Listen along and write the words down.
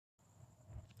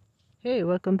Hey,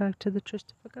 welcome back to the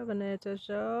Christopher Governator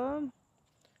Show.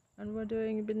 And we're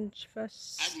doing Binge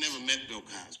Fest. I've never met Bill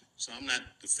Cosby, so I'm not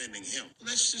defending him. But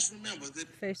let's just remember that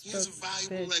he has a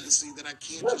valuable legacy that I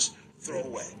can't just throw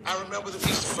away. I remember that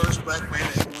he's the first black man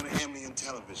to ever win an Emmy in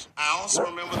television. I also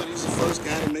remember that he's the first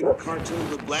guy to make a cartoon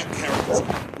with black characters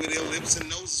where their lips and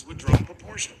noses were drawn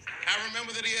proportionally. I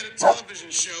remember that he had a television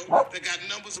show that got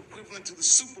numbers equivalent to the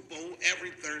Super Bowl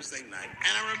every Thursday night.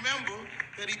 And I remember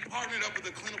that he partnered up with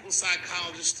a clinical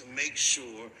psychologist to make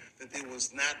sure that there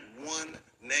was not one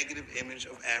negative image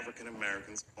of African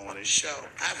Americans on his show.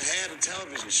 I've had a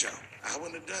television show. I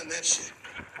wouldn't have done that shit.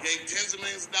 Gave tens of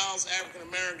millions of dollars to African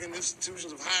American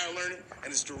institutions of higher learning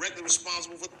and is directly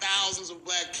responsible for thousands of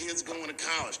black kids going to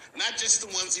college, not just the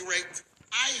ones he raped.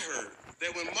 I heard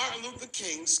that when Martin Luther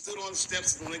King stood on the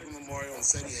steps of the Lincoln Memorial and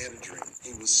said he had a dream,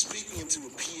 he was speaking into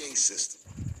a PA system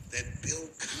that Bill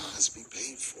Cosby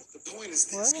paid for. The point is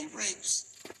this: he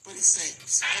rapes, but he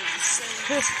saves. And he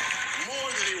saves more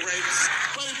than he rapes,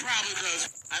 but he probably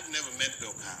does. I've never met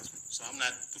Bill Cosby, so I'm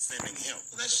not defending him.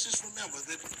 But let's just remember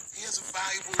that he has a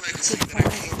valuable legacy that I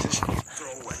can't just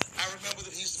throw away. I remember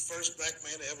that he's the first black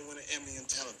man to ever win an Emmy in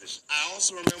television. I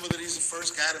also remember that he's the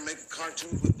first guy to make a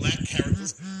cartoon with black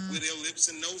characters where their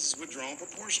lips and noses were drawn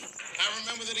proportionally. I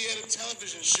remember that he had a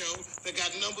television show that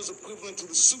got numbers equivalent to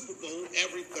the Super Bowl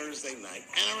every Thursday night.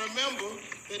 And I remember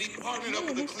that he partnered up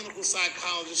with a clinical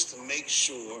psychologist to make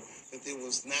sure that there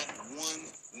was not one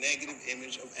negative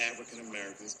image of African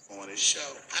Americans on his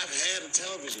show. I've had a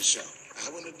television show.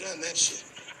 I wouldn't have done that shit.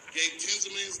 Gave tens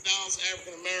of millions of dollars to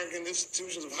African American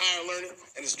institutions of higher learning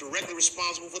and is directly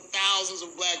responsible for thousands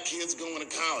of black kids going to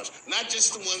college, not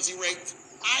just the ones he raped.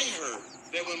 I heard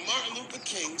that when Martin Luther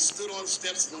King stood on the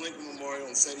steps of the Lincoln Memorial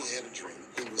and said he had a dream,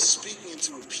 he was speaking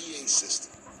into a PA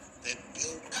system that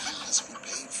Bill Cosby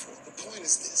paid for. The point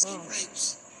is this: he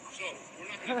rapes. So we're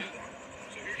not going to do that.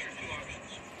 So here's your two options.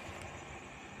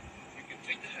 You can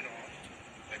take the head off,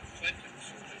 like Clinton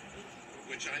soldier,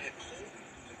 which I had told him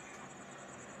to do.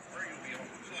 Or you'll be off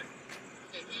the flight.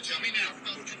 Tell me now.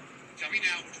 Tell me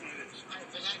now which one it is. All right,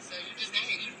 relax. So you just got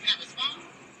here. You have his phone?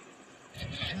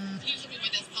 He should be where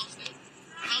that's posted.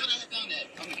 How would I have done that?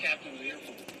 I'm the captain of the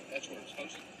airport. That's where it's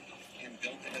posted. And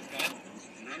Delta has guidelines.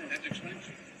 And I don't have to explain it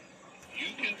to you. You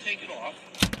can take it off.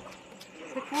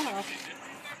 Take that off.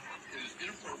 It is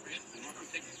inappropriate. We're not going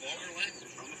to take vulgar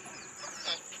language on the phone.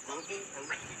 Verbal or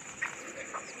written.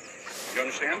 You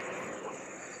understand?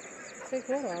 Take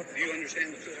what off? Do you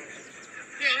understand the two options?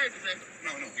 Yeah, I heard you say.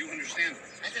 No, do you understand it?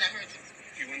 I said I heard you.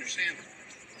 Do you understand it?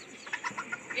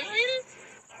 You heard it?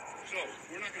 So,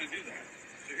 we're not going to do that.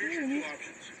 So here's your two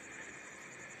options.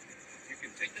 You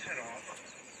can take the head off,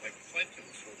 like Clinton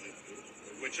soldiers do,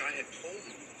 which I had told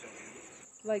him to tell you.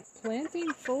 Like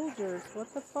planting soldiers.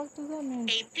 What the fuck does that mean?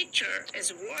 A picture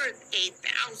is worth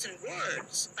 1,000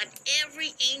 words, but every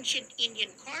ancient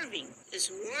Indian carving is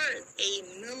worth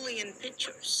 1,000,000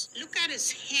 pictures. Look at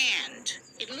his hand.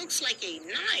 It looks like a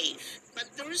knife, but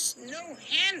there's no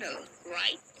handle,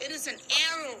 right? It is an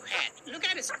arrowhead. Look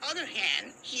at his other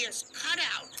hand. He has cut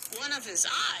out one of his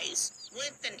eyes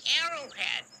with an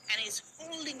arrowhead and is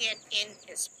holding it in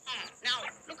his palm. Now,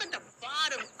 look at the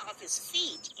bottom of his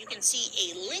feet. You can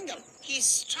see a lingam. He's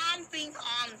stomping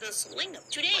on this lingam.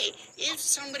 Today, if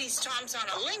somebody stomps on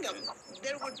a lingam,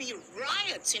 there would be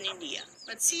riots in India.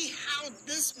 But see how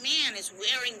this man is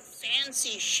wearing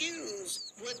fancy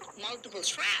shoes with multiple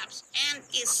straps and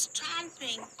is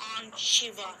stomping on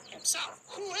Shiva himself.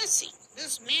 Who is he?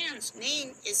 This man's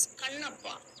name is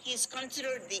Kannappa. He's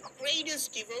considered the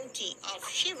greatest devotee of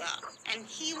Shiva, and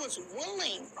he was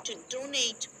willing to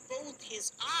donate both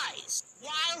his eyes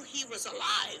while he was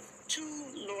alive to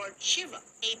Lord Shiva.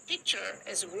 A picture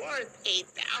is worth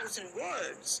 1,000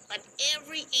 words, but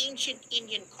every ancient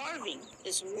Indian carving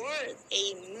is worth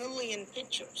 1,000,000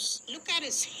 pictures. Look at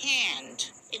his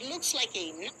hand. It looks like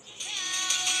a knife.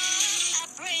 I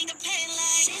bring a pain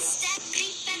like this, that,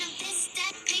 creep, and I'm this,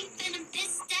 that, creep, and I'm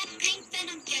this, that, creep, and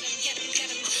I'm get him.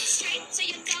 Straight to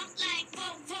your gaunt like,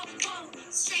 whoa.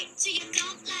 Straight to your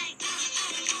gaunt like,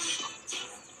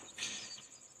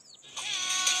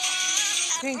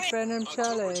 Pink Venom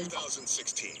October Challenge.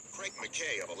 2016, Craig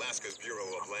McKay of Alaska's Bureau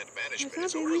of Land Management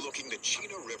is overlooking the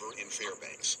Chena River in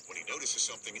Fairbanks when he notices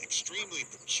something extremely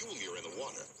peculiar in the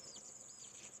water.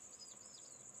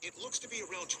 It looks to be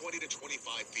around 20 to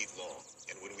 25 feet long,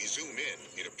 and when we zoom in,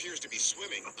 it appears to be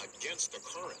swimming against the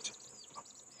current.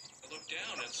 I looked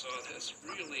down and saw this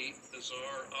really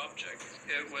bizarre object.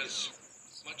 It was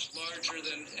much larger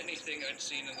than anything I'd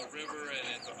seen in the river, and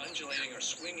it was undulating or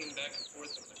swinging back and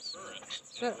forth in the current.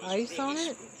 Is there ice on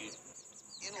it?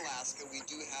 In Alaska, we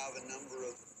do have a number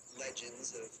of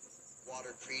legends of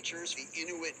water creatures. The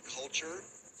Inuit culture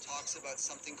talks about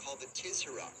something called the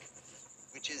Tizhiruk,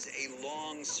 which is a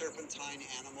long serpentine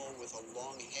animal with a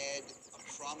long head, a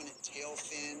prominent tail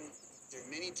fin. There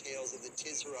are many tales of the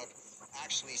Tizhiruk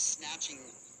actually snatching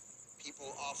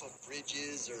people off of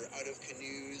bridges or out of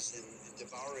canoes and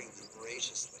devouring them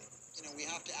voraciously. You know, we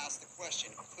have to ask the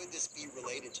question, could this be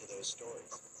related to those stories?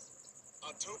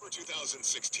 October 2016,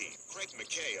 Craig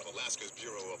McKay of Alaska's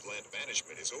Bureau of Land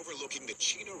Management is overlooking the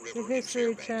Chena River in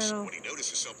History Fairbanks Channel. when he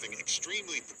notices something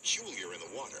extremely peculiar in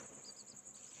the water.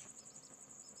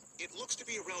 It looks to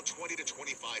be around 20 to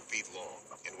 25 feet long,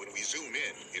 and when we zoom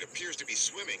in, it appears to be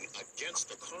swimming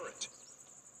against the current.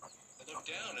 I looked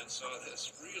down and saw this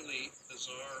really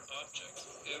bizarre object.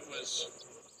 It was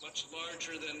much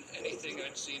larger than anything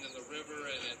I'd seen in the river,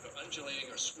 and it undulating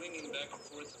or swinging back and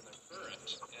forth in the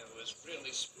current. It was really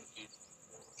spooky.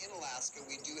 In Alaska,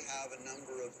 we do have a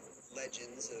number of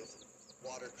legends of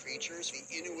water creatures. The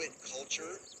Inuit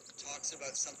culture talks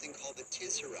about something called the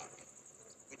Tizhiruk,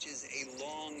 which is a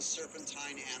long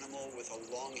serpentine animal with a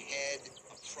long head,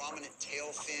 a prominent tail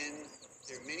fin.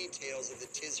 There are many tales of the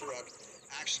Tizhiruk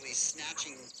actually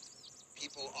snatching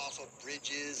people off of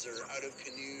bridges or out of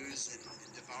canoes and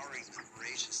devouring them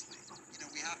voraciously. You know,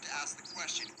 we have to ask the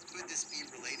question, could this be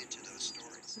related to those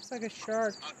stories? Looks like a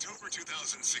shark. October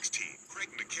 2016, Craig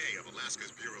McKay of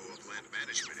Alaska's Bureau of Land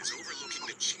Management is overlooking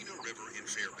the Chena River in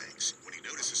Fairbanks when he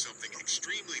notices something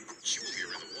extremely peculiar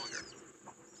in the water.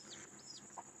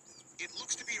 It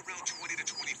looks to be around 20 to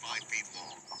 25 feet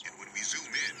long, and when we zoom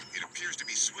in, it appears to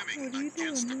be swimming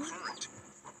against the current.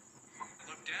 I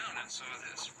looked down and saw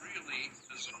this really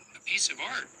bizarre. A piece of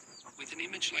art with an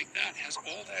image like that has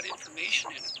all that information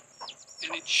in it,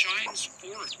 and it shines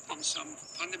forth in some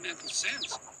fundamental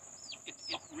sense.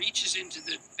 It reaches into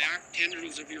the back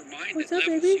tendrils of your mind What's at up,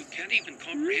 levels baby? you can't even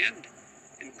comprehend,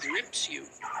 and grips you.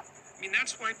 I mean,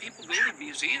 that's why people go to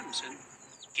museums and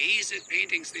gaze at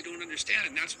paintings they don't understand,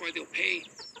 and that's why they'll pay.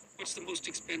 What's the most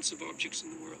expensive objects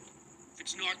in the world? If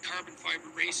it's not carbon fiber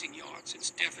racing yachts,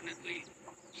 it's definitely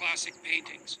classic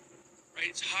paintings, right?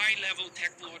 It's high-level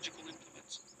technological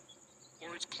implements,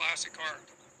 or it's classic art.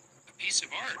 A piece of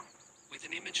art with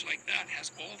an image like that has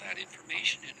all that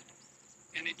information in it,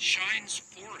 and it shines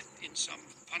forth in some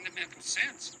fundamental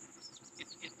sense.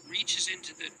 It reaches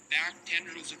into the back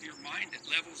tendrils of your mind at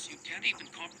levels you can't even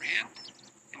comprehend,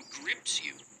 and grips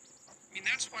you. I mean,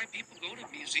 that's why people go to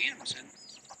museums and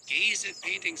gaze at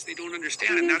paintings they don't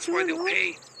understand, and that's why they'll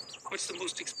pay. What's the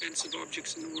most expensive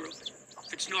objects in the world?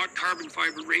 If it's not carbon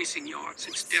fiber racing yachts,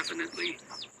 it's definitely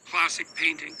classic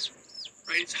paintings,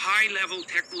 right? It's high-level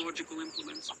technological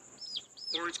implements,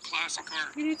 or it's classic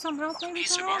art. You need some help, A baby?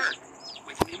 piece of Carl? art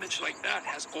with an image like that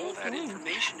has all that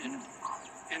information in it,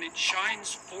 and it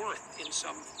shines forth in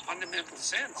some fundamental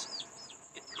sense.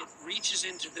 It reaches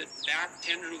into the back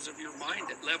tendrils of your mind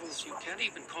at levels you can't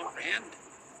even comprehend,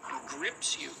 and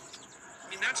grips you. I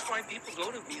mean, that's why people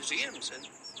go to museums and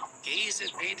gaze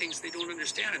at paintings they don't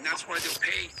understand, and that's why they'll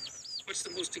pay. What's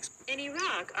the most In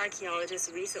Iraq,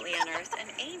 archaeologists recently unearthed an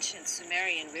ancient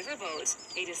Sumerian riverboat.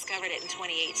 They discovered it in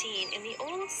 2018 in the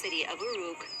old city of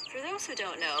Uruk. For those who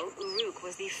don't know, Uruk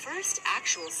was the first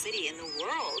actual city in the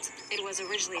world. It was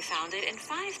originally founded in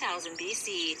 5000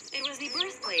 BC. It was the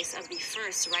birthplace of the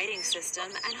first writing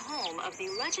system and home of the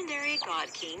legendary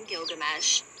god king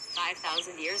Gilgamesh.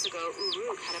 5,000 years ago,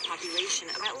 Uruk had a population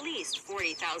of at least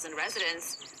 40,000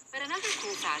 residents. But another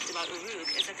cool fact about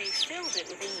Uruk is that they filled it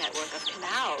with a network of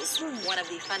canals. One of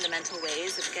the fundamental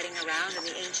ways of getting around in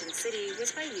the ancient city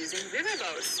was by using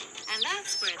riverboats. And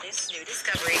that's where this new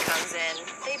discovery comes in.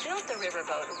 They built the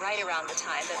riverboat right around the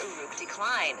time that Uruk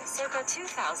declined, circa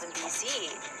 2000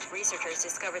 BC. Researchers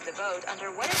discovered the boat under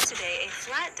what is today a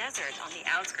flat desert on the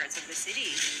outskirts of the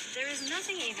city. There is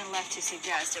nothing even left to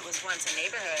suggest it was once a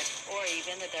neighborhood, or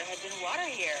even that there had been water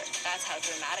here. That's how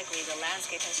dramatically the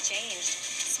landscape has changed,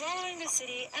 swallowing the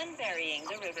city and burying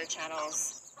the river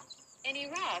channels. In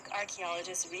Iraq,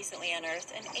 archaeologists recently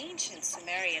unearthed an ancient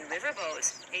Sumerian riverboat.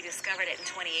 They discovered it in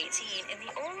 2018 in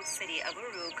the old city of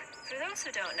Uruk. For those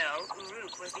who don't know,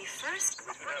 Uruk was the first...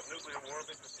 We should have nuclear war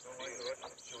because you don't like the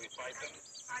Russians. Should we fight them?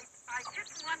 I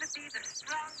just want to be the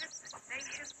strongest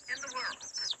nation in the world.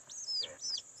 Yes.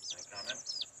 Any comment?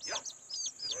 Yeah.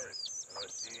 She's worried.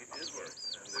 She is worried,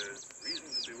 and there's reason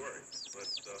to be worried. But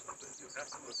you have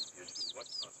to look at the issue of what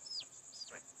constitutes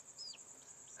strength.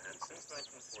 And since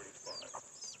 1945,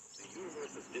 the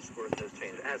universe's discourse has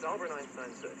changed. As Albert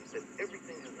Einstein said, he said,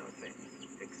 everything has now changed,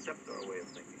 except our way of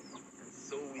thinking. And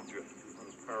so we drift to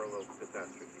unparalleled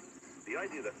catastrophe. The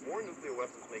idea that more nuclear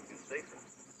weapons make you safer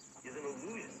is an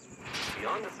illusion.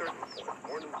 Beyond a certain point,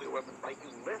 more nuclear weapons make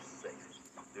you less safe.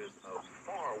 there's a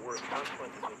far worse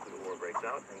consequence if nuclear war breaks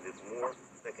out, and there's more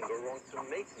that can go wrong to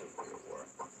make nuclear war.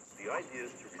 The idea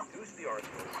is to reduce the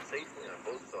arsenal safely on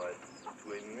both sides to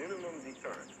a minimum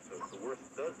deterrent. So if the worst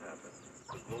does happen,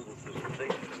 the global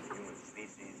civilization and the human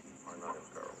species are not in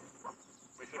peril.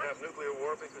 We should have nuclear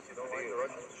war because you don't like the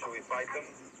Russians. Should we fight them?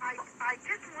 I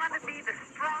just want to be the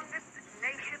strongest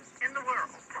nation in the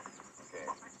world. Okay.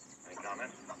 Any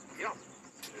comment? Yeah.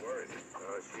 She's worried.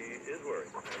 She is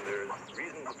worried, and there's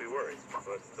reason to be worried.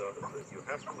 But you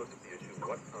have to look at the issue: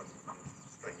 what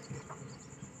constitutes strength?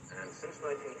 And since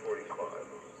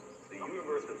 1945, the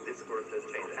universe of discourse has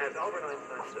changed. As Albert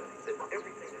Einstein said, he said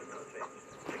everything has now changed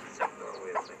except our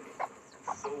way of thinking.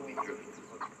 And so we drift to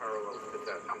parallel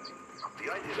catastrophe. The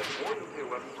idea that more nuclear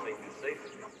weapons make you safer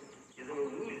is an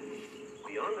illusion.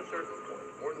 Beyond a certain point,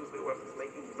 more nuclear weapons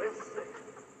make you less safe.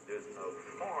 There's a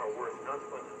far worse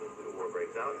consequence if nuclear war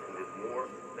breaks out, and there's more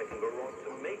that can go wrong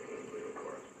to make nuclear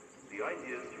war. The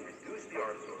idea is to reduce the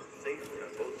arsenal safely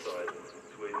on both sides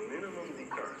to a minimum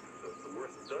deterrent. So if the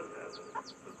worst does happen,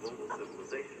 the global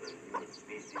civilization and the human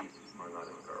species are not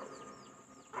in peril.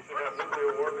 We should have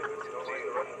nuclear war because you don't like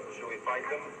the Russians. Should we fight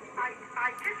them?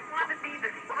 I just want to be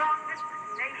the strongest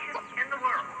nation in the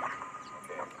world.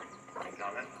 Okay. Any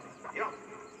comment? Yeah.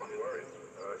 She's worried.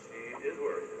 She is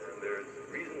worried, and there's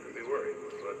reason to be worried.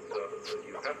 But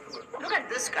you have to Look at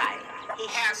this guy. He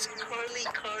has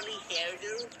curly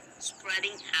hairdo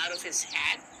spreading out of his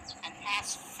head and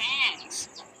has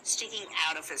fangs sticking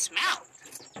out of his mouth.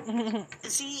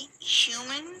 Is he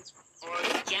human or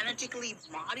genetically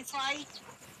modified?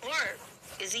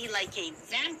 Or is he like a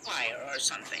vampire or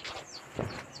something?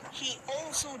 He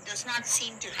also does not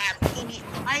seem to have any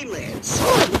eyelids.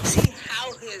 See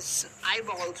how his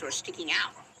eyeballs are sticking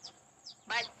out.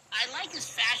 But I like his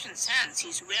fashion sense.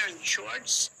 He's wearing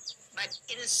shorts, but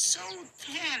it is so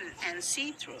thin and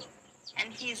see-through.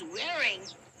 And he's wearing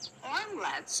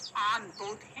armlets on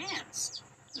both hands.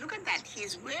 Look at that.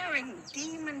 He's wearing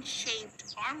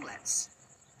demon-shaped armlets.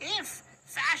 If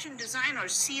fashion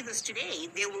designers see this today,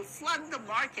 they will flood the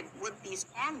market with these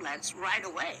armlets right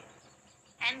away.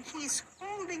 And he's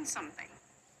holding something.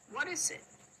 What is it?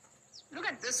 Look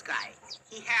at this guy.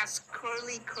 He has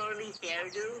curly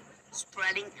hairdo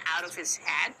spreading out of his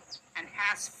head and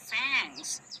has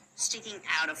fangs sticking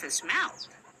out of his mouth.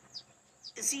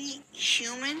 Is he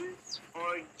human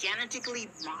or genetically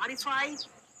modified?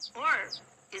 Or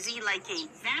is he like a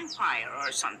vampire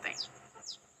or something?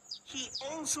 He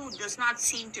also does not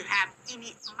seem to have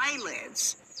any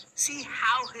eyelids. See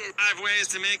how his... 5 ways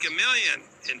to make $1 million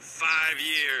in 5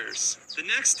 years. The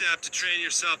next step to train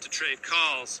yourself to trade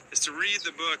calls is to read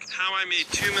the book How I Made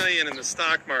 $2 Million in the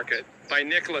Stock Market by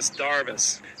Nicholas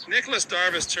Darvis. Nicholas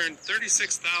Darvis turned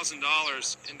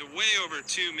 $36,000 into way over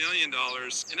 $2 million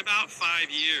in about 5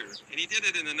 years, and he did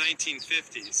it in the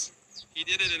 1950s. He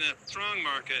did it in a strong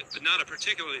market, but not a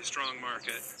particularly strong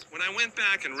market. When I went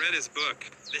back and read his book,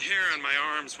 the hair on my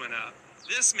arms went up.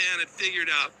 This man had figured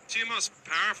out 2 most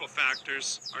powerful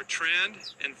factors are trend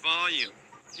and volume.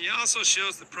 He also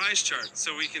shows the price chart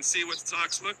so we can see what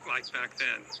stocks looked like back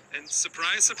then. And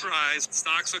surprise, surprise,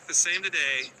 stocks look the same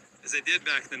today as they did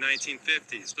back in the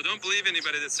 1950s. So don't believe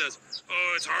anybody that says,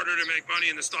 oh, it's harder to make money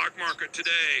in the stock market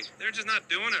today. They're just not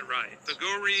doing it right. So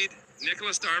go read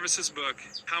Nicholas Darvis's book,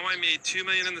 How I Made $2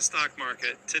 Million in the Stock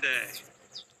Market Today.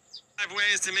 5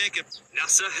 ways to make it.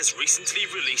 NASA has recently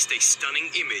released a stunning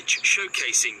image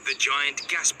showcasing the giant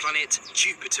gas planet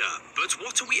Jupiter. But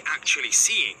what are we actually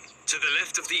seeing? To the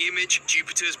left of the image,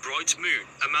 Jupiter's bright moon,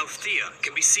 Amalthea,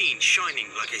 can be seen shining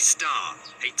like a star.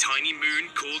 A tiny moon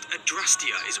called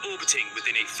Adrastea is orbiting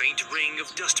within a faint ring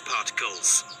of dust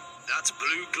particles. That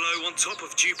blue glow on top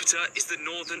of Jupiter is the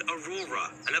northern aurora,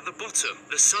 and at the bottom,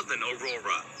 the southern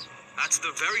aurora. At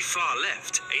the very far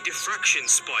left, a diffraction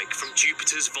spike from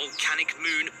Jupiter's volcanic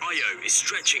moon Io is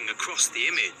stretching across the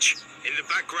image. In the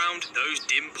background, those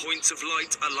dim points of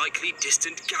light are likely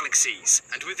distant galaxies,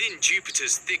 and within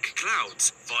Jupiter's thick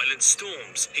clouds, violent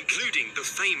storms, including the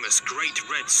famous Great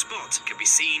Red Spot, can be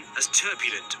seen as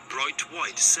turbulent, bright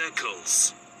white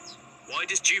circles. Why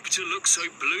does Jupiter look so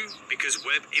blue? Because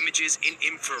Webb images in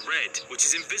infrared, which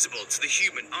is invisible to the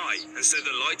human eye, and so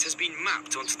the light has been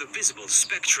mapped onto the visible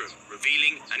spectrum,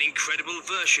 revealing an incredible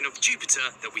version of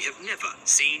Jupiter that we have never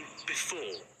seen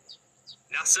before.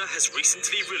 NASA has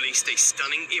recently released a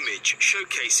stunning image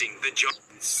showcasing the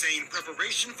insane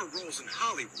preparation for roles in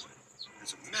Hollywood.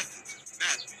 There's a method to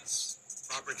madness.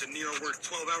 Robert De Niro worked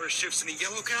 12-hour shifts in a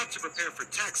yellow cab to prepare for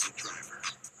Taxi Driver.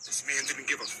 This man didn't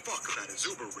give a fuck about his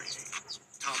Uber rating.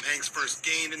 Tom Hanks first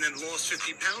gained and then lost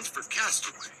 50 pounds for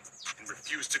Castaway, and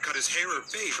refused to cut his hair or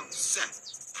bathe on set.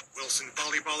 Wilson,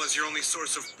 volleyball is your only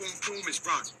source of boom boom is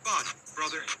rock bottom,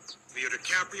 brother. Leo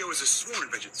DiCaprio is a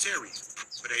sworn vegetarian,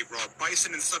 but ate raw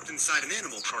bison and slept inside an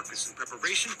animal carcass in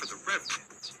preparation for The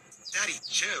Revenant. Daddy,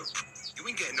 chill. You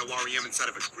ain't getting no REM inside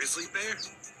of a grizzly bear.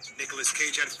 Nicolas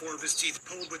Cage had 4 of his teeth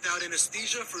pulled without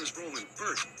anesthesia for his role in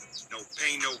Bird. No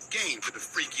pain, no gain for the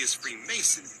freakiest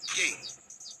Freemason in the game.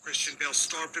 Christian Bale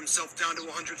starved himself down to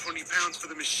 120 pounds for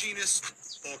The Machinist,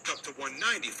 bulked up to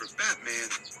 190 for Batman,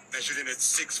 measured in at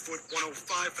 6 foot 105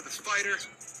 for The Fighter,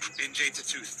 and binge ate to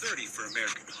 230 for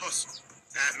American Hustle.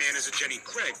 Batman is a Jenny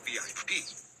Craig VIP.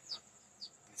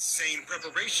 Insane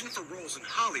preparation for roles in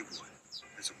Hollywood.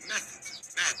 There's a method to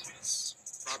madness.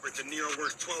 Robert De Niro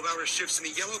worked 12-hour shifts in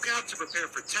a yellow cab to prepare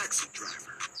for Taxi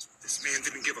Driver. This man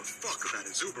didn't give a fuck about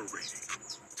his Uber rating.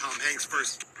 Tom Hanks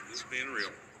first. Just being real.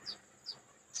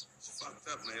 Fucked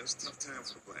up, man. It's a tough time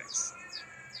for the blacks.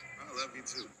 I love you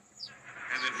too.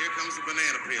 And then here comes the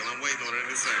banana peel. I'm waiting on it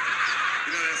in a second.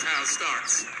 You know, that's how it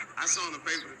starts. I saw in the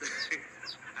paper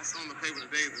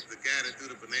today that the guy that threw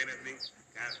the banana at me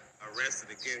got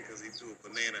arrested again because he threw a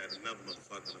banana at another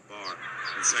motherfucker in a bar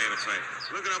in Santa Fe.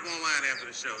 Look it up online after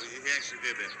the show. He actually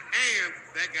did that. And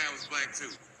that guy was black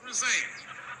too. I'm just saying.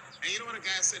 And you know what a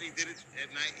guy said he did it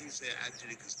at night? He said, I did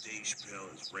it because Dave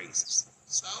Chappelle is racist.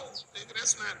 So, nigga,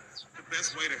 that's not the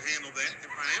best way to handle that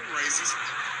if I am racist.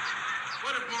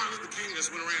 What if Martin Luther King just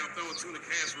went around throwing tuna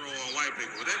casserole on white people?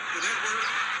 Would that work?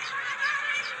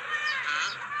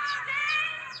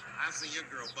 Huh? I see your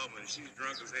girl bubbling. She's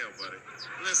drunk as hell, buddy.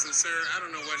 Listen, sir, I don't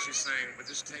know what she's saying, but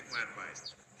just take my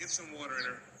advice. Get some water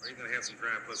in her, or you're going to have some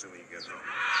dry pussy when you get home.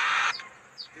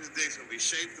 His dick's going to be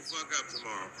shaped the fuck up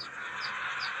tomorrow.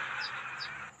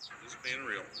 Just being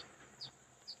real.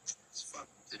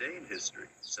 Today in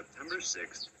history, September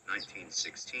 6th,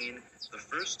 1916, the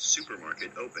first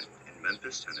supermarket opened in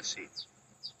Memphis, Tennessee.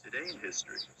 Today in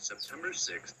history, September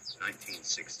 6th,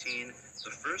 1916,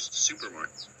 the first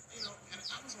supermarket. You know, and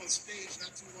I was on stage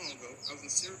not too long ago. I was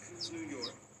in Syracuse, New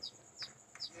York.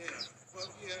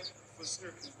 For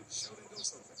Syracuse, but the show didn't go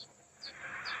so well.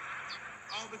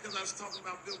 All because I was talking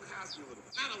about Bill Cosby a little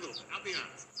bit. Not a little bit, I'll be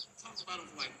honest. Talked about him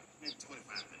for like maybe 25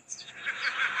 minutes.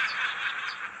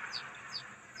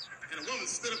 And a woman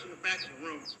stood up in the back of the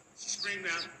room. She screamed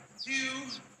out, "You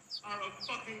are a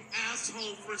fucking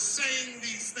asshole for saying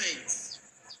these things."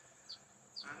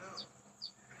 I know.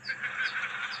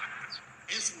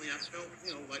 Instantly, I felt,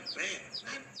 like bad.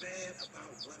 Not bad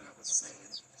about what I was saying.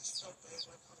 I just felt bad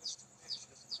like all this stupid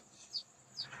shit.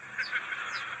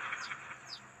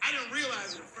 I didn't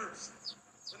realize it at first.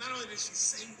 But not only did she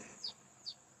say that,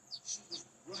 she was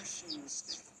rushing the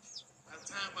stage. By the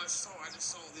time I just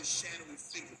saw this shadowy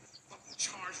figure fucking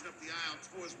charging up the aisle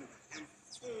towards me in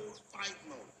full fight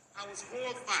mode. I was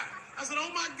horrified. I said, "Oh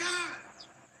my God.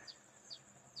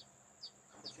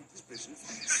 I'm gonna kick this bitch in the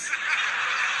face."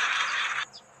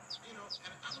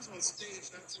 And I was on stage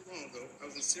not too long ago. I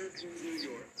was in Syracuse, New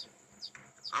York.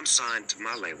 I'm signed to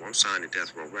my label. I'm signed to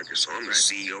Death Row Records, so I'm the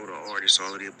CEO, the artist,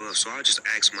 all of the above. So I just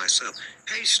ask myself,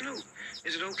 hey, Snoop,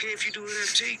 is it okay if you do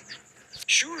NFT?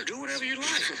 Sure, do whatever you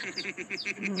like.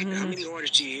 How many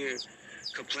artists do you hear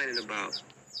complaining about,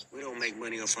 we don't make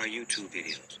money off our YouTube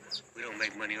videos. We don't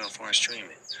make money off our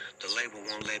streaming. The label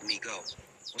won't let me go.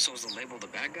 Well, so is the label the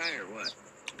bad guy or what?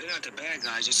 They're not the bad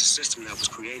guys, just a system that was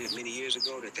created many years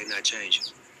ago that they're not changing.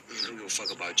 They don't give a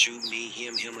fuck about you, me,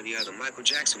 him, or the other. Michael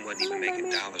Jackson wasn't even making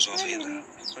dollars off his album.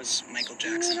 Was Michael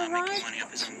Jackson not making money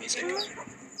off his own music?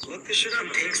 Look this shit up.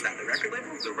 Who takes that? The record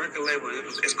label? The record label,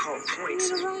 it's called points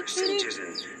and percentages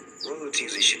and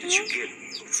royalties and shit that you get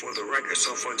for the record.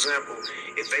 So, for example,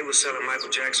 if they were selling Michael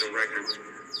Jackson record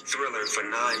Thriller for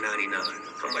 $9.99,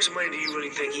 how much money do you really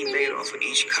think he made off of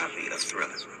each copy of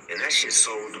Thriller? And that shit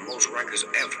sold the most records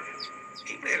ever.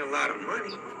 He made a lot of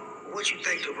money. What you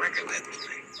think the record labels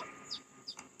made?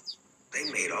 They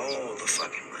made all the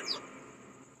fucking money.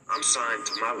 I'm signed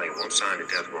to my label. I'm signed to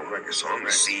Death Row Records, so I'm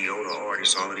the CEO, the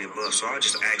artist, all of the above. So I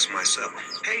just ask myself,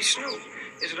 hey, Snoop,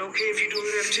 is it okay if you do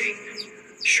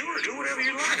NFT? Sure, do whatever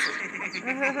you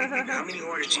like. How many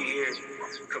artists do you hear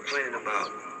complaining about,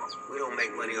 we don't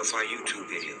make money off our YouTube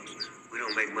videos. We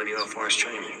don't make money off our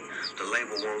streaming. The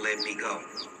label won't let me go.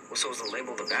 Well, so is the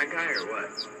label the bad guy or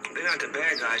what? They're not the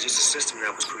bad guys, just a system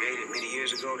that was created many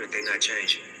years ago that they're not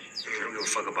changing. They don't give a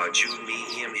fuck about you, me,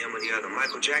 him, or the other.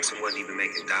 Michael Jackson wasn't even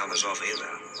making dollars off of his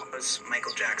album. Was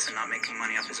Michael Jackson not making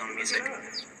money off his own music?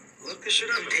 Look this shit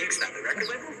up. Who takes that? The record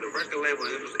label? The record label,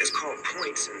 it's called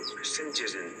points and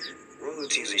percentages and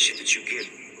royalties and shit that you get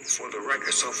for the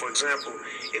record. So, for example,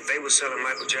 if they were selling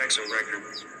Michael Jackson record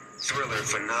Thriller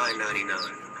for $9.99,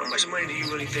 how much money do you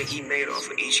really think he made off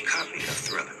of each copy of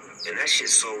Thriller? and that shit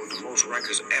sold the most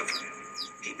records ever.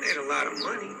 He made a lot of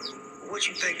money. What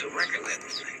you think the record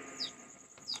labels made?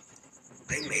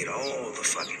 They made all the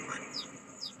fucking money.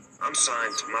 I'm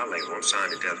signed to my label. I'm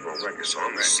signed to Death Row Records, so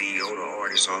I'm the CEO, the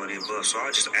artist, all of the above. So I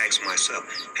just ask myself,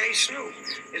 hey, Snoop,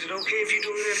 is it okay if you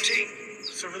do NFT?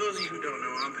 So for those of you who don't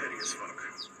know, I'm petty as fuck.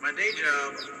 My day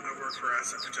job, I work for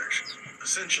asset protection.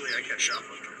 Essentially, I catch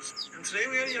shoplifters. And today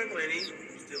we had a young lady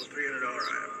steal a $300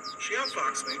 item. She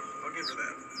outfoxed me. I'll give her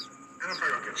that. And I'm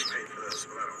probably gonna get paid for this,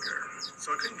 but I don't care.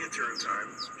 So I couldn't get to her in time.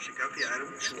 She got the item,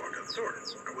 she walked out the door.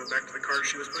 I went back to the car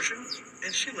she was pushing,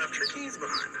 and she left her keys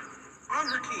behind. On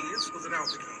her keys was an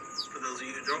alpha key. For those of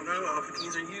you who don't know, alpha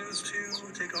keys are used to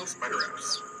take off spider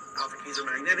webs. Alpha keys are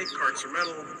magnetic, cards are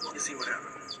metal. You see what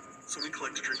happened. So we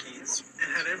collected her keys and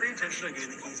had every intention of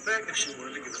getting the keys back if she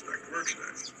wanted to give us back the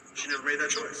merchandise. She never made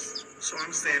that choice. So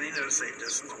I'm standing at a safe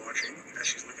distance watching as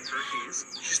she's looking for her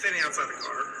keys. She's standing outside the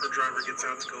car. Her driver gets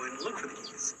out to go in and look for the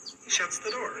keys. He shuts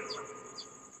the door.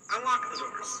 I lock the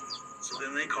doors. So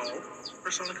then they call for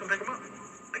someone to come pick them up.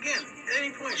 Again, at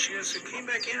any point, she just came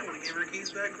back in and would give her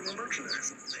keys back from the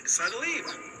merchandise. They decide to leave.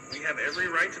 We have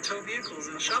every right to tow vehicles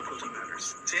in shoplifting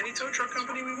matters. To any tow truck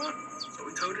company we want. So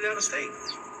we towed it out of state.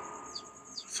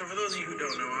 So for those of you who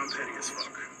don't know, I'm petty as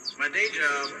fuck. My day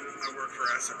job, I work for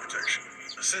asset protection.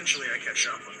 Essentially, I catch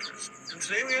shoplifters. And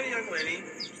today we had a young lady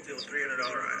steal a $300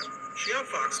 item. She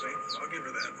outfoxed me. I'll give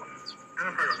her that. And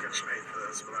I'm probably gonna get paid for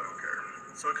this, but I don't care.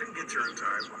 So I couldn't get to her in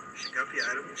time. She got the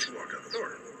item and she walked out the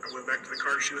door. I went back to the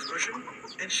car she was pushing,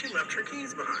 and she left her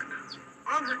keys behind.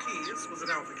 On her keys was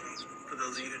an alpha key. For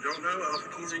those of you who don't know, alpha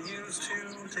keys are used to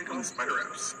take off spider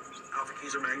webs. Alpha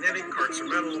keys are magnetic, cards are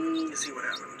metal. You see what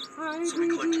happened. So we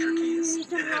collected her keys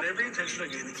and had every intention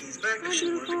of getting the keys back if she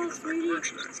wanted to give us back the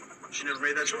merchandise. She never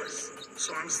made that choice.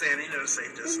 So I'm standing at a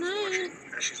safe distance watching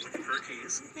as she's looking for her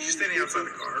keys. She's standing outside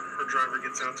the car. Her driver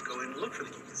gets out to go in and look for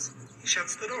the keys. He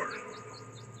shuts the door.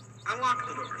 I lock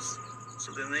the doors.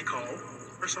 So then they call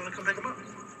for someone to come pick them up.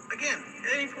 Again,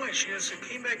 at any point, she just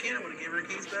came back in and would give her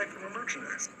keys back from her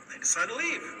merchandise. They decide to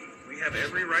leave. We have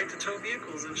every right to tow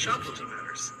vehicles in shoplifting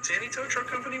matters. To any tow truck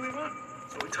company we want.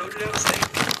 So we towed it out of state.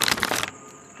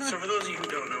 So for those of you who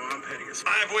don't know, I'm petty as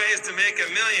fuck. 5 ways to make $1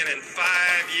 million in 5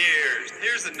 years.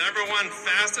 Here's the #1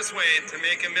 fastest way to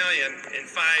make $1 million in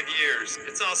 5 years.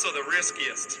 It's also the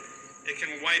riskiest. It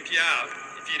can wipe you out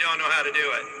if you don't know how to do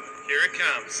it. Here it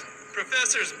comes.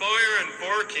 Professors Boyer and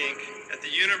Borkink at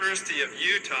the University of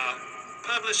Utah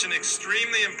published an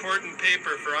extremely important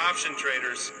paper for option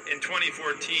traders in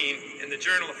 2014 in the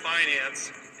Journal of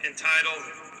Finance entitled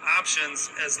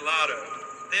Options as Lotto.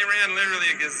 They ran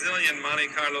literally a gazillion Monte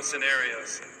Carlo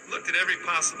scenarios, looked at every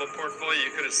possible portfolio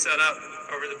you could have set up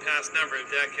over the past number of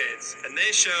decades, and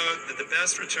they showed that the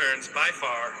best returns by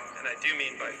far, and I do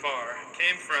mean by far,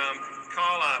 came from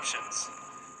call options,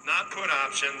 not put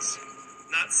options,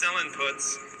 not selling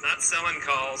puts, not selling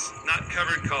calls, not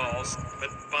covered calls,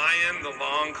 but buying the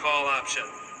long call option.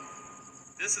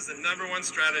 This is the #1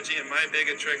 strategy in my bag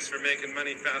of tricks for making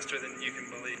money faster than you can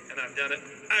believe, and I've done it.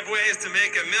 5 ways to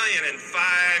make $1 million in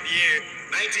 5 years.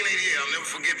 1988, I'll never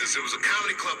forget this. It was a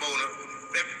comedy club owner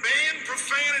that banned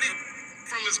profanity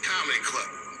from his comedy club.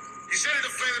 He said it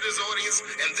offended his audience,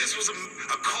 and this was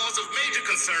a cause of major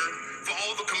concern for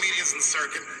all the comedians in the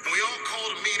circuit. And we all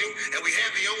called a meeting, and we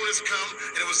had the owners come,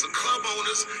 and it was the club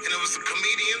owners, and it was the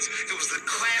comedians. It was the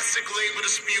classic labor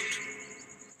dispute.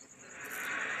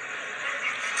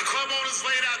 The club owners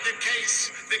laid out their case.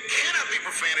 There cannot be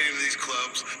profanity in these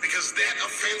clubs because that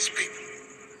offends people.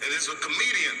 And there's a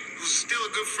comedian who's still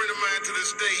a good friend of mine to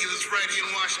this day. He lives right here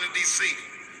in Washington, D.C.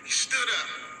 He stood up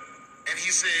and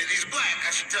he said, he's black,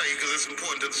 I should tell you because it's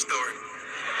important to the story.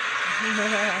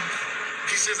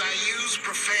 He says, I use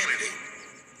profanity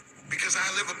because I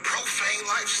live a profane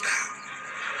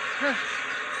lifestyle.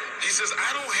 He says,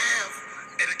 I don't have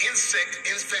an insect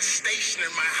infestation in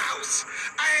my house.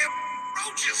 I have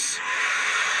roaches.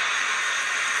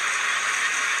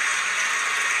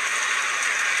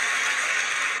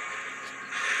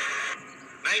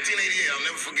 1988, I'll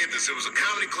never forget this. It was a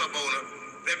comedy club owner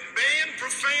that banned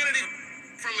profanity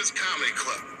from his comedy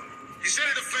club. He said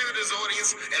it offended his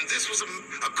audience, and this was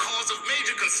a cause of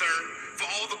major concern for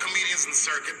all the comedians in the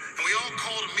circuit. And we all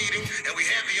called a meeting, and we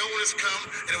had the owners come,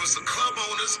 and it was the club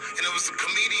owners, and it was the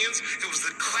comedians. It was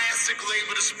the classic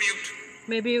labor dispute.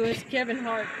 Maybe it was Kevin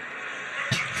Hart.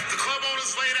 The club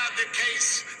owners laid out their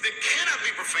case. There cannot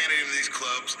be profanity in these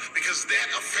clubs because that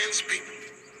offends people.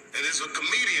 And there's a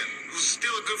comedian who's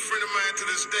still a good friend of mine to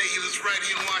this day. He lives right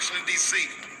here in Washington, D.C.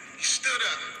 He stood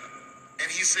up and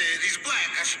he said, he's black,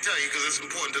 I should tell you because it's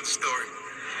important to the story.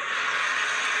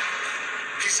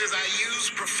 He says, I use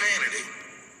profanity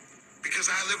because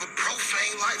I live a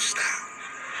profane lifestyle.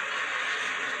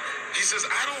 He says,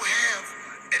 I don't have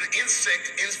an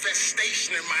insect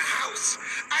infestation in my house.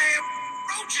 I have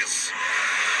roaches.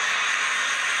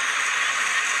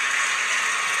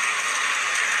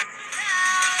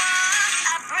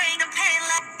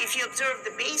 If you observe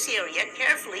the base area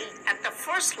carefully, at the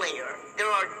first layer, there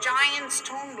are giant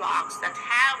stone blocks that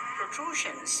have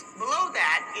protrusions. Below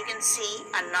that, you can see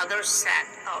another set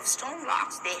of stone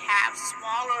blocks. They have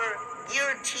smaller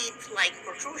ear teeth-like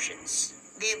protrusions.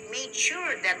 They've made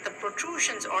sure that the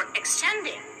protrusions are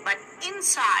extending, but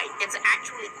inside it's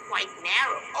actually quite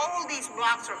narrow. All these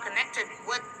blocks are connected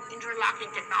with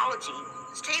interlocking technology,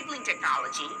 stapling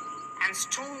technology, and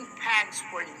stone pegs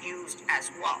were used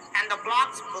as well. And the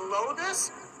blocks below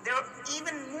this, they're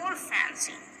even more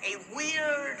fancy. A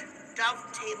weird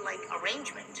dovetail-like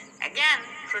arrangement. Again,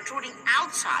 protruding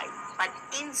outside, but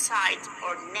insides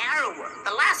are narrower.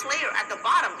 The last layer at the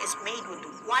bottom is made with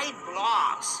white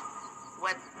blocks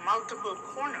with multiple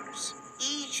corners.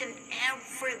 Each and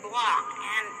every block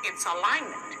and its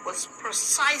alignment was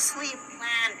precisely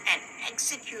planned and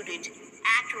executed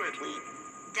accurately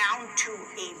down to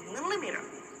a millimeter.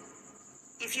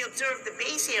 If you observe the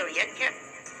base area,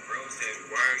 Bro said,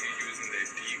 why are you using that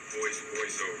deep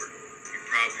voiceover? You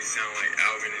probably sound like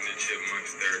Alvin and the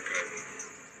Chipmunks' third cousin.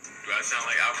 Do I sound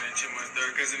like Alvin and the Chipmunks'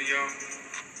 third cousin to y'all?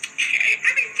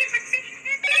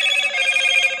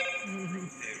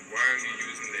 Why are you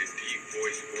using that deep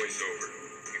voiceover?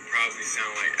 You probably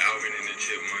sound like Alvin and the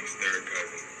Chipmunks' third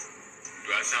cousin.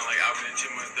 Do I sound like Alvin and the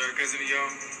Chipmunks' third cousin to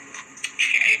y'all?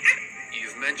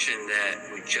 You've mentioned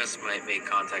that we just might make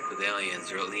contact with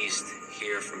aliens, or at least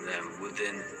hear from them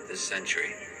within this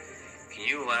century. Can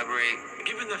you elaborate?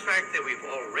 Given the fact that we've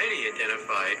already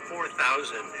identified 4,000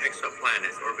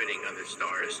 exoplanets orbiting other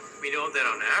stars, we know that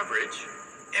on average,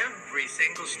 every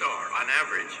single star, on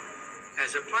average,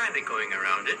 has a planet going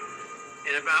around it,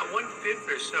 and about 1/5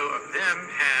 or so of them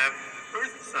have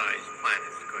Earth-sized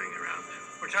planets going around them.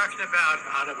 We're talking about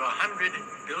out of 100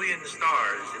 billion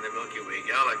stars in the Milky Way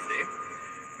galaxy,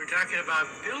 we're talking about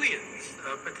billions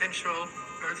of potential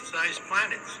Earth-sized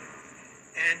planets.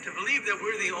 And to believe that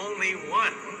we're the only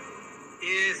one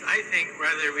is, I think,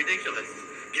 rather ridiculous,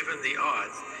 given the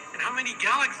odds. And how many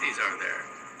galaxies are there?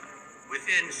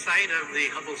 Within sight of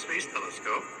the Hubble Space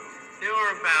Telescope, there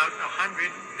are about 100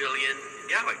 billion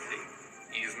galaxies.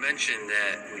 You've mentioned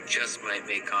that we just might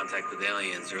make contact with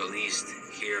aliens, or at least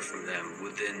hear from them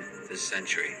within this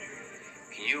century.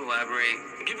 Can you elaborate?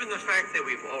 Given the fact that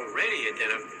we've already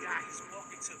identified... The guy is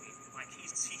walking to me like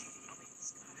he's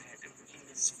had the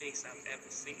meanest face I've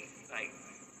ever seen. Like,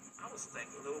 I was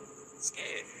like a little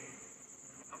scared.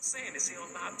 I'm saying this here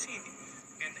on live TV.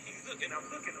 And I'm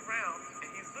looking around, and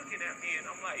he's looking at me, and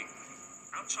I'm like,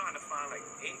 I'm trying to find, like,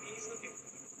 maybe he's looking.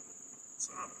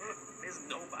 So I'm looking, there's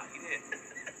nobody there.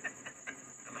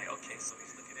 I'm like, okay, so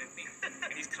he's looking at me,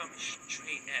 and he's coming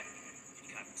straight at me. And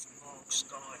he got this long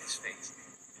scar on his face,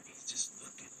 and he's just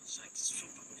looking, it's like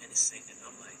super menacing, and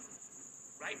I'm like,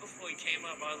 right before he came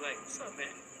up, I was like, what's up,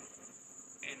 man?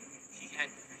 And he kind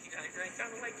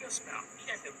of like your smile. He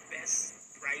had the best,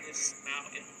 brightest smile,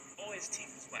 and all his teeth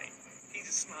was white. He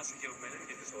just smiles and yo, man, let me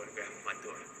get this autograph of my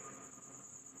daughter.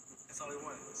 That's all he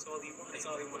wanted. That's all he wanted. That's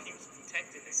all he wanted. He was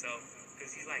protecting himself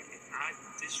because he's like, if I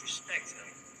disrespect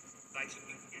him, like,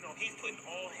 he's putting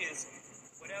all his,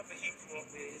 whatever he grew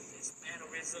up with, his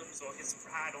mannerisms or his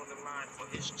pride on the line for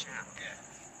his child. Yeah.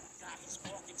 God, he's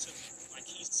walking to me like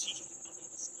this guy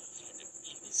had the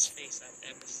meanest face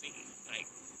I've ever seen.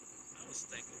 Like, I was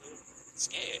like a little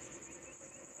scared.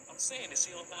 I'm saying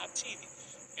this here on live TV.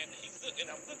 And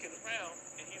I'm looking around,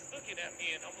 and he's looking at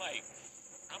me, and I'm like,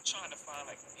 I'm trying to find,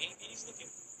 like, maybe he's looking.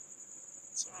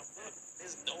 So I'm looking,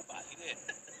 there's nobody there.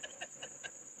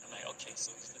 I'm like, okay,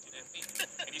 so he's looking at me,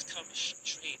 and he's coming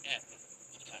straight at me.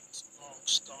 And he got this long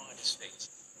scar on his face,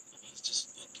 and he's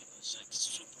just looking, it's like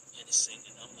super menacing,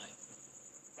 and I'm like,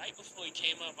 right before he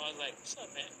came up, I was like, what's up,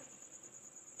 man?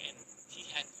 And he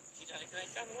got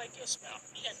kind of like your smile.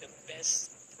 He had the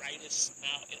best, brightest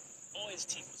smile, and all his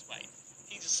teeth was white.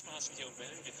 He just smiles and yo, man,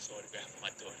 let me get this autograph of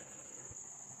my daughter.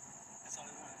 That's all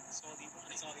he wanted. That's all he wanted.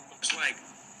 That's all he wanted. It's like,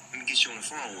 let me get you on the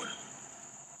phone with him.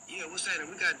 Yeah, what's that?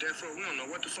 We got death row. We don't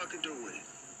know what the fuck to do with it.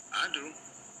 I do.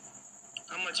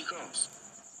 How much it cost?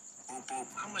 Boop, boop.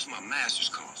 How much my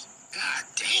masters cost? God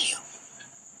damn.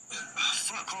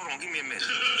 Fuck, hold on. Give me a minute.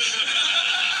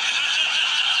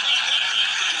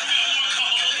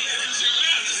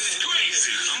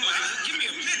 Give me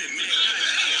a minute, man. God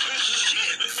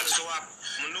damn. So I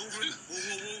maneuver.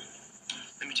 Woo.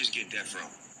 Let me just get death row. I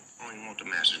don't even want the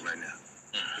masters right now.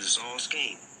 This is all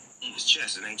scheme. It's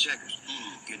chess, it ain't checkers.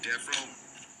 Get death row.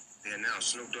 They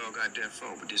announced Snoop Dogg got death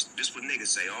row, but this what niggas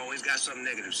say. Always got something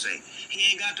negative to say.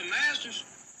 He ain't got the masters.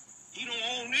 He don't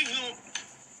own it. He don't.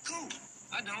 Cool.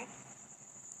 I don't.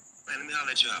 Man, let me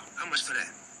holler at you out. How much for that?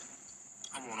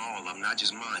 I want all of them, not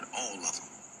just mine. All of them.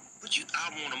 But I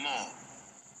want them all.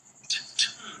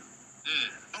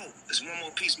 Oh, there's one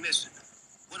more piece missing.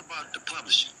 What about the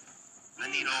publishing? I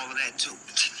need all of that too.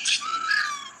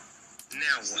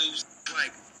 Now what?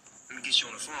 Like, let me get you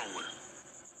on the phone with him.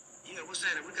 Yeah, what's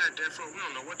that? We got death row. We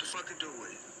don't know what the fuck to do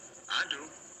with it. I do.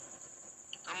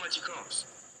 How much it costs?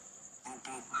 Boop,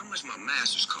 boop. How much my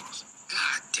masters cost?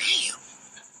 God damn.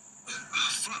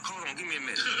 Oh, fuck, hold on. Give me a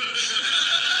minute.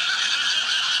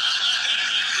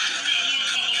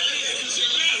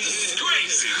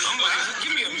 Crazy.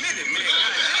 Give me a minute, man.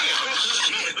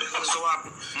 God damn. So I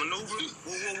maneuver.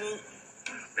 Woo.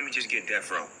 Let me just get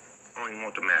death row. I don't even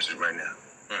want the masters right now.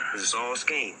 Because it's all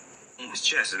scheme. It's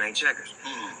chess, it ain't checkers.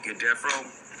 Get death row.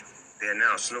 They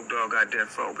announced Snoop Dogg got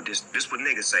death row, but this what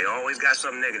niggas say. Always got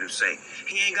something negative to say.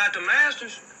 He ain't got the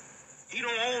masters. He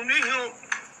don't own it. He don't.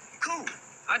 Cool.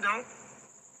 I don't.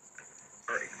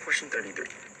 Alright, question 33.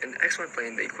 In the XY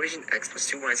plane, the equation x plus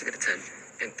 2y is equal to 10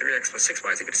 and 3x plus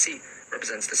 6y is equal to c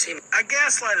represents the same. I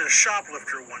gaslighted a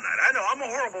shoplifter one night. I know, I'm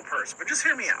a horrible person, but just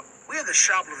hear me out. We had this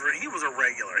shoplifter, and he was a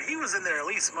regular. He was in there at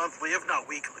least monthly, if not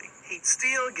weekly. He'd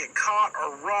steal, get caught,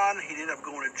 or run. He'd end up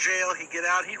going to jail. He'd get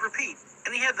out. He'd repeat.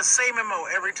 And he had the same MO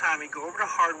every time. He'd go over to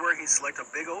hardware. He'd select a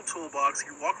big old toolbox.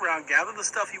 He'd walk around, gather the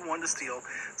stuff he wanted to steal,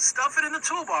 stuff it in the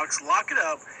toolbox, lock it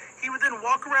up. He would then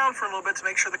walk around for a little bit to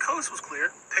make sure the coast was clear,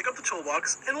 pick up the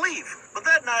toolbox, and leave. But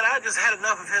that night, I just had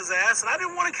enough of his ass, and I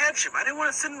didn't want to catch him. I didn't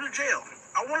want to send him to jail.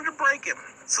 I wanted to break him.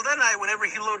 So that night, whenever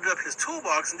he loaded up his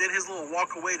toolbox and did his little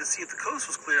walk away to see if the coast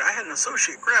was clear, I had an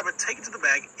associate grab it, take it to the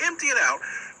bag, empty it out,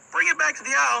 bring it back to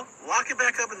the aisle, lock it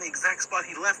back up in the exact spot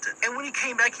he left it. And when he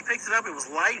came back, he picked it up. It was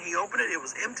light. He opened it. It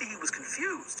was empty. He was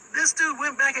confused. This dude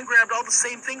went back and grabbed all the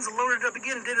same things and loaded it up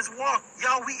again and did his walk.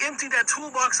 Y'all, we emptied that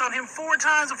toolbox on him 4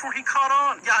 times before he caught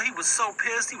on. Y'all, he was so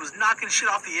pissed. He was knocking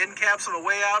shit off the end caps on the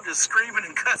way out, just screaming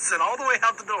and cussing all the way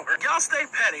out the door. Y'all stay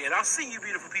petty, and I'll see you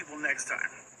beautiful people next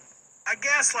time. I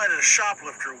gaslighted a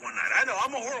shoplifter one night. I know,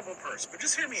 I'm a horrible person, but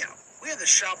just hear me out. We had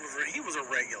this shoplifter, and he was a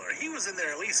regular. He was in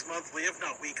there at least monthly, if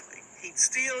not weekly. He'd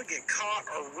steal, get caught,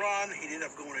 or run. He'd end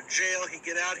up going to jail. He'd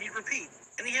get out. He'd repeat.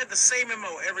 And he had the same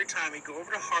MO every time. He'd go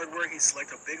over to hardware. He'd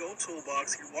select a big old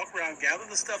toolbox. He'd walk around, gather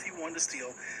the stuff he wanted to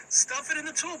steal, stuff it in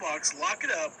the toolbox, lock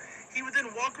it up. He would then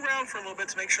walk around for a little bit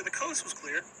to make sure the coast was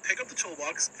clear, pick up the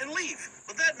toolbox, and leave.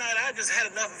 But that night, I just had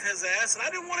enough of his ass, and I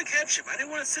didn't want to catch him. I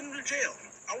didn't want to send him to jail.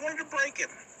 I wanted to break him.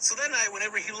 So that night,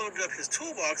 whenever he loaded up his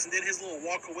toolbox and did his little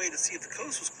walk away to see if the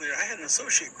coast was clear, I had an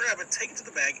associate grab it, take it to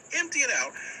the bag, empty it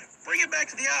out, bring it back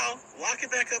to the aisle, lock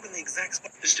it back up in the exact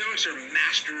spot. The Stoics are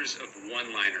masters of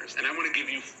one-liners, and I want to give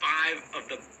you 5 of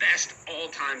the best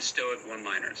all-time Stoic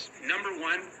one-liners. Number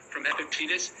 1, from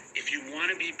Epictetus, if you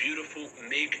want to be beautiful,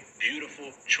 make beautiful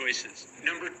choices.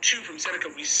 Number 2, from Seneca,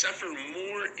 we suffer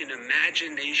more in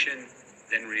imagination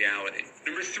than reality.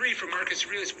 Number 3, from Marcus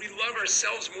Aurelius, we love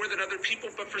ourselves more than other people,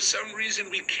 but for some reason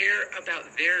we care about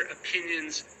their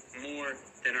opinions more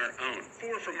than our own.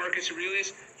 4, from Marcus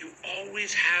Aurelius, you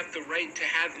always have the right to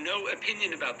have no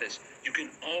opinion about this. You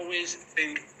can always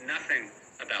think nothing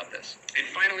about this. And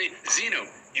finally, Zeno,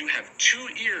 you have 2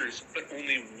 ears, but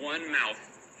only 1 mouth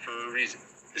for a reason.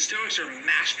 The Stoics are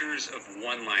masters of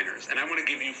one-liners, and I want to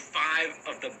give you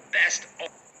 5 of the best.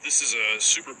 This is a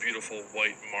super beautiful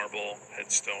white marble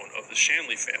headstone of the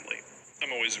Shanley family.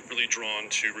 I'm always really drawn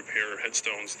to repair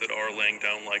headstones that are laying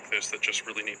down like this that just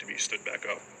really need to be stood back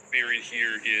up. Buried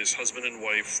here is husband and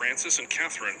wife Francis and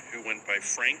Catherine, who went by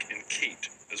Frank and Kate,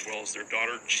 as well as their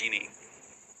daughter Jeannie.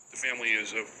 The family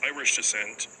is of Irish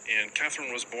descent, and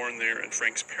Catherine was born there, and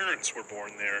Frank's parents were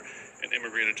born there and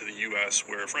immigrated to the U.S.,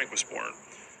 where Frank was born.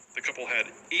 The couple had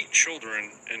 8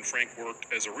 children, and Frank worked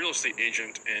as a real estate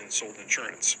agent and sold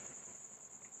insurance.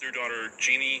 Their daughter,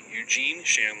 Jeannie Eugene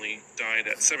Shanley, died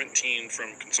at 17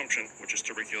 from consumption, which is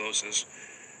tuberculosis.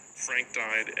 Frank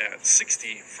died at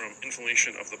 60 from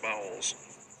inflammation of the bowels.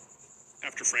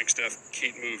 After Frank's death,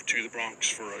 Kate moved to the Bronx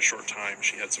for a short time.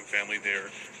 She had some family there.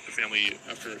 The family,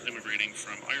 after immigrating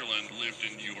from Ireland, lived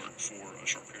in New York for a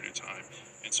short period of time,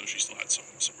 and so she still had some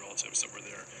relatives that were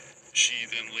there. She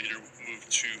then later moved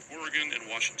to Oregon and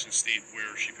Washington State,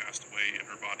 where she passed away, and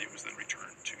her body was then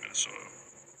returned to Minnesota.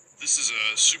 This is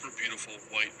a super beautiful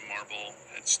white marble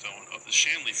headstone of the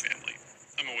Shanley family.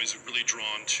 I'm always really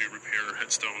drawn to repair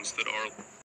headstones that are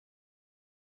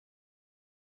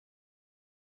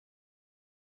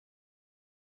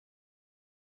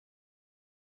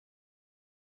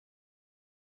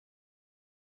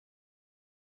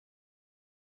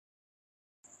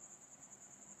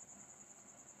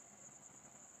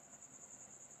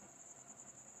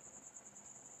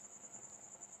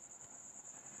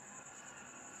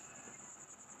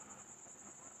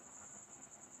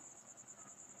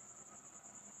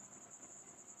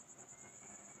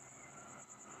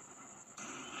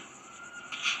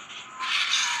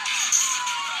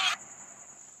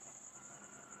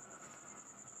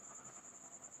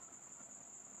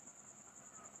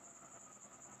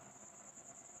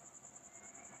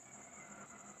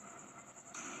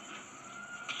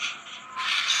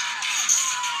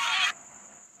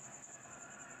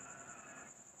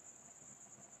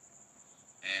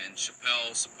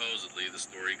Chappelle, supposedly, the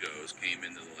story goes, came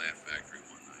into the Laugh Factory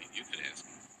one night. You could ask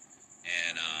him.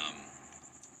 And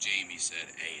Jamie said,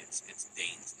 hey, it's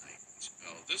Dane's night. And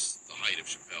Chappelle, this is the height of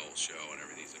Chappelle's show and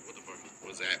everything. He's like, what the fuck, what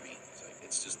does that mean? He's like,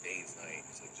 it's just Dane's night.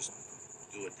 He's like, just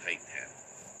do a tight 10.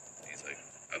 And he's like,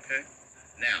 okay.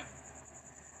 Now,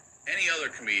 any other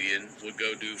comedian would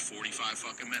go do 45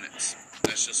 fucking minutes.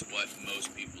 That's just what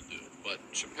most people do. But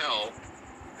Chappelle,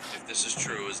 if this is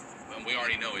true, and we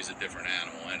already know he's a different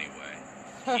animal anyway,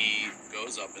 he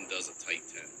goes up and does a tight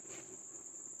 10.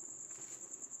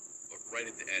 But right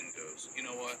at the end goes, you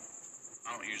know what?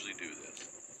 I don't usually do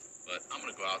this, but I'm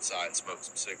going to go outside and smoke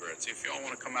some cigarettes. If y'all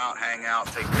want to come out, hang out,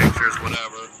 take pictures,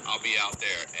 whatever, I'll be out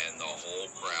there. And the whole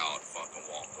crowd fucking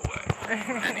walked away.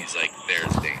 And he's like,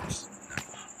 there's Dane's.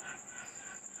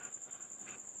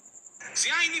 See,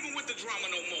 I ain't even with the drama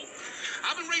no more.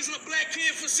 I've been raising a black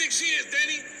kid for 6 years,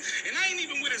 Danny, and I ain't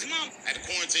even with his mom. I had to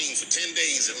quarantine for 10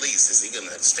 days at least. Is he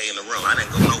gonna stay in the room? I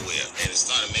didn't go nowhere, and it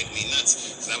started making me nuts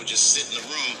because I would just sit in the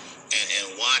room and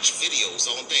watch videos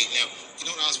all day. Now, you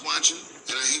know what I was watching?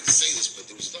 And I hate to say this, but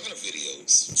there was a lot of videos,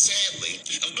 sadly,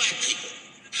 of black people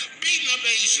beating up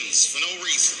Asians for no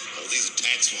reason. Oh, these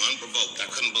attacks were unprovoked. I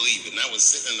couldn't believe it. And I was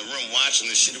sitting in the room watching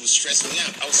this shit. It was stressing me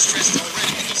out. I was stressed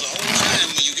already because the whole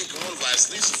time when you get coronavirus,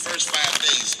 at least the first 5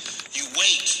 days, you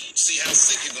wait to see how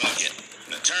sick you're going to get.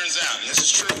 And it turns out, and this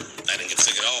is true, I didn't get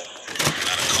sick at all.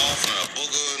 Not a cough, not a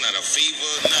booger, not a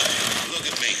fever, nothing. Look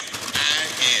at me.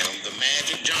 I am the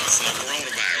Magic Johnson of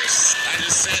coronavirus. I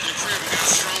just sat in the crib and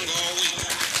got stronger all week.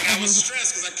 And I was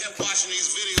stressed because I kept watching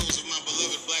these videos of my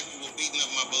beloved black people beating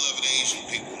up my beloved Asian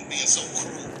people and being so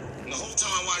cruel. And the whole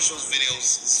time I watched those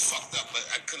videos, it's fucked up, but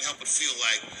I couldn't help but feel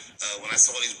like when I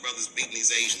saw these brothers beating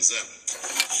these Asians up,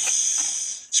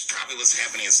 it's probably what's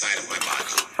happening inside of my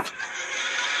body.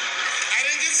 I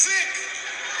didn't get sick.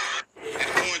 I had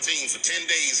to quarantine for 10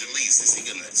 days at least. Is he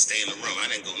gonna stay in the room? I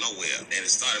didn't go nowhere. And it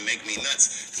started making me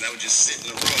nuts because I would just sit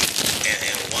in the room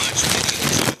and watch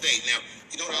videos all day. Now,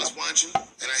 you know what I was watching?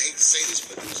 And I hate to say this,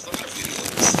 but there was a lot of videos,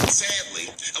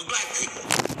 sadly, of black people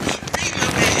beating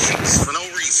up Asians for no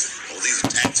reason. Oh, these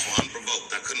attacks were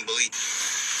unprovoked. I couldn't believe it.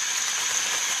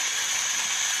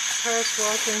 Paris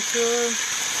walking tour.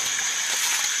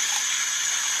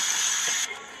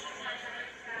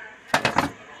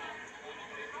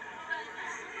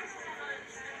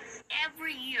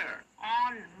 Every year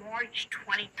on March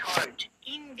 23rd,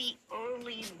 in the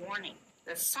early morning,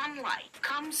 the sunlight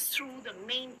comes through the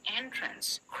main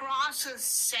entrance, crosses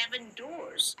 7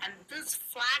 doors, and this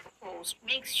flag post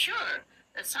makes sure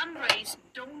the sun rays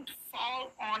don't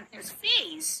fall on his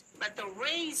face, but the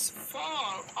rays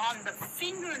fall on the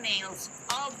fingernails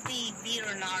of the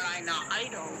Veeranarayana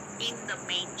idol in the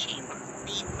main chamber.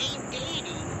 The main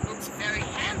deity looks very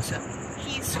handsome.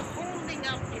 He's holding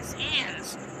up his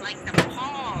hands like the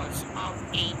paws of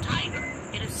a tiger.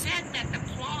 It is said that the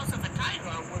claws of a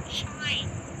tiger will shine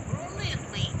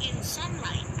brilliantly in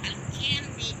sunlight and can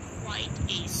be quite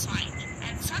a sight.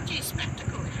 And such a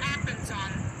spectacle happens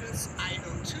on this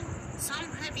idol too.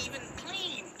 Some have even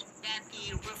claimed that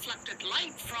the reflected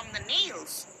light from the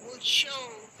nails will show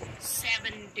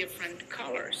 7 different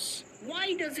colors.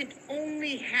 Why does it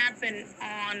only happen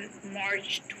on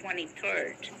March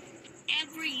 23rd?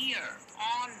 Every year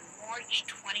on March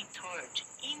 23rd,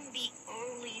 in the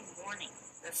early morning,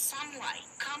 the sunlight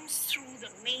comes through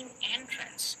the main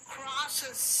entrance,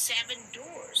 crosses 7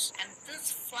 doors, and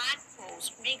this flag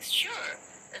post makes sure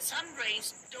the sun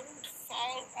rays don't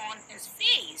fall on his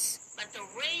face, but the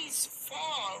rays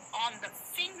fall on the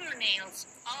fingernails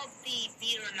of the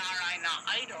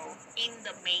Veeranarayana idol in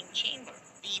the main chamber.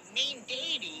 The main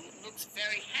deity looks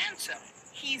very handsome.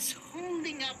 He's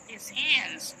holding up his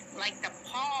hands like the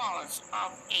paws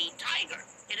of a tiger.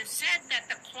 It is said that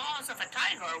the claws of a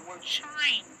tiger will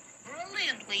shine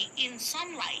brilliantly in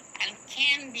sunlight and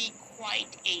can be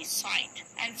quite a sight.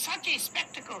 And such a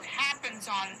spectacle happens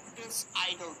on this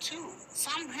idol too.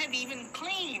 Some have even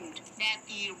claimed that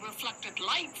the reflected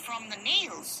light from the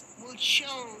nails will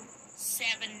show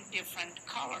 7 different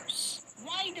colors.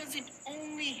 Why does it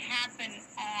only happen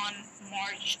on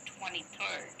March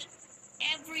 23rd?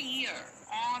 Every year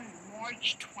on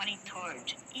March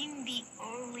 23rd, in the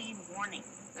early morning,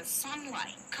 the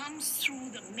sunlight comes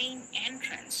through the main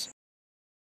entrance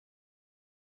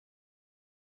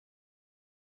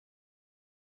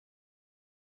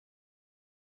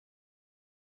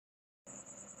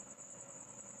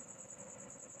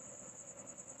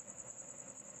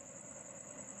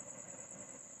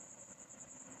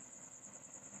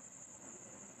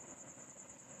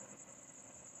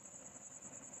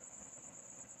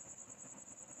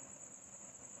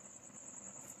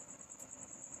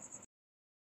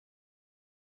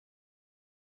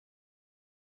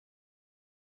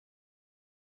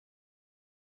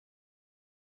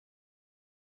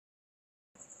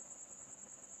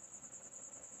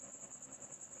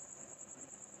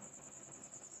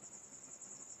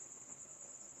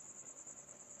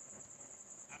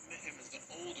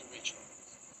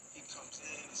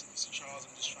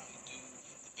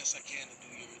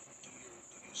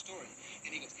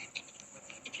And he goes, hey,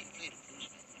 if you play the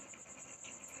blues, man,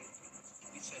 can you play the blues?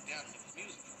 We sat down and it was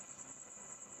music.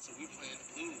 So we playing the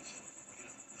blues. You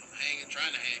know, I'm hanging,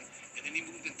 trying to hang. And then he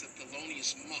moved into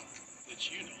Thelonious Monk,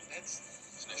 which, you know, that's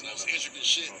the most intricate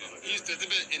shit. He used to,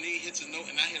 and he hits a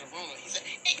note, and I hit a wrong note. He said,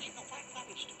 hey, you know, why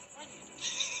did you do that? Why did you do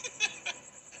that?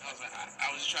 And I was like, I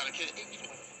was just trying to kid it. Hey, you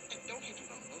know what? Hey, don't hit the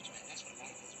wrong notes, man. That's what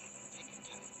life is, man. Take your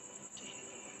time to hit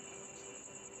the right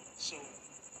notes. So,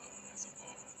 that's a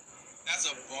bar. That's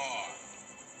a bar.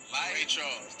 Ray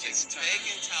Charles takes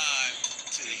taking time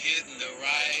to hit the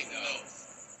right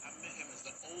notes. I met him as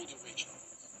the older Ray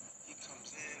Charles. He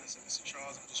comes in and said, Mr.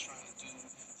 Charles, I'm just trying to do the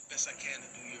best I can to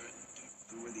do your...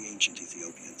 Who were the ancient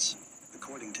Ethiopians?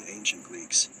 According to ancient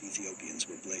Greeks, Ethiopians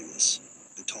were blameless,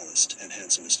 the tallest and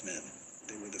handsomest men.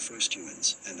 They were the first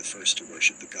humans and the first to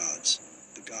worship the gods.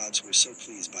 The gods were so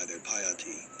pleased by their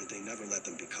piety that they never let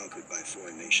them be conquered by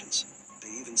foreign nations.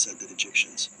 They even said that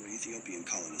Egyptians were Ethiopian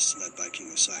colonists led by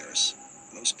King Osiris.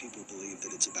 Most people believe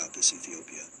that it's about this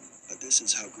Ethiopia, but this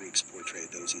is how Greeks portrayed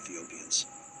those Ethiopians.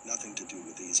 Nothing to do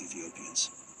with these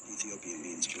Ethiopians. Ethiopian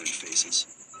means burnt faces.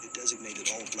 It designated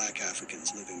all black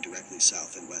Africans living directly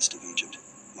south and west of Egypt.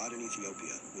 Modern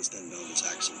Ethiopia was then known as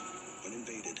Axum. When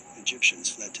invaded,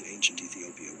 Egyptians fled to ancient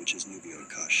Ethiopia, which is Nubia or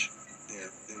Kush. There,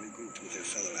 they regrouped with their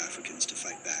fellow Africans to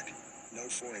fight back. No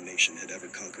foreign nation had ever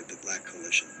conquered the Black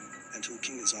Coalition, until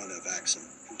King Ezana of Axum,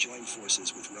 who joined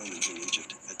forces with Romans in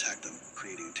Egypt, attacked them,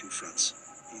 creating two fronts.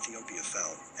 Ethiopia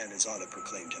fell, and Ezana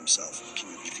proclaimed himself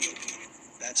King of Ethiopia.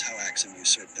 That's how Axum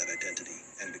usurped that identity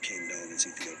and became known as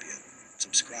Ethiopia.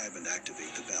 Subscribe and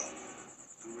activate the bell.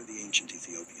 Who were the ancient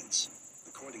Ethiopians?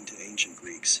 According to ancient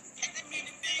Greeks,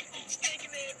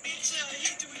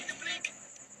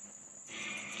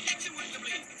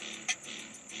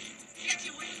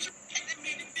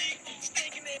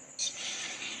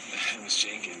 Miss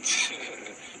Jenkins.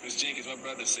 Miss Jenkins, my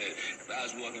brother said, if I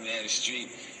was walking down the street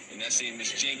and I see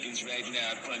Miss Jenkins right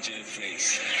now, I'd punch her in the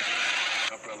face.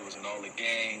 My brother was in all the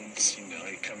gangs, you know,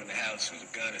 he'd come in the house with a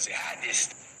gun and say, hide this.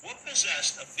 What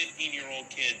possessed a 15-year-old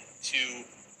kid to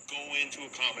go into a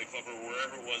comedy club or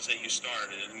wherever it was that you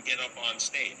started and get up on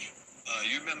stage?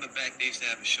 You remember back they used to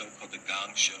have a show called The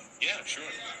Gong Show? Yeah, sure.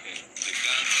 Okay. The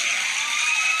Gong Show.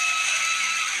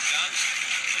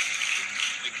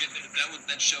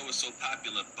 That show was so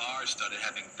popular, bars started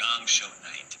having Gong Show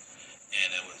night.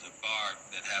 And it was a bar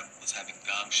that was having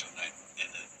Gong Show night. And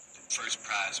the first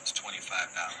prize was $25.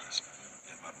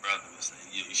 And my brother was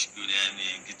saying, you should go down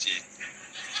there and get your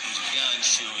Gong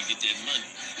Show and get that money.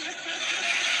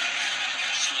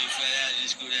 $25,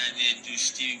 just go down there and do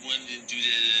Stevie Wonder and do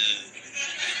that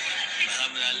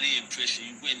Muhammad Ali impression.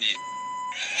 You win it.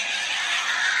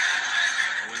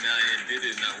 I went down there and did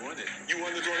it and I won it. You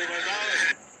won the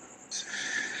 $25?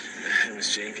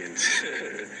 Miss Jenkins.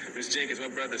 Miss Jenkins, my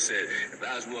brother said, if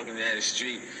I was walking down the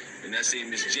street and I see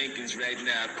Miss Jenkins right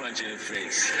now, I'd punch her in the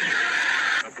face.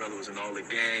 My brother was in all the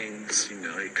gangs, you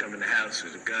know, he'd come in the house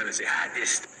with a gun and say, hide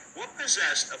this. What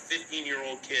possessed a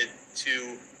 15-year-old kid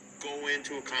to go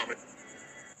into a comedy?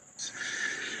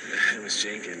 Miss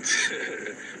Jenkins.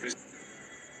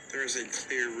 There is a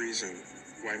clear reason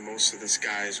why most of the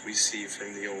skies we see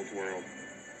from the old world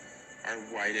are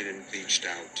whited and bleached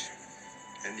out,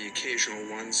 and the occasional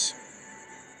ones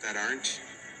that aren't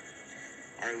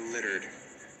are littered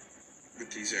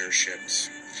with these airships.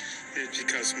 It is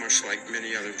because, much like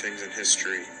many other things in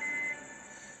history,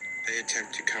 they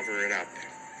attempt to cover it up,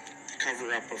 to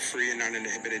cover up a free and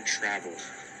uninhibited travel.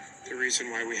 The reason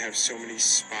why we have so many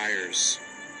spires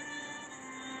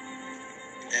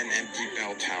and empty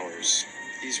bell towers.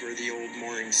 These were the old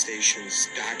mooring stations,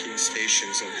 docking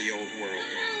stations of the old world.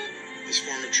 This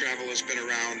form of travel has been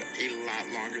around a lot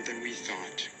longer than we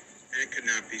thought, and it could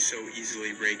not be so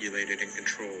easily regulated and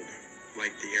controlled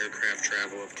like the aircraft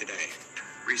travel of today.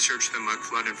 Research the mud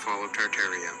flood and fall of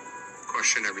Tartaria.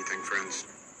 Question everything, friends.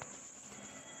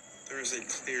 There is a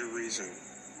clear reason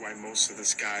why most of the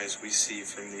skies we see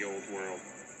from the old world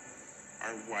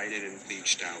are whited and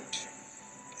bleached out,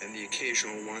 and the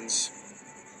occasional ones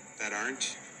that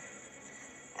aren't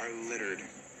are littered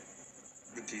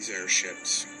with these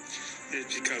airships. It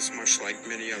is because, much like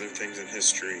many other things in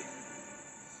history,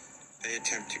 they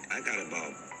attempt to... I got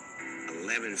about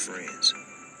 11 friends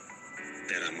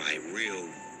that are my real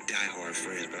diehard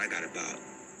friends, but I got about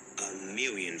 1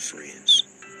 million friends.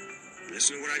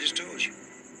 Listen to what I just told you.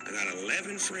 I got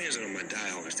 11 friends that are my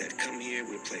diehards that come here,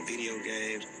 we play video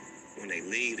games. When they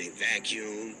leave, they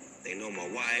vacuum. They know my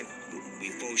wife.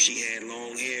 Before she had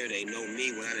long hair, they know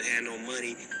me when I didn't have no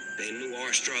money. They knew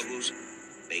our struggles.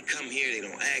 They come here, they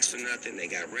don't ask for nothing. They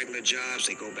got regular jobs,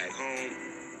 they go back home.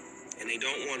 And they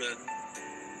don't want to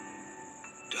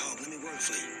dog, let me work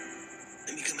for you.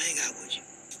 Let me come hang out with you.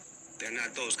 They're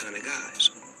not those kind of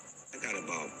guys. I got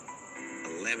about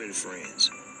 11 friends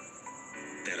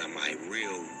that are my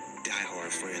real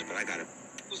diehard friends, but I got a...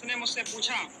 उसने मुझसे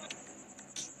पूछा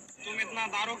तुम इतना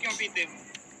दारू क्यों पीते हो?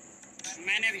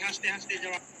 मैंने भी हंसते-हंसते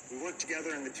जवाब. We worked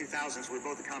together in the 2000s. We were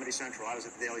both at Comedy Central. I was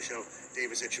at The Daily Show. Dave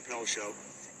was at Chappelle's Show.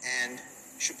 And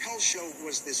Chappelle's Show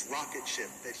was this rocket ship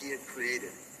that he had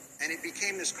created. And it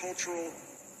became this cultural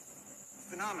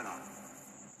phenomenon.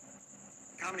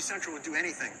 Comedy Central would do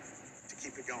anything to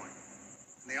keep it going.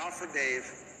 And they offered Dave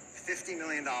 $50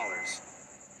 million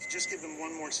to just give them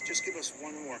one more, just give us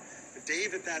one more. But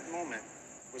Dave at that moment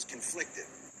was conflicted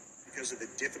because of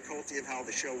the difficulty of how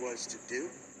the show was to do,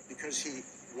 because he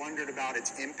wondered about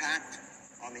its impact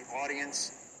on the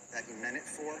audience that he meant it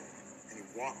for, and he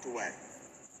walked away.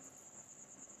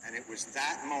 And it was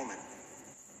that moment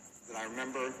that I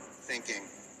remember thinking,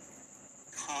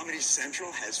 Comedy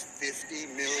Central has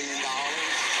 $50 million?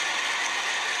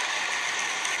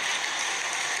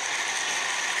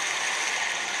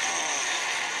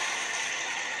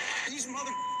 These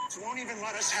motherfuckers won't even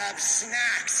let us have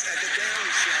snacks at the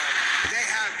Daily Show. They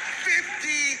have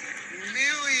 $50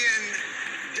 million.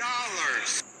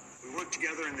 We worked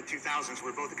together in the 2000s.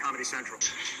 We were both at Comedy Central.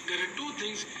 There are two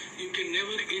things you can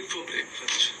never eat for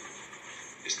breakfast.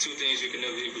 There's two things you can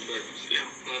never eat for breakfast. Yeah.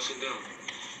 Lunch and dinner.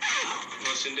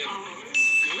 Lunch and dinner.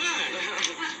 Good.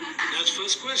 That's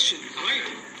first question, right?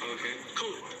 Okay.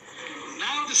 Cool.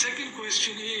 Now the second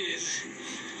question is,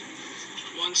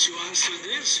 once you answer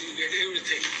this, you get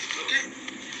everything. Okay?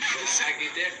 I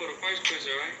get that for the first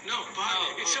question, right? No,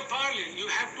 parlay. It's a parlay. You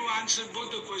have to answer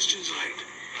both the questions right.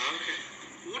 Okay.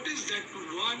 What is that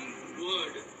one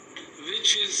word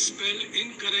which is spelled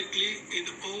incorrectly in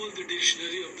all the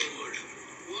dictionary of the world?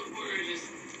 What word is?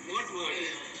 What word?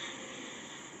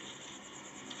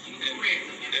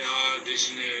 In all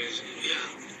dictionaries. Yeah.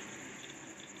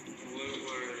 What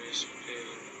word is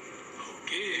spelled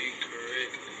Okay.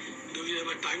 incorrectly? Do we have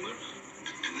a timer?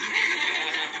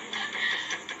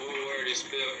 What word is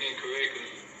spelled incorrectly?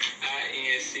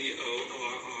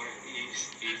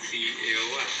 INCORRECTLY.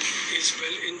 It's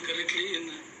spelled incorrectly in.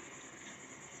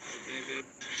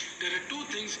 There are two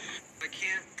things. I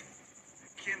can't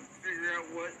figure out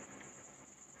what.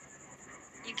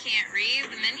 You can't read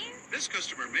the menu? This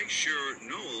customer makes sure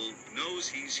Noel knows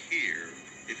he's here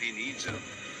if he needs him.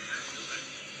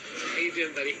 How you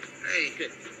doing, buddy? Hey,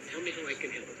 good. Tell me how I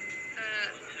can help.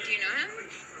 Do you know him?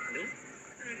 No?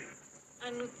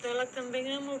 A Nutella também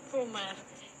amo comer.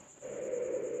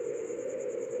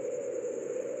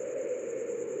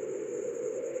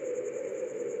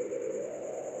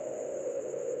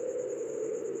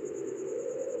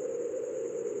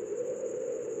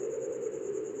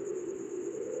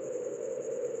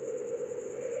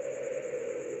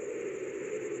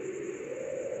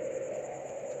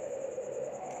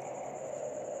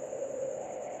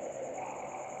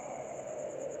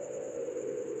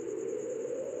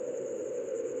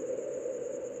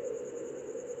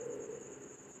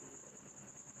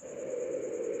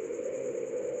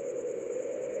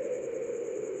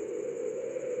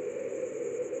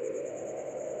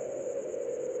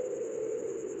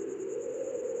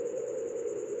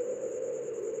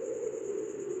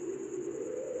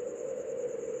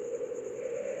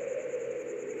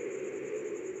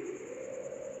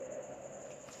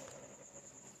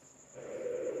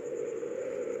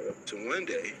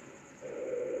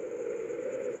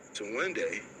 So one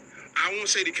day, I won't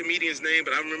say the comedian's name,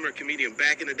 but I remember a comedian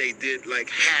back in the day did like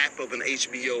half of an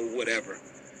HBO whatever.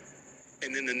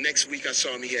 And then the next week I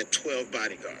saw him, he had 12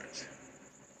 bodyguards.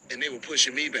 And they were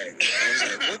pushing me back. I was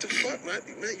like, what the fuck, man?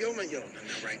 Yo,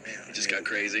 not right now. It just got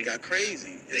crazy. Got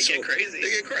crazy. They get crazy. They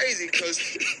get crazy because,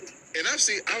 and I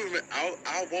remember,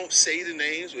 I won't say the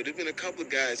names, but there've been a couple of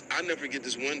guys. I'll never forget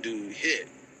this one dude hit.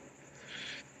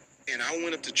 And I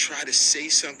went up to try to say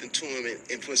something to him,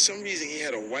 and for some reason he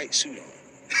had a white suit on.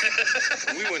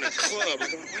 And we were in a club. I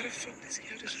go, why the fuck does he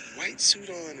have this white suit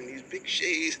on and these big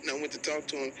shades? And I went to talk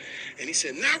to him, and he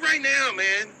said, not right now,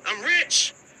 man. I'm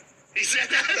rich. He said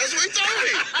that. That's what he told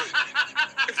me.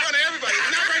 In front of everybody.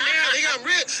 Not right now, nigga, I'm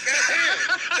rich.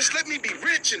 Goddamn. Just let me be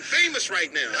rich and famous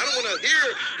right now. I don't want to hear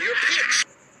your pitch.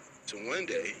 So one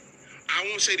day, I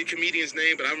won't say the comedian's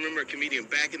name, but I remember a comedian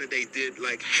back in the day did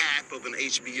like half of an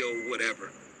HBO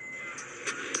whatever.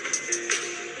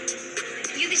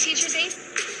 You the teacher, Zane?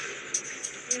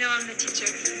 No, I'm the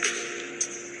teacher.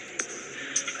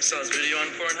 I saw this video on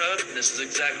Pornhub, and this is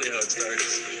exactly how it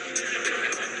starts.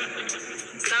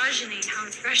 Misogyny, how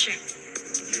refreshing.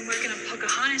 You're working a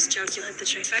Pocahontas joke, you'll hit the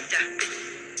trifecta.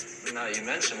 Now you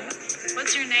mention it.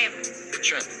 What's your name?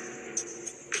 Trent.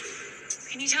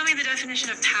 Can you tell me the definition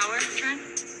of power, Trent?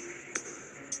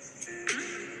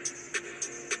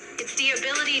 It's the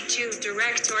ability to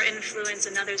direct or influence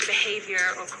another's behavior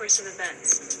or course of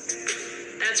events.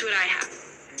 That's what I have.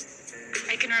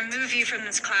 I can remove you from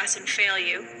this class and fail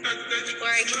you, or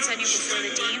I can send you before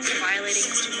the dean for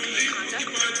violating student code of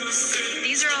conduct.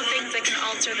 These are all things that can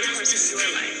alter the course of your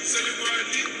life.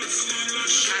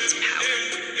 That's power.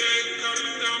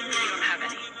 You don't have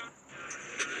any.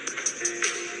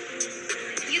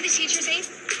 You the teacher's aide?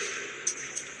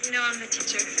 You know I'm the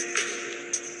teacher.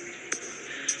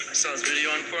 I saw this video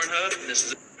on Pornhub.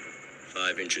 This is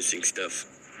 5 interesting stuff.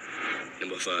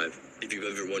 Number 5. If you've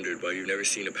ever wondered why you've never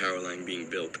seen a power line being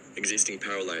built, existing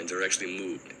power lines are actually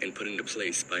moved and put into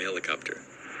place by helicopter.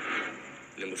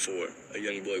 Number 4. A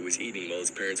young boy was eating while his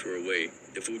parents were away.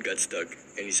 The food got stuck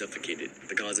and he suffocated.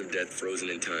 The cause of death frozen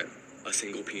in time. A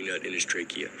single peanut in his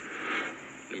trachea.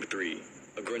 Number 3.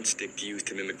 A grunt stick used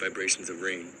to mimic vibrations of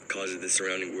rain causes the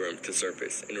surrounding worms to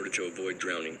surface in order to avoid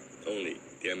drowning. Only,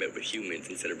 they are met with humans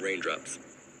instead of raindrops.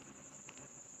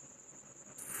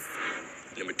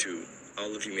 Number 2.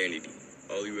 All of humanity,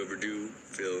 all you ever do,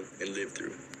 feel, and live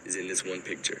through is in this one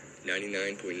picture.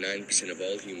 99.9% of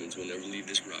all humans will never leave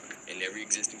this rock, and every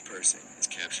existing person is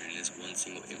captured in this one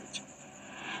single image.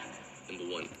 Number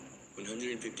 1.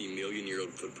 150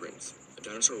 million-year-old footprints. A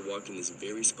dinosaur walked in this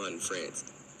very spot in France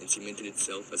and cemented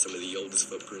itself as some of the oldest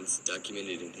footprints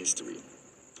documented in history.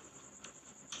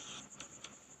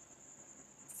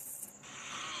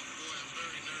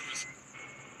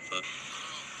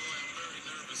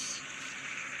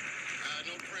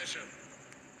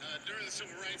 During the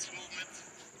civil rights movement,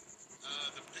 I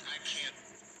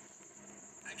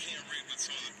can't read what's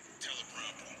on the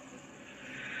teleprompter.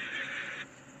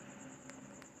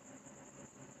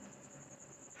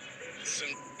 Some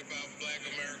about Black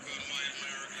America and White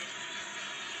America.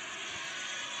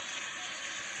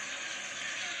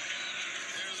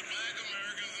 There's Black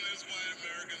Americans and there's White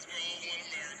Americans. We're all one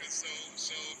America. So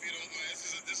if you don't mind,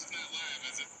 this is not live,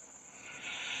 is it?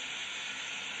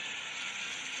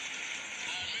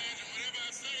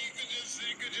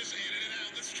 You could just edit it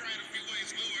out. Let's try it a few ways.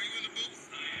 Lou, are you in the booth?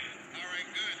 All right,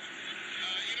 good.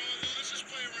 You know what, Lou, let's just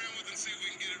play around with it and see if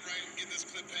we can get it right and get this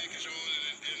clip package on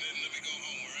and then let me go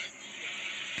home, all right?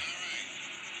 All right.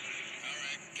 All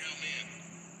right, count me in.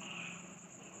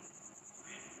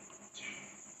 3,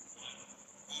 2,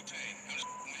 1. Wu-Tang. I'm just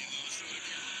with you, Lou. Let's do it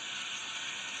again.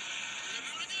 Let's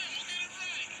do it again. We'll get it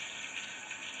right.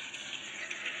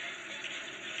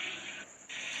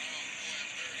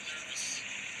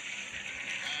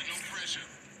 No pressure.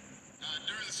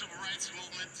 During the civil rights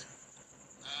movement,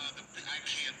 I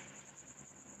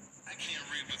can't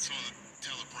read what's on the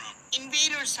teleprompter.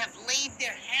 Invaders have laid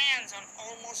their hands on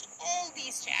almost all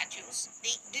these statues.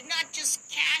 They did not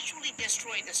just casually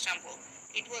destroy this temple.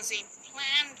 It was a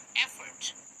planned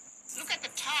effort. Look at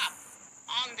the top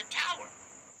on the tower.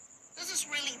 This is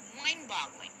really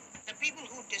mind-boggling. The people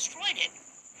who destroyed it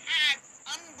had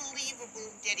unbelievable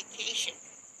dedication.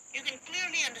 You can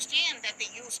clearly understand that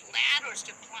they used ladders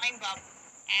to climb up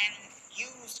and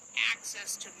used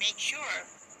axes to make sure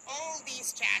all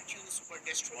these statues were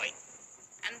destroyed.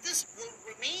 And this will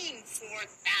remain for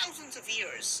thousands of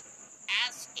years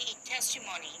as a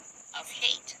testimony of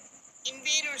hate.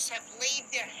 Invaders have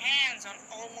laid their hands on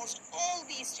almost all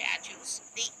these statues.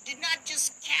 They did not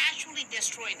just casually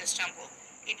destroy this temple.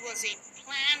 It was a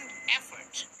planned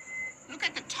effort. Look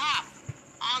at the top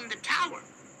on the tower.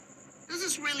 This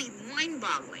is really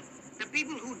mind-boggling. The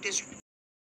people who destroyed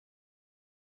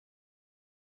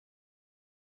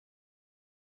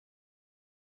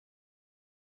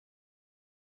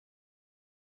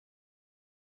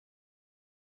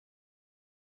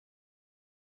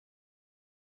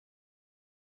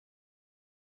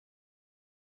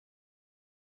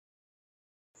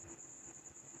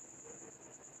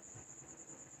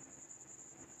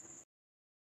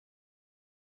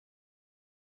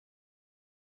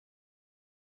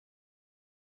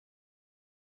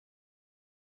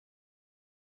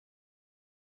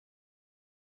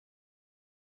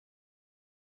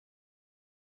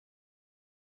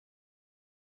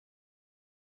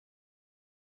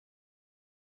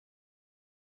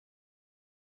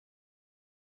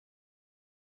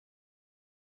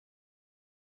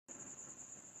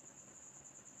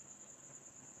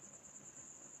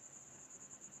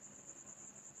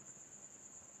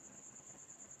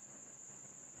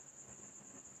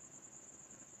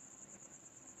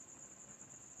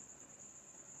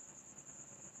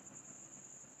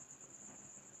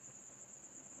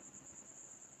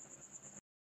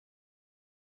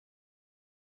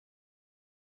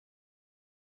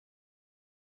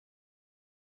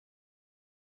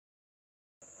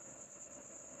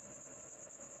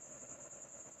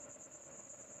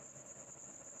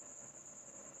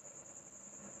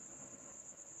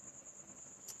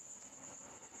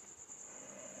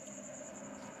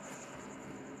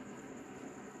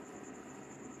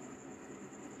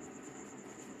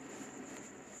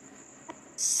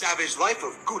Savage Life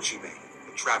of Gucci Mane.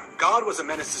 The trapped god was a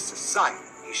menace to society.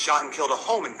 He shot and killed a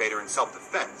home invader in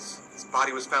self-defense. His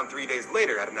body was found 3 days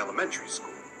later at an elementary school.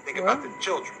 Think about the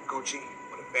children, Gucci.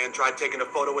 When a fan tried taking a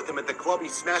photo with him at the club, he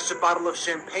smashed a bottle of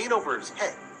champagne over his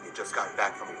head. He had just gotten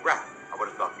back from Iraq. I would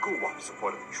have thought Guwap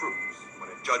supported the troops. When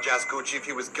a judge asked Gucci if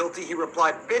he was guilty, he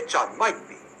replied, "Bitch, I might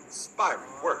be."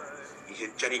 Inspiring words. He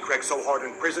hit Jenny Craig so hard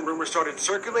in prison, rumors started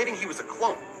circulating he was a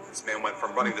clone. This man went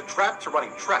from running the trap to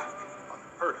running track.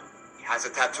 Unheard of. He has a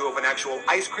tattoo of an actual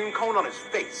ice cream cone on his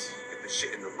face. Get the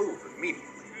shit in the Louvre immediately.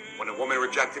 When a woman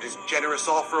rejected his generous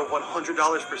offer of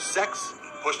 $100 for sex, he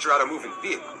pushed her out a moving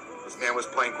vehicle. This man was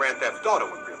playing Grand Theft Auto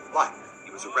in real life.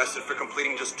 He was arrested for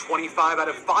completing just 25 out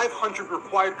of 500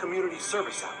 required community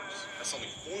service hours. That's only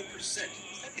 4%.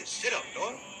 Step your shit up,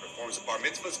 dog. Performs bar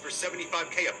mitzvahs for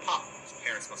 $75K a pop. His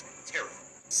parents must be terrible.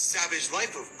 Savage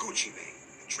Life of Gucci Mane.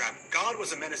 The trapped god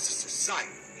was a menace to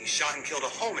society. He shot and killed a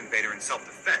home invader in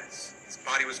self-defense. His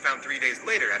body was found 3 days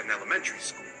later at an elementary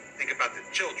school. Think about the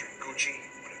children, Gucci.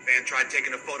 When a fan tried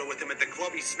taking a photo with him at the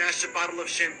club, he smashed a bottle of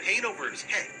champagne over his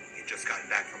head. He had just gotten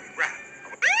back from Iraq.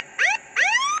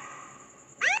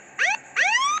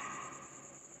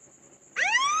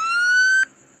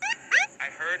 I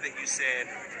heard that you said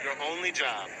your only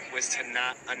job was to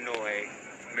not annoy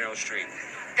Meryl Streep.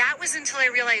 That was until I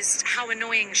realized how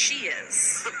annoying she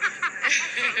is.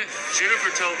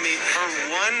 Jennifer told me her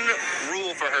one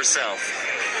rule for herself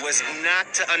was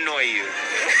not to annoy you.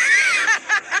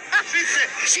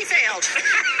 She failed.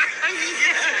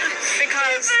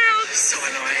 Because so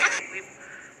annoying. We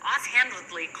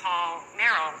offhandedly call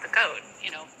Meryl the goat,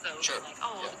 goat. Sure. Like,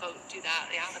 the goat do that.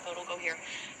 Yeah, the goat will go here.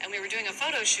 And we were doing a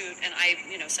photo shoot, and I,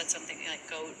 said something like,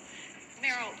 goat.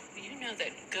 Meryl, you know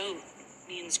that goat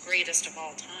means greatest of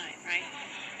all time, right?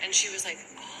 And she was like,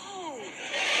 oh, no.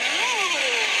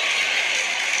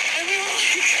 And we were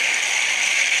like,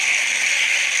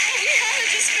 we had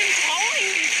just been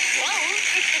calling you goat.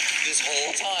 This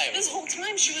whole time? This whole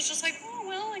time, she was just like, oh,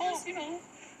 well, I guess,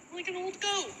 like an old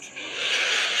goat.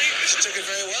 She took it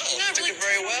very well. Yeah, took really it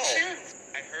very well.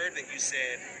 sense. I heard that you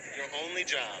said your only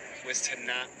job was to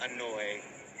not annoy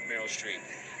Meryl Streep.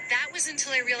 That was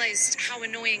until I realized how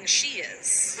annoying she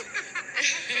is.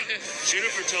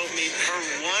 Jennifer told me her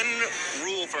one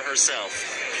rule for herself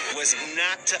was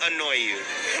not to annoy you.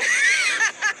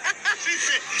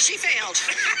 She failed.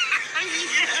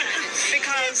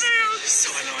 Because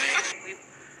so annoying. We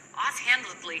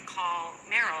offhandedly call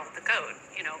Meryl the goat,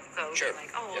 goat. Sure.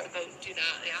 Like, the goat do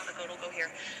that. Yeah, the goat will go here.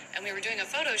 And we were doing a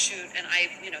photo shoot, and I,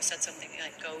 said something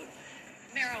like, goat.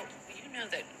 Meryl, you know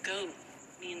that goat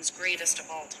means greatest of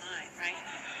all time, right?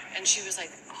 And she was like,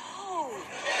 oh,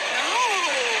 no.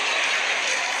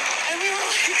 And we were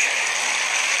like,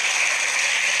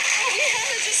 we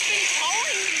had just been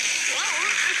calling you goat.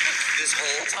 This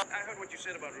whole time? I heard what you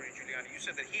said about Rudy Giuliani. You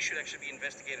said that he should actually be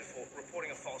investigated for reporting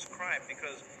a false crime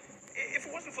because if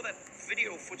it wasn't for that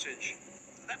video footage,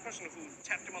 that person who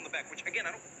tapped him on the back, which again,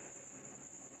 I don't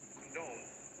condone,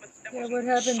 but that wasn't what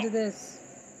happened to assault. this?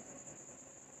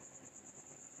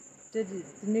 Did the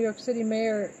New York City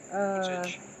Mayor,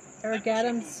 Eric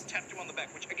Adams... Tapped him on the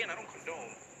back, which again, I don't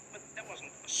condone, but that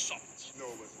wasn't assault. No,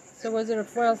 it wasn't. So was it a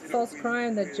false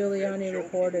crime that Giuliani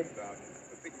reported?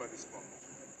 Think about this for a moment.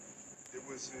 There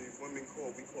was a woman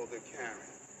we called her Karen.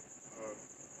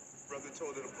 Brother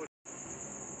told her to put...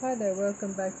 Hi there,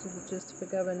 welcome back to the Just for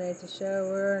Governator show.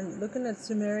 We're looking at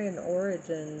Sumerian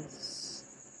origins.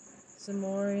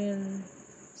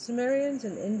 Sumerians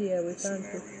in India, we found...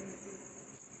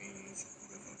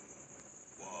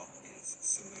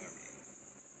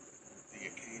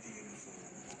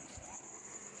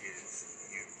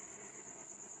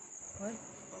 What?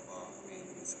 Baba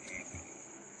means either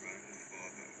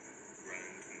grandfather,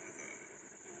 grandmother,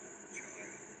 or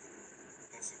child,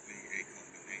 possibly a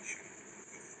combination of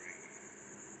the three.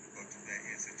 But there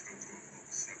is a total of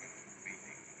 7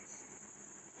 meanings,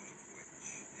 one of which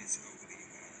is holy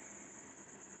man,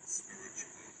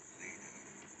 spiritual leader,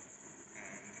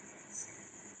 and also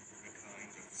a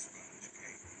kind of sponge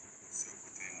cake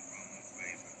soaked in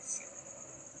rum-flavored syrup,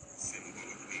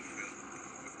 symbolically filled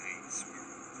with a spirit.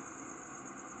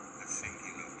 The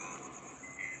singular bowl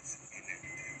is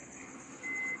inactivity.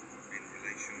 In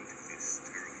relation to this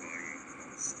terrifying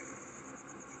monster,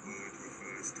 the word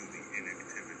refers to the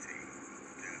inactivity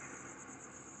of death.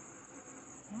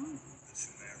 The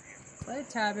Sumerian Clay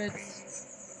tablets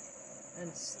and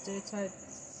stereotypes.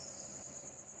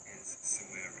 is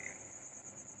Sumerian.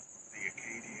 The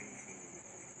Akkadian form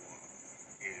of Wa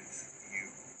is you.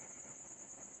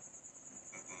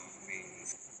 Baba means...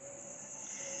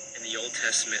 In the Old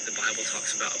Testament, the Bible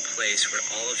talks about a place where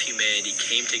all of humanity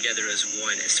came together as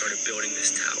one and started building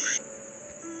this tower.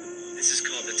 This is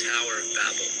called the Tower of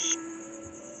Babel.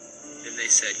 Then they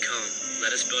said, "Come,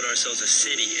 let us build ourselves a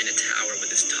city and a tower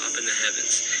with its top in the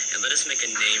heavens, and let us make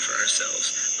a name for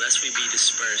ourselves, lest we be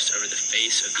dispersed over the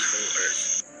face of the whole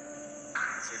earth."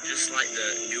 So just like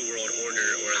the New World Order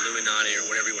or Illuminati or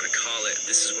whatever you want to call it,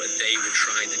 this is what they were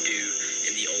trying to do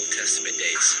in the Old Testament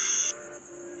days.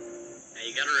 Now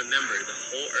you gotta remember, the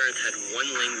whole earth had one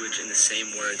language and the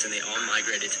same words, and they all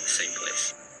migrated to the same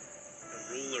place.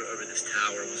 The ruler over this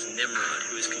tower was Nimrod,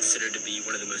 who is considered to be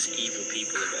one of the most evil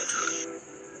people of all time.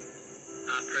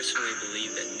 I personally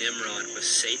believe that Nimrod was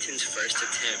Satan's first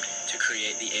attempt to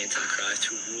create the Antichrist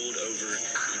who ruled over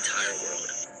the entire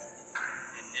world.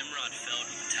 And Nimrod fell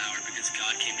to the tower because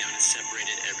God came down and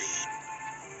separated everyone.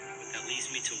 But that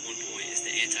leads me to one point, is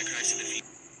the Antichrist of the future.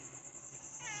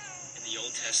 In the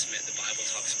Old Testament, the Bible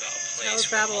talks about a place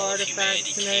where Babel all of artifacts,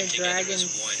 humanity came together dragons,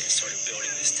 as one and started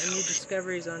building this tower. and new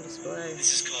discoveries on display.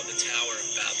 This is called the Tower of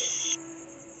Babel.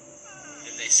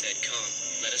 Then they said, "Come,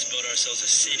 let us build ourselves a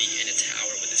city and a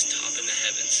tower with its top in the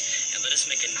heavens, and let us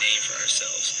make a name for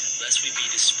ourselves, lest we be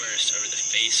dispersed over the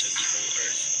face of the whole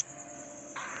earth."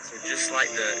 So just like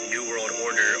the New World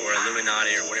Order or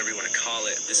Illuminati or whatever you want to call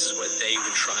it, this is what they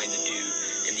were trying to do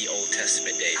in the Old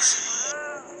Testament days.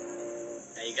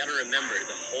 Now you gotta remember,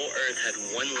 the whole earth had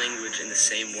one language and the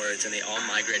same words, and they all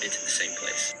migrated to the same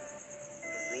place.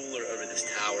 The ruler over this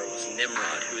tower was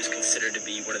Nimrod, who is considered to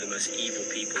be one of the most evil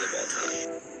people of all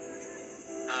time.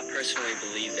 I personally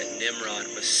believe that Nimrod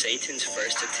was Satan's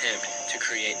first attempt to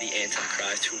create the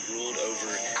Antichrist who ruled over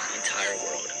the entire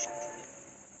world.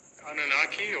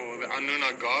 Anunnaki, or the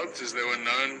Anunna gods as they were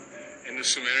known in the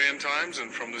Sumerian times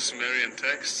and from the Sumerian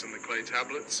texts and the clay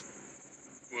tablets,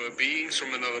 were beings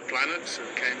from another planet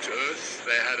that came to Earth.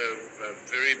 They had a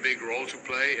very big role to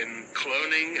play in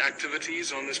cloning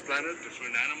activities on this planet,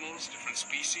 different animals, different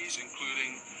species,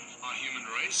 including our human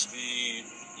race. The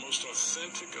most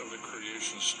authentic of the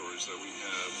creation stories that we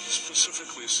have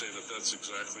specifically say that that's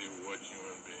exactly what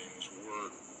human beings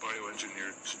were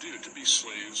bioengineered to do, to be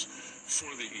slaves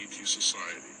for the ET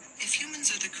society. If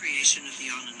humans are the creation of the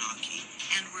Anunnaki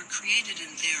and were created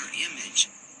in their image,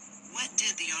 what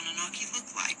did the Anunnaki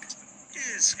look like?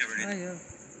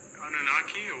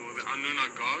 Anunnaki, or the Anunna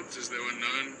gods as they were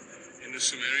known in the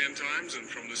Sumerian times and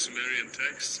from the Sumerian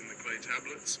texts and the clay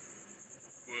tablets,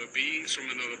 were beings from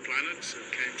another planet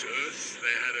that came to Earth.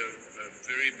 They had a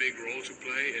very big role to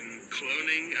play in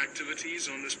cloning activities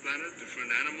on this planet,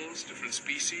 different animals, different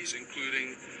species,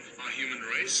 including our human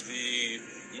race. The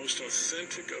most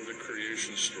authentic of the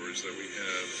creation stories that we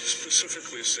have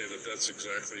specifically say that that's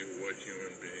exactly what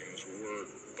human beings were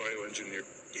bioengineered.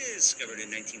 Discovered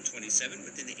in 1927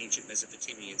 within the ancient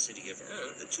Mesopotamian city of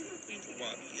Ur, the tomb of Queen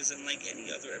Puabi is unlike any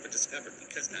other ever discovered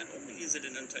because not only is it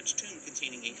an untouched tomb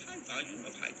containing a high volume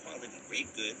of high-quality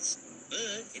grave goods,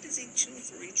 but it is a tomb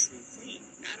for a true queen,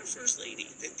 not a first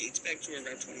lady, that dates back to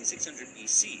around 2600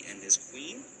 BC, and this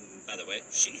queen, by the way,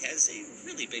 she has a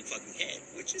really big fucking head,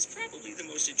 which is probably the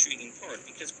most intriguing part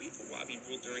because Queen Puabi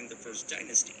ruled during the first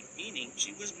dynasty, meaning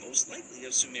she was most likely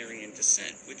of Sumerian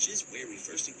descent, which is where we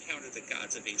first encountered the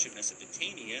gods of ancient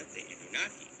Mesopotamia, the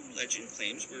Anunnaki, who legend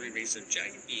claims were a race of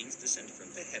giant beings descended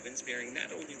from the heavens bearing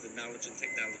not only the knowledge and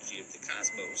technology of the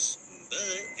cosmos,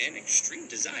 but an extreme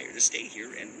desire to stay here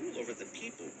and rule over the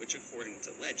people, which according to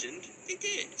legend, they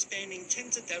did, spanning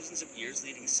tens of thousands of years,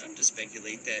 leading some to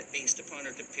speculate that, based upon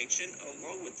her depiction,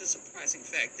 along with the surprising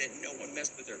fact that no one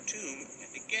messed with her tomb,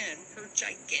 and again, her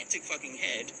gigantic fucking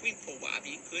head, Queen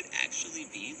Puabi could actually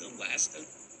be the last of...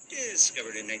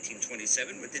 Discovered in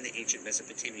 1927 within the ancient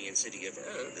Mesopotamian city of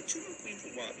Ur, the tomb of Queen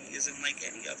Puabi is unlike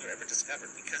any other ever discovered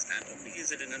because not only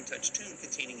is it an untouched tomb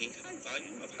containing a high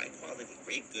volume of high-quality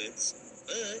grave goods,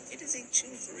 but it is a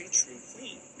tomb for a true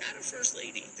queen, not a first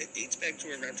lady, that dates back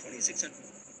to around 2600.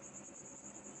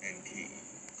 Enki,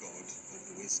 god of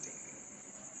wisdom.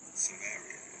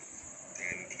 Sumerian,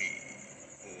 Danki,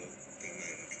 or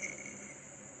Damanki.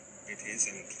 It is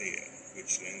unclear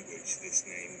which language this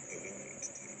name belonged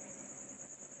to.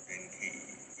 Enki,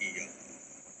 Ea,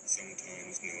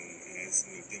 sometimes known as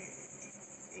Nudimud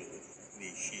or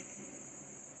Nishiku,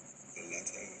 the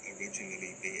latter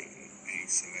originally being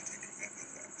a Semitic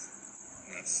epithet,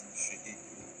 Nas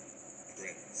Shihiku,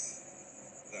 prince,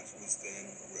 that was then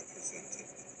represented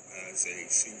as a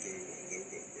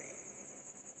pseudo-logogram,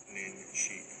 Nin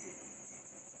Shiku.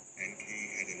 Enki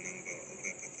had a number of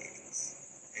epithets,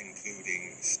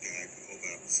 including Stag of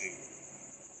Abzu,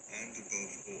 and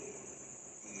above all,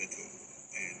 Little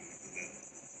Enlil.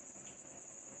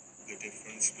 The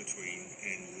difference between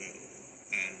Enlil,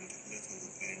 and little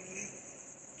Enlil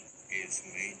is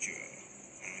major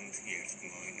and yet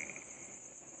minor.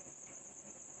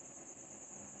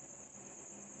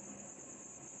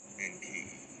 Enki,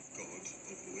 god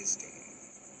of wisdom,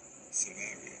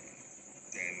 Sumerian,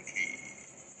 Denki,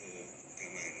 or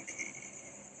Damanki.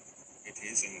 It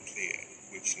is unclear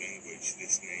which language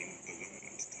this name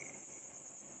belonged to.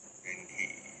 Enki,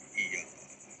 Iyad,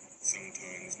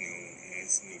 sometimes known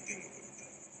as Nudimud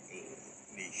or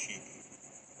Nishibu,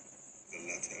 the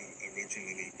latter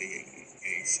originally being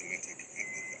a Semitic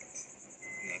epithet,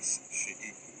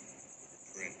 Nas-Shi'ibu,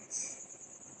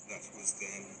 prince, that was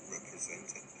then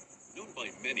represented. Known by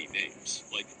many names,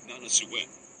 like Nana Suen,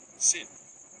 Sin,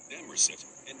 Namrset,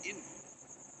 and Ingu,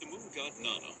 the moon god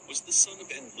Nana was the son of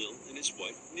Enlil and his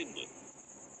wife Ninlil.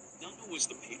 Nana was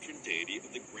the patron deity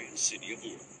of the grand city of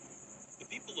Ur. The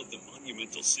people of the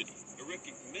monumental city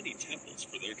erected many temples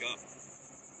for their god.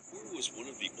 Ur was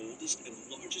one of the oldest and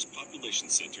largest population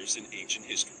centers in ancient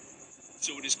history,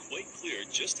 so it is quite clear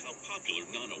just how popular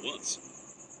Nana was.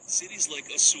 Cities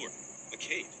like Assur,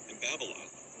 Akkad, and Babylon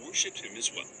worshipped him as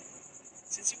well.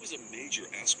 Since he was a major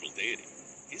astral deity,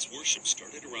 his worship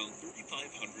started around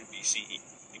 3500 BCE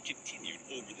and continued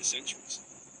over the centuries.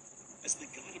 As the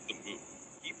god of the moon,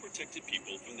 he protected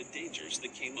people from the dangers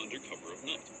that came under cover of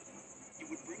night. He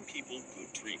would bring people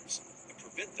good dreams and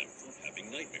prevent them from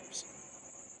having nightmares.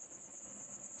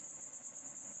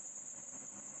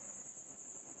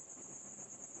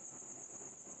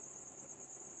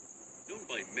 Known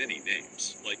by many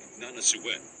names, like Nana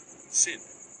Suen, Sin,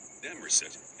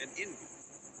 Namrset, and Ingu,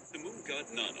 the moon god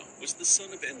Nana was the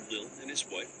son of Enlil and his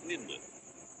wife Ninlil.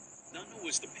 Nana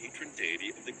was the patron deity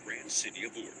of the grand city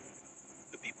of Ur.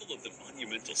 The people of the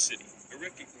monumental city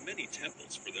erected many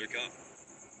temples for their god.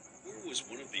 Ur was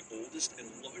one of the oldest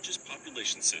and largest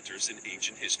population centers in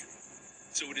ancient history,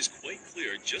 so it is quite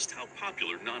clear just how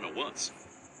popular Nana was.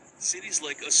 Cities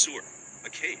like Assur,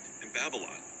 Akkad, and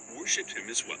Babylon worshipped him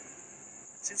as well.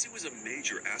 Since he was a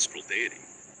major astral deity,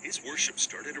 his worship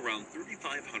started around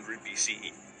 3500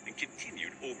 BCE and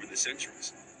continued over the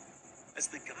centuries. As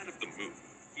the god of the moon,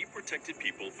 he protected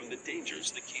people from the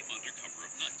dangers that came under cover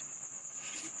of night.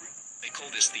 They call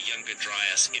this the Younger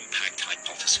Dryas impact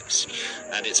hypothesis,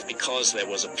 and it's because there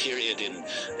was a period in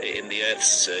the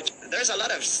Earth's there's a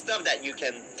lot of stuff that you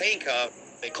can think of.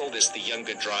 They call this the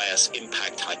Younger Dryas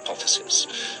impact hypothesis,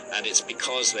 and it's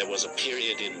because there was a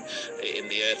period in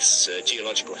the Earth's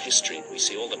geological history. We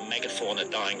see all the megafauna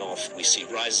dying off. We see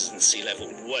rises in sea level.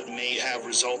 What may have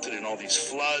resulted in all these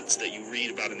floods that you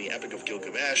read about in the Epic of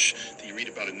Gilgamesh, that you read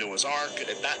about in Noah's Ark.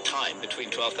 At that time,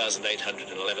 between 12,800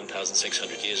 and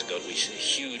 11,600 years ago, we see a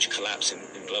huge collapse in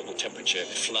global temperature,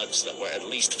 floods that were at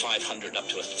least 500 up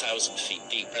to 1,000 feet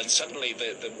deep, and suddenly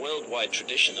the worldwide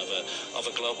tradition of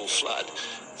a global flood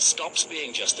stops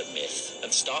being just a myth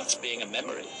and starts being a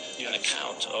memory, an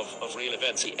account of real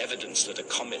events. The evidence that a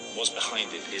comet was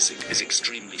behind it is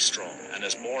extremely strong. And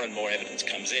as more and more evidence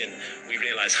comes in, we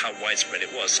realize how widespread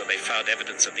it was. So they found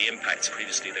evidence of the impacts.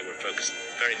 Previously, they were focused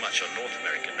very much on North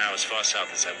America. Now, as far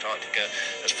south as Antarctica,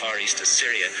 as far east as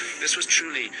Syria, this was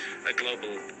truly a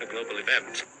global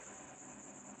event.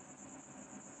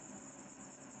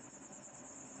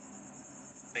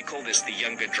 They call this the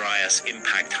Younger Dryas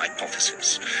impact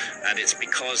hypothesis, and it's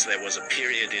because there was a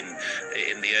period in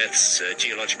the Earth's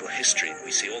geological history.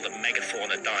 We see all the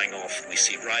megafauna dying off. We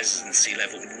see rises in sea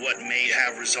level. What may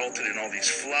have resulted in all these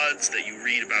floods that you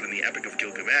read about in the Epic of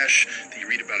Gilgamesh, that you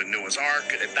read about in Noah's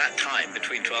Ark. At that time,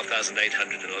 between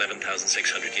 12,800 and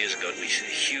 11,600 years ago, we see a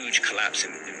huge collapse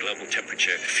in global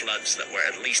temperature, floods that were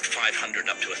at least 500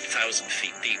 up to 1,000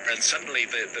 feet deep, and suddenly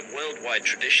the worldwide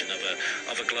tradition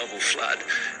of a global flood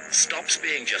stops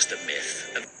being just a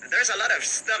myth. There's a lot of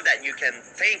stuff that you can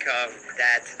think of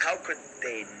that how could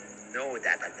they know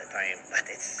that at the time? But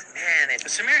the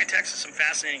Sumerian text is some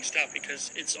fascinating stuff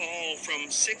because it's all from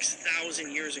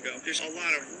 6,000 years ago. There's a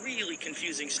lot of really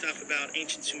confusing stuff about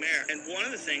ancient Sumer, and one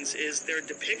of the things is their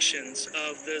depictions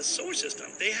of the solar system.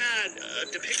 They had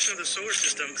a depiction of the solar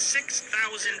system 6,000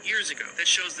 years ago that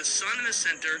shows the sun in the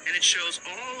center, and it shows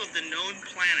all of the known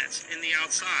planets in the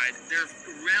outside. They're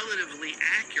relatively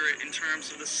accurate in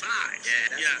terms of the size.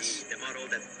 Yeah, that's the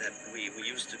model that we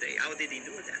use today. How did he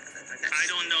do that? I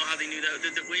don't know how they knew that.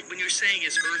 When you're saying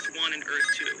is Earth 1 and Earth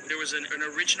 2, there was an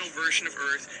original version of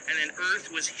Earth, and then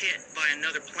Earth was hit by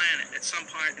another planet at some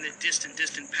point in the distant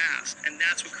past. And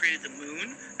that's what created the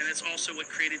moon, and that's also what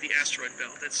created the asteroid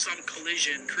belt. That some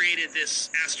collision created this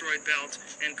asteroid belt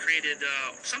and created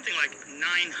something like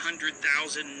 900,000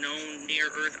 known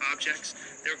near-Earth objects.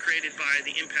 They were created by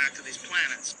the impact of these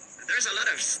planets. There's a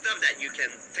lot of stuff that you can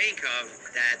think of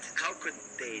that how could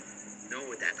they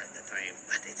know that at the time,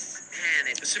 but it's,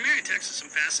 man, The Sumerian text is some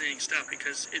fascinating stuff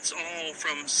because it's all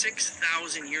from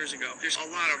 6,000 years ago. There's a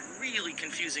lot of really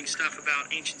confusing stuff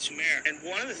about ancient Sumer. And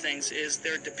one of the things is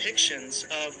their depictions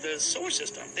of the solar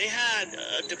system. They had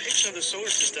a depiction of the solar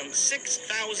system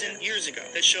 6,000 years ago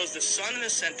that shows the sun in the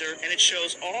center, and it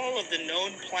shows all of the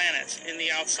known planets in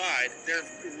the outside. They're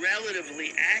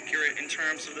relatively accurate in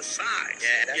terms of the size.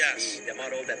 Yeah, that's yes. the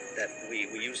model that we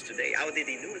use today. How did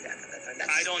they know that at that time?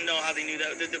 I don't know how they knew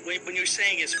that. When you're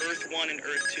saying is Earth 1 and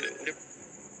Earth 2.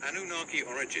 Anunnaki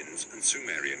origins and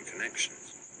Sumerian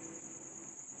connections.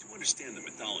 To understand the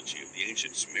mythology of the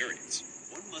ancient Sumerians,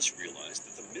 one must realize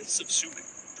that the myths of Sumer,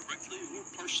 directly or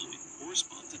partially,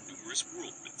 correspond to numerous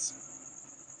world myths.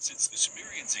 Since the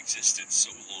Sumerians existed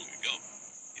so long ago,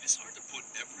 it is hard to put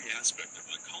every aspect of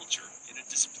their culture in a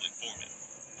disciplined format.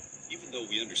 Even though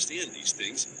we understand these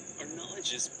things, our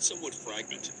knowledge is somewhat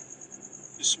fragmented.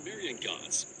 The Sumerian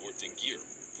gods, or Dingir,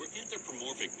 were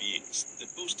anthropomorphic beings that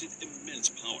boasted immense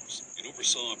powers and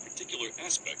oversaw a particular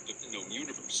aspect of the known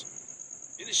universe.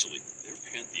 Initially, their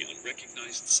pantheon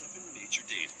recognized 7 major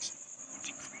deities who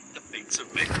decreed the fates of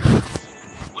man.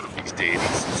 One of these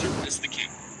deities served as the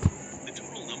king. The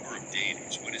total number of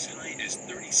deities went as high as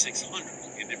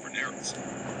 3,600 in different eras.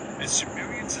 As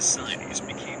Sumerian societies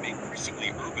became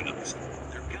increasingly urbanized,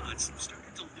 their gods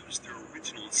started to lose their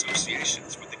original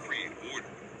associations with the creative order.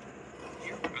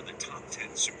 Here are the top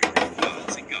 10 Sumerian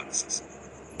gods and goddesses.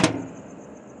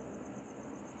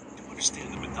 To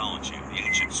understand the mythology of the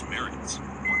ancient Sumerians,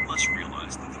 one must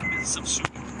realize that the myths of Sumer,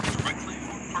 directly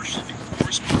or partially,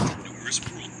 correspond to numerous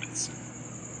world myths.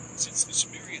 Since the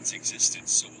Sumerians existed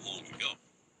so long ago,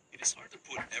 it is hard to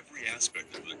put every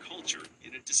aspect of their culture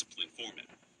in a disciplined format.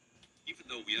 Even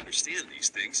though we understand these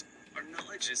things, our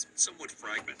knowledge is somewhat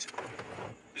fragmented.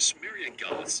 The Sumerian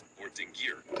gods, or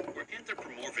Dingir, were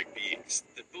anthropomorphic beings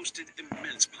that boasted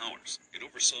immense powers and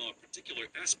oversaw a particular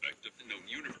aspect of the known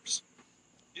universe.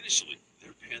 Initially,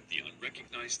 their pantheon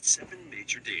recognized 7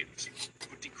 major deities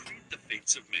who decreed the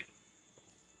fates of man.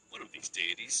 One of these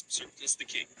deities served as the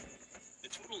king. The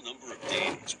total number of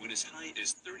deities went as high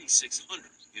as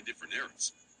 3,600 in different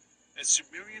eras. As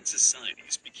Sumerian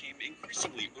societies became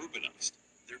increasingly urbanized,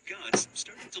 their gods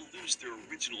started to lose their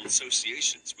original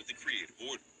associations with the creative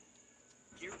order.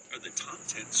 Here are the top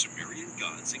 10 Sumerian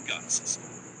gods and goddesses.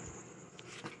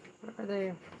 What are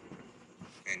they?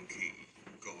 Enki,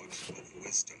 god of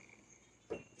wisdom.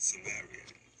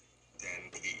 Sumerian,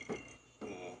 Danki,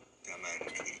 or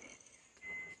Damanki.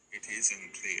 It is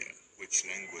unclear which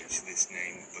language this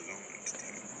name belonged to.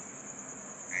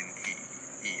 Enki,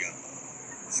 Ea,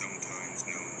 sometimes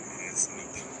known as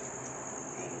Nudum,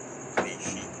 or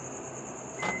Nishi.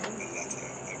 The latter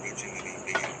originally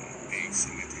being a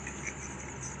Semitic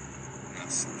epithet,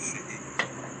 Nas-Shihi,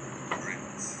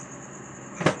 prince,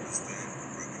 that was then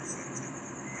represented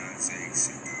as a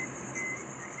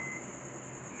pseudo-logogram,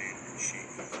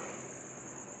 Nin-Shihi.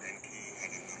 Enki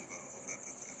had a number of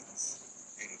epithets,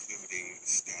 including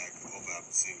Stag of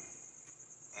Abzu,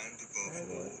 and above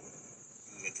all,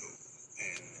 Little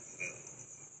Enlil.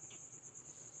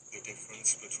 The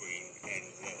difference between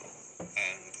Enlil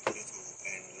and Little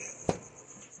Enlil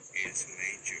is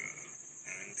major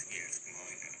and yet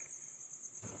minor.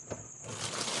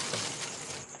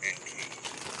 Enki,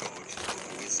 god of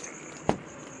wisdom.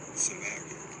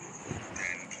 Sumerian,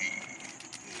 Danki,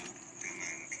 or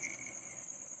Damanki.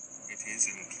 It is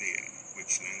unclear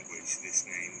which language this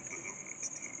name belonged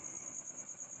to.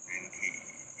 Enki,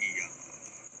 Ea,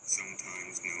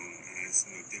 sometimes known as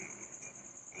Nudimud,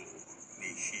 or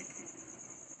Nishipu,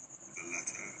 the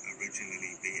latter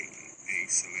originally being a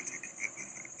Semitic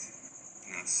epithet,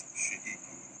 Nas-Shihi,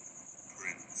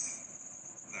 prince,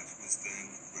 that was then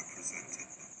represented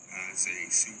as a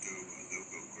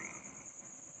pseudo-logogram,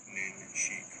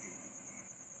 Nin-Shiku.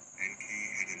 Enki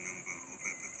had a number of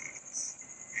epithets,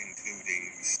 including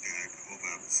Stag of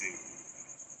Abzu,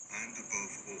 and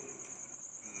above all,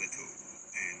 Little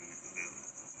Enlil.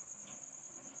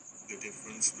 The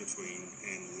difference between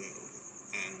Enlil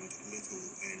and Little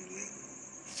Enlil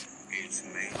is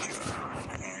major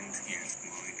and yet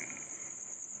minor.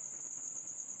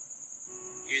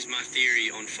 Here's my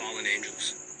theory on fallen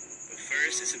angels. But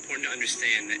first, it's important to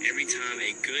understand that every time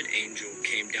a good angel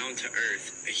came down to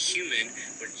earth, a human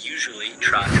would usually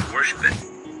try to worship it.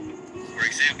 For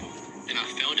example, then I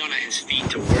fell down at his feet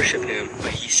to worship him,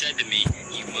 but he said to me,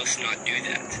 "You must not do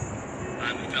that.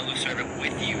 I'm a fellow servant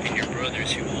with you and your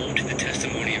brothers who hold to the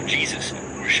testimony of Jesus.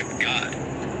 Worship God."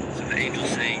 So the angel's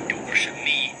saying, "Don't worship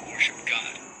me, worship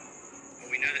God."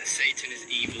 But we know that Satan is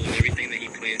evil and everything that he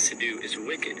plans to do is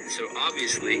wicked. So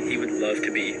obviously he would love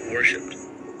to be worshipped.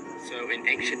 So in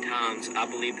ancient times, I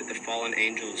believe that the fallen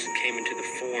angels came into the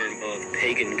form of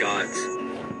pagan gods,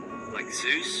 like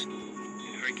Zeus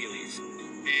and Hercules,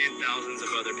 and thousands of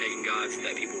other pagan gods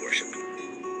that people worship.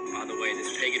 By the way,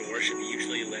 this pagan worship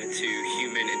usually led to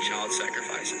human and child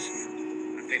sacrifices.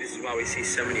 I think this is why we see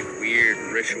so many weird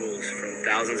rituals from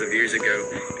thousands of years ago,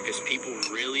 because people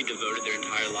really devoted their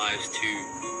entire lives to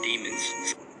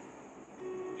demons.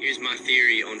 Here's my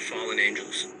theory on fallen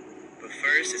angels. But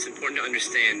first, it's important to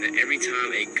understand that every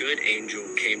time a good angel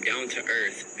came down to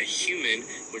earth, a human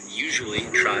would usually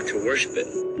try to worship it.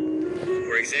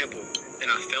 For example, then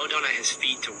I fell down at his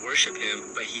feet to worship him,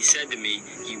 but he said to me,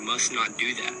 "You must not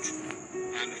do that.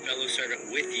 I am a fellow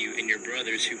servant with you and your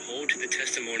brothers who hold to the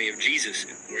testimony of Jesus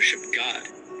and worship God."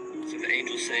 So the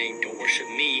angel's saying, "Don't worship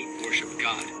me, worship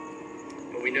God."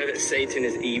 But we know that Satan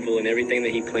is evil and everything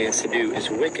that he plans to do is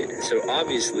wicked, so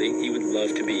obviously he would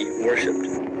love to be worshipped.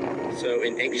 So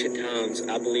in ancient times,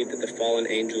 I believe that the fallen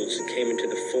angels came into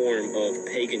the form of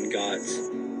pagan gods,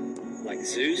 like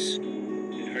Zeus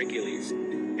and Hercules,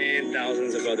 and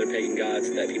thousands of other pagan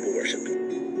gods that people worship.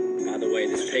 By the way,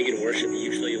 this pagan worship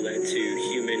usually led to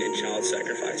human and child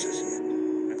sacrifices.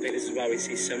 I think this is why we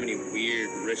see so many weird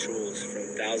rituals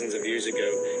from thousands of years ago,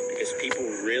 because people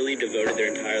really devoted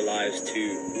their entire lives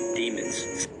to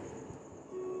demons.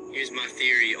 Here's my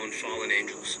theory on fallen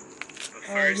angels.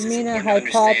 But first, you it's mean a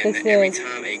important to understand that every hypothesis?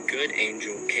 time a good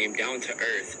angel came down to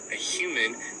earth, a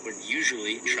human would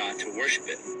usually try to worship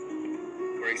it.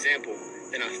 For example,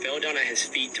 then I fell down at his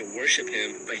feet to worship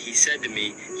him, but he said to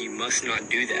me, "You must not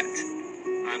do that.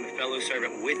 I am a fellow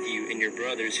servant with you and your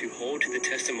brothers who hold to the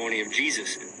testimony of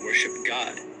Jesus and worship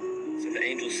God." So the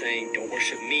angel's saying, "Don't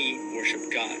worship me,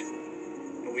 worship God."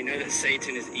 But we know that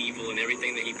Satan is evil and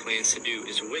everything that he plans to do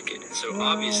is wicked, so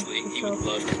obviously he would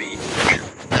love to be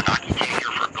worshipped. Anunnaki came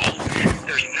here for gold.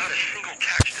 There's not a single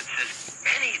text that says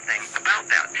anything about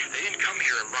that. They didn't come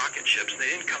here in rocket ships. They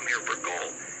didn't come here for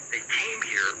gold. They came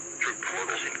here through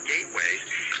portals and gateways,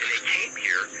 and they came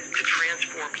here to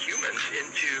transform humans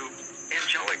into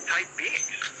angelic-type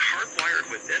beings. Hardwired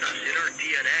within us, in our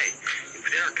DNA,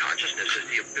 within our consciousness, is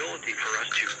the ability for us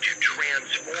to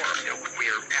transform. You know, we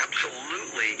are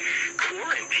absolutely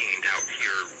quarantined out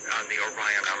here on the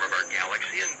Orion arm of our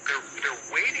galaxy, and they're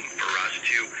waiting for us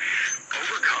to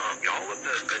overcome all of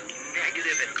the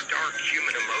negative and dark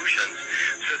human emotions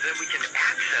so that we can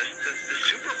access the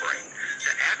super brain,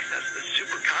 to access the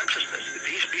super consciousness.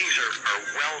 These beings are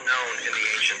well known in the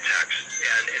ancient texts,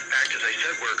 and in fact, as I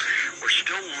said, we're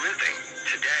still living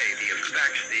today the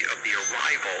effects of the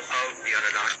arrival of the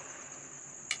Anunnaki.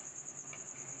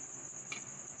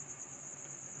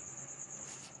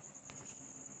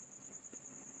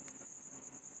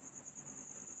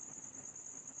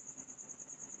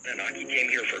 Anunnaki came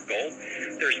here for gold.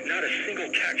 There's not a single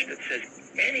text that says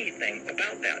anything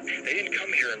about that. They didn't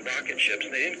come here in rocket ships.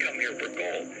 They didn't come here for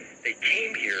gold. They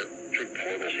came here through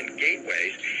portals and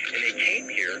gateways, and they came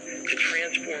here to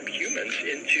transform humans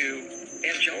into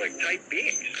angelic-type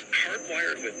beings.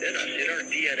 Hardwired within us, in our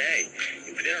DNA,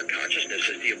 within our consciousness,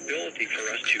 is the ability for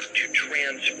us to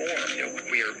transform. You know,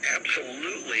 we are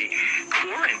absolutely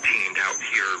quarantined out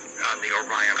here on the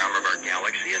Orion arm of our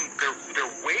galaxy, and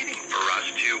they're waiting for us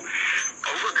to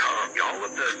overcome all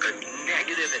of the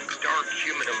negative and dark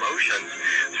human emotions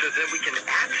so that we can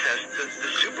access the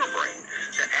super brain,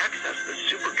 to access the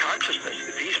super consciousness.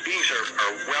 These beings are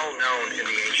well known in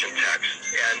the ancient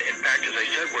texts, and in fact, as I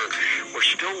said, we're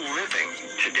still living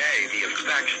today the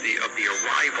effects of the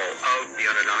arrival of the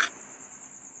Anunnaki.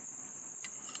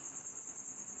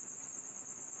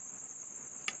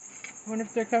 I wonder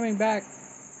if they're coming back.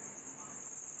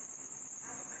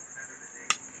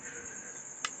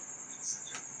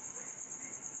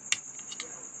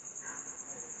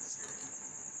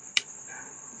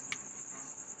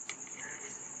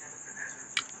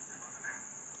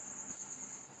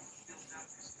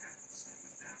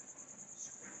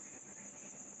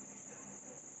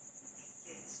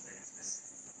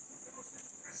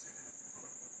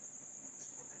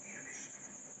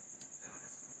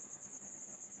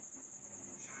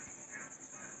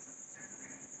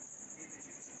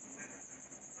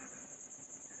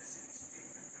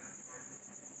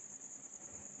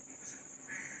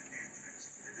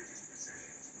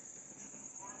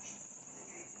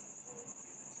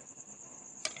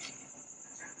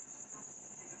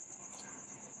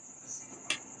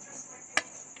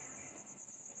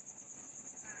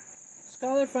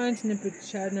 Scholar finds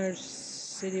Nebuchadnezzar's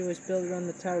city was built around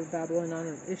the Tower of Babel in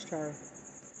honor of Ishtar.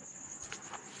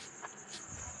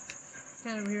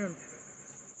 Can't even hear him.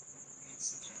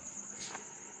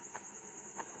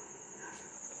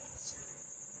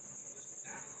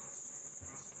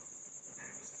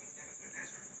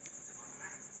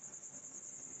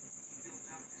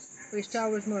 Ishtar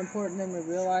was more important than we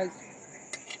realized.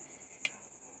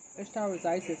 Ishtar was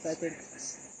ISIS, I think.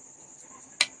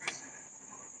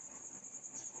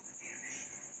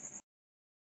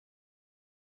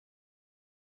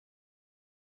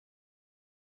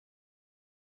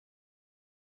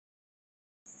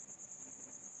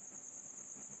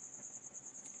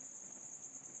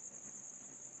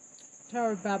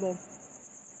 Tower of Babel.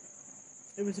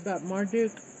 It was about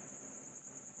Marduk.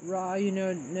 Ra, you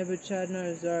know,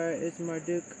 Nebuchadnezzar is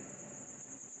Marduk,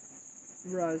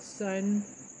 Ra's son.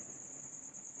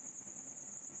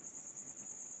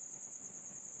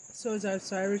 So is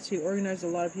Osiris. He organized a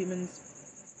lot of humans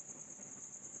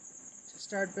to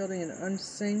start building an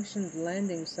unsanctioned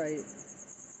landing site.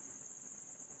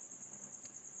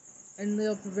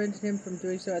 Enlil prevented him from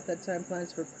doing so at that time.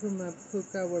 Plans for Puma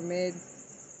Puka were made.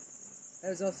 That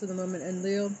was also the moment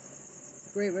Enlil,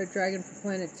 the great red dragon from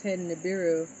planet 10,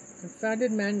 Nibiru,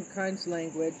 confounded mankind's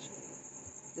language,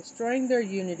 destroying their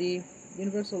unity.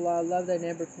 Universal law, love thy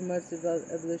neighbor, promotes the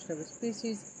evolution of a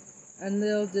species.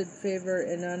 Enlil did favor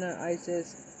Inanna,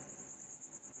 Isis.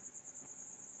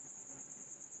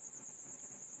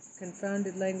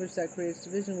 Confounded language that creates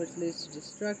division, which leads to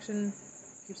destruction,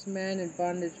 keeps man in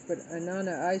bondage. But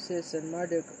Inanna, Isis, and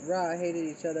Marduk, Ra, hated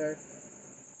each other.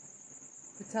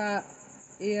 Ptah,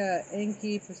 Ea,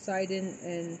 Enki, Poseidon,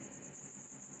 and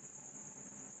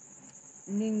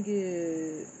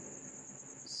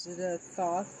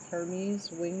Thoth, Hermes,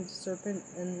 winged serpent,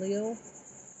 Enlil.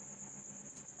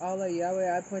 Allah,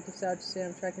 Yahweh, I point this out to say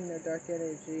I'm tracking their dark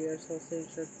energy. Our soul sage,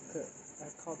 I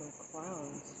call them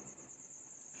clowns.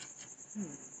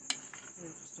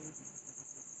 Interesting.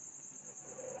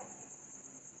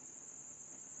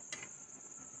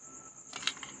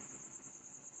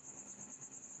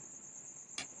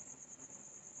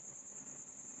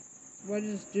 Why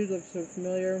does this dude look so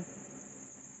familiar?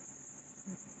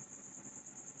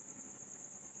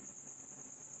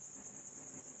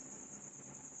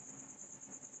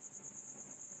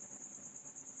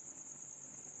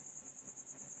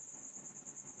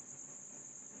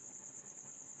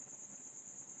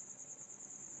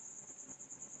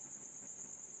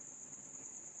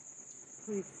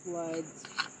 Pre-floods,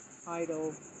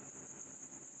 idle.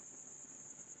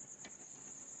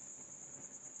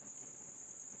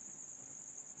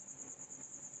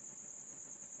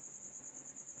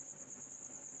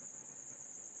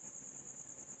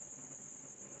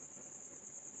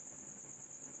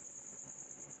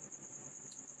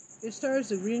 Ishtar is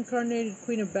the reincarnated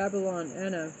queen of Babylon,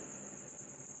 Anna.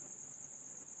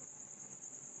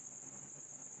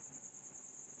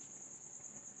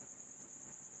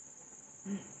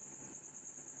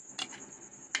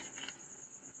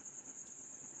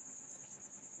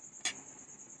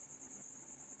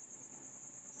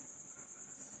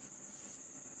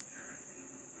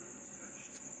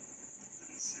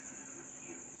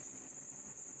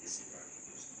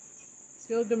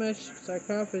 Gilgamesh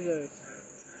sarcophagus.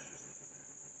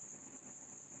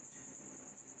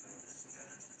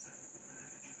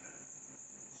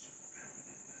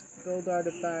 Gold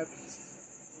artifacts.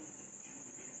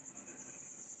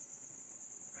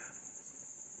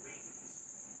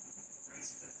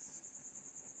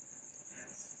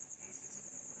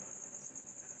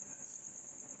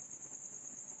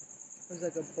 It was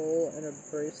like a bowl and a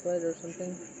bracelet or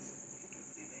something.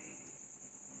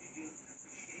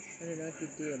 Anunnaki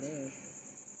DNA.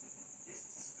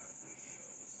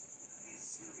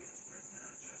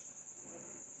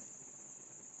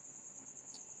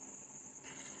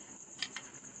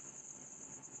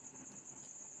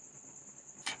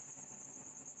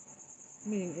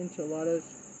 I'm eating enchiladas.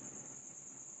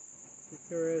 If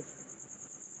you're curious.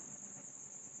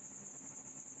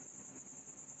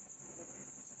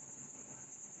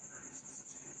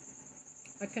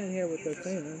 I can't hear what they're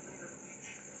saying, man.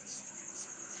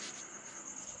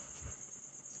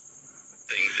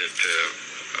 Things that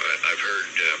I've heard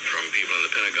from people in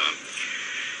the Pentagon,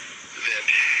 that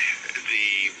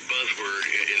the buzzword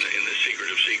in the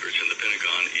secret of secrets in the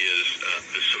Pentagon is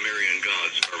the Sumerian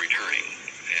gods are returning,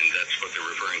 and that's what they're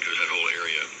referring to as that whole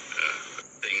area.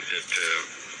 Things that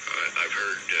I've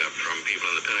heard from people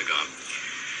in the Pentagon,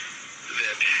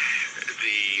 that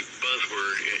the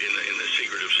buzzword in the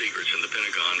secret of secrets in the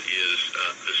Pentagon is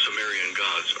the Sumerian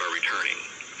gods are returning,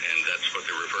 and that's what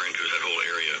they're referring to as that whole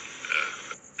area.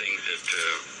 Things that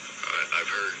I've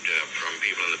heard from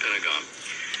people in the Pentagon,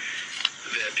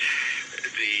 that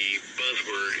the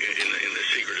buzzword in the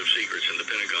secret of secrets in the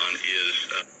Pentagon is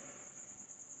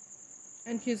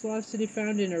Enki's lost city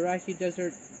found in Iraqi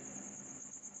desert.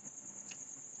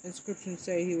 Inscriptions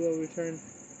say he will return.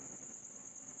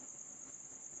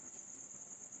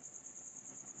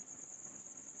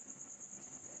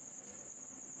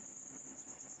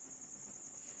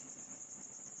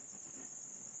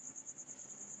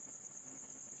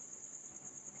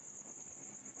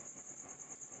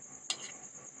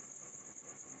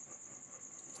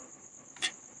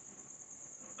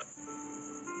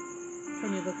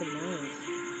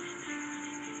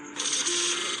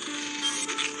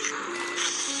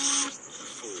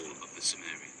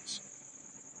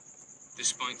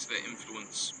 Despite their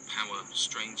influence, power,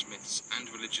 strange myths, and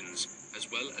religions, as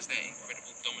well as their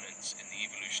incredible dominance in the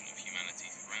evolution of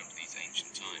humanity throughout these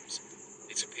ancient times,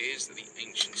 it appears that the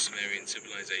ancient Sumerian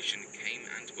civilization came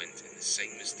and went in the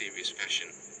same mysterious fashion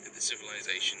that the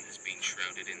civilization has been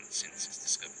shrouded in since its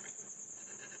discovery.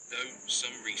 Though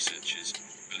some researchers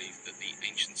believe that the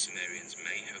ancient Sumerians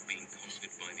may have been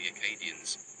conquered by the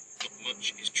Akkadians, not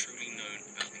much is truly known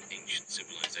about the ancient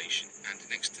civilization, and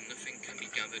next to nothing can be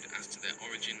gathered as to their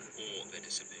origin or their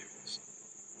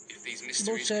disappearance. If these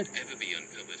mysteries could ever be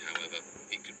uncovered, however,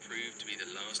 it could prove to be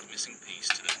the last missing piece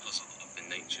to the puzzle of the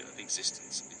nature of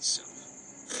existence itself.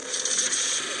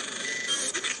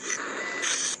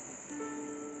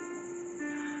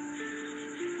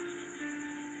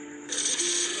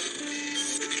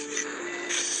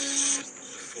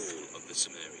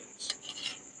 Sumerians.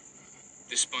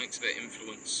 Despite their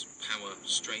influence, power,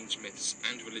 strange myths,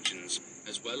 and religions,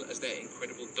 as well as their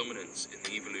incredible dominance in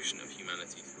the evolution of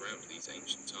humanity throughout these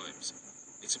ancient times,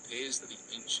 it appears that the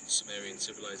ancient Sumerian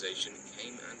civilization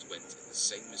came and went in the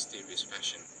same mysterious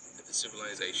fashion that the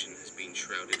civilization has been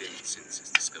shrouded in since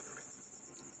its discovery.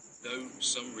 Though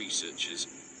some researchers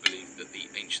believe that the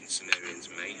ancient Sumerians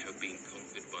may have been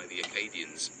conquered by the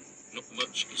Akkadians, not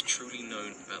much is truly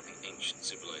known about the ancient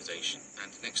civilization,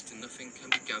 and next to nothing can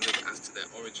be gathered as to their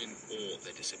origin or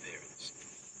their disappearance.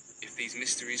 If these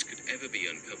mysteries could ever be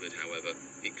uncovered, however,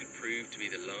 it could prove to be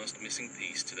the last missing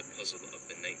piece to the puzzle of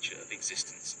the nature of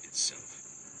existence itself.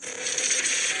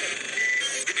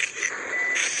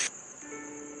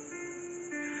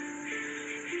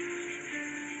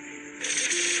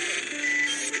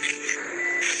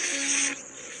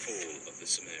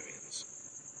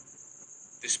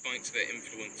 Despite their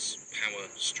influence, power,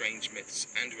 strange myths,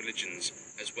 and religions,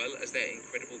 as well as their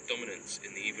incredible dominance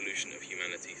in the evolution of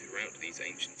humanity throughout these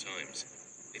ancient times,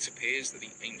 it appears that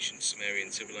the ancient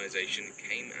Sumerian civilization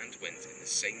came and went in the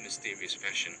same mysterious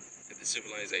fashion that the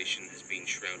civilization has been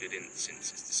shrouded in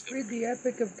since its discovery. Read the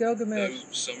Epic of Gilgamesh.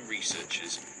 Though some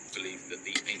researchers believe that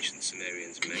the ancient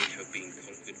Sumerians may have been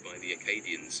conquered by the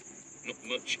Akkadians, not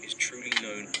much is truly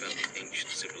known about the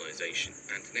ancient civilization,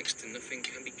 and next to nothing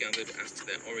can be gathered as to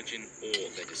their origin or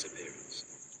their disappearance.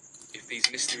 If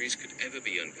these mysteries could ever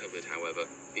be uncovered, however,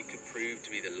 it could prove to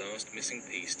be the last missing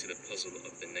piece to the puzzle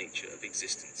of the nature of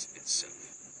existence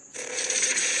itself.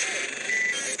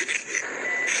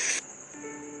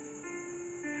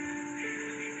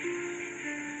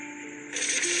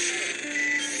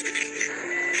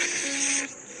 The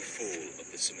fall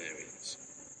of the Sumerians.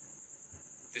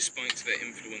 Despite their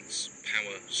influence,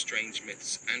 power, strange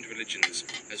myths, and religions,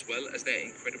 as well as their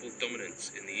incredible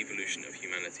dominance in the evolution of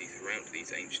humanity throughout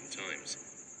these ancient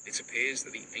times, it appears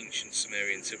that the ancient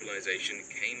Sumerian civilization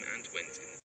came and went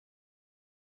in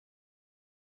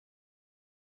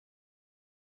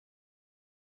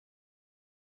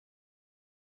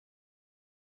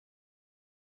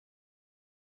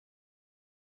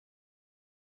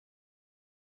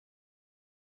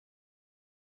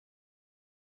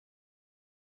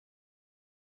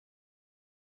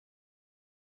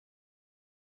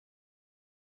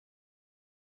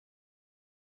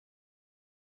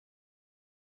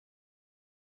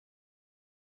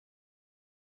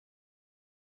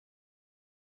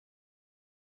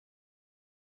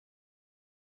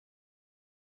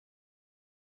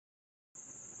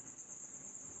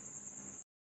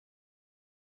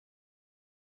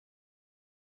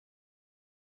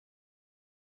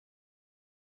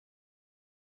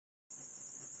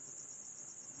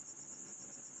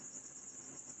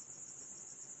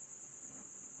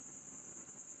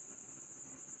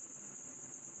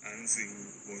Anzu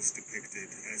was depicted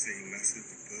as a massive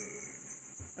bird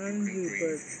who Anzu can breathe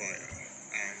bird. fire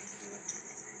and water.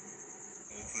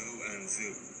 Although Anzu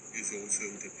is also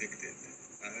depicted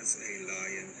as a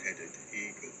lion-headed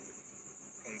eagle,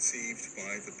 conceived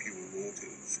by the pure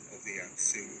waters of the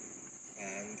Apsu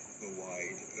and the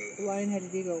wide earth,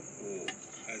 Lion-headed eagle. or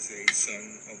as a son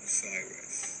of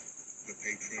Cyrus, the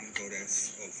patron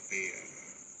goddess of beer.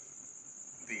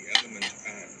 The element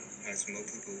An has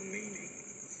multiple meanings,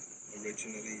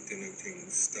 originally denoting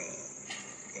star,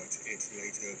 but it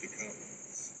later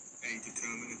becomes a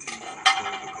determinative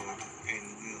for the god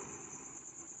Enlil.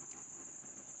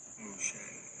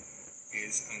 Mushan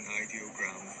is an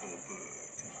ideogram for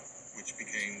bird, which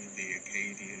became the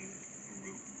Akkadian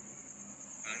Ru.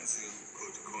 Anzu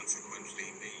could consequently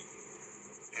mean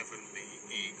heavenly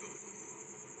eagle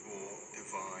or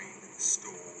divine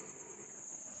storm.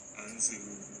 Anzu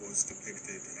was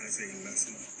depicted as a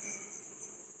massive bird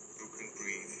who can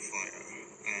breathe fire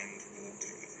and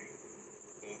water.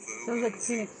 Although Sounds like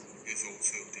Anzu Phoenix. is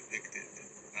also depicted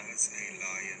as a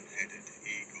lion-headed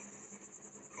eagle,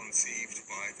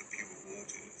 by the pure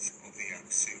waters of the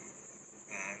Apsu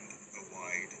and the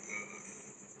wide earth,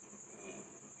 or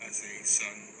as a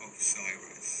son of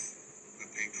Cyrus, the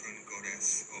patron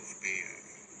goddess of beer.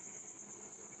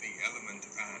 The element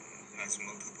An has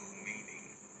multiple meanings.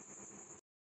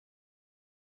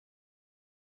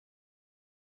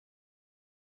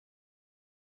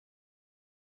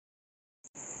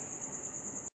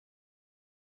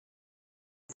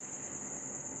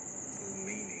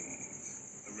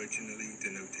 Originally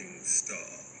denoting star,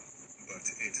 but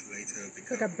it later It's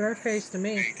became like a bird face to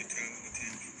me. a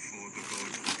determinative for the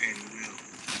god Enlil.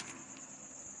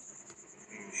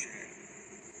 Mushen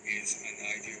is an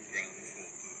ideogram for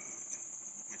bird,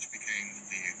 which became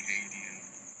the Akkadian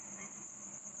root.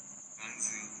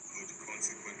 Anzu could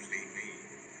consequently mean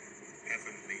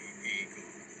heavenly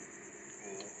eagle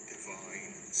or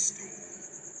divine storm.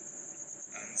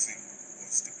 Anzu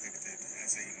was depicted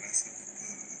as a massive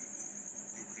bird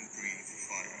who can breathe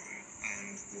fire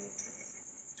and water.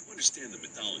 To understand the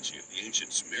mythology of the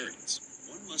ancient Sumerians,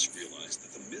 one must realize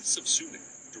that the myths of Sumer,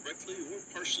 directly or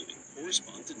partially,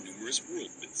 correspond to numerous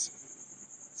world myths.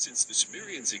 Since the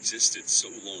Sumerians existed so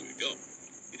long ago,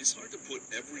 it is hard to put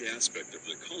every aspect of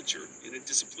their culture in a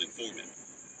disciplined format.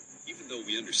 Even though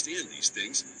we understand these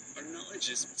things, our knowledge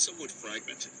is somewhat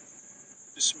fragmented.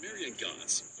 The Sumerian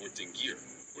gods, or Dingir,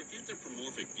 were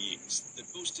anthropomorphic beings that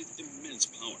boasted immense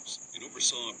powers and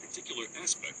oversaw a particular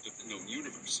aspect of the known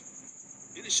universe.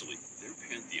 Initially, their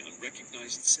pantheon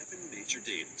recognized 7 major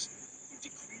deities who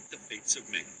decreed the fates of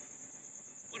man.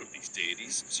 One of these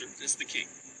deities served as the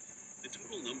king. The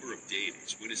total number of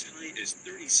deities went as high as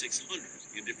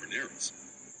 3,600 in different eras.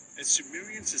 As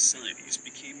Sumerian societies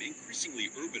became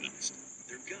increasingly urbanized,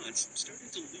 their gods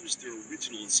started to lose their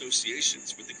original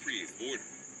associations with the creative order.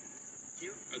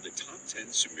 Here are the top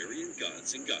 10 Sumerian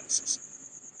gods and goddesses.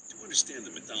 To understand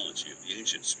the mythology of the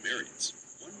ancient Sumerians,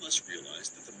 one must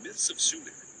realize that the myths of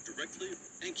Sumer, directly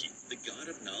Enki, the god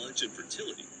of knowledge and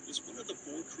fertility, was one of the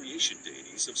 4 creation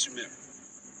deities of Sumer.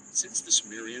 Since the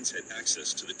Sumerians had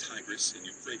access to the Tigris and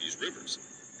Euphrates rivers,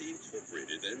 they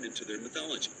incorporated them into their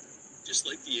mythology, just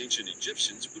like the ancient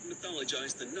Egyptians would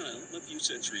mythologize the Nile a few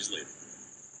centuries later.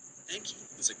 Enki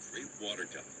was a great water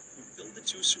god who filled the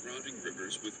 2 surrounding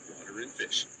rivers with water and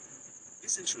fish.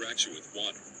 His interaction with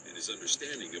water and his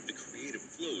understanding of the creative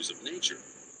flows of nature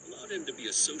allowed him to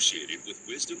be associated with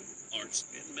wisdom, arts,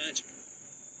 and magic.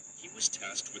 He was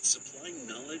tasked with supplying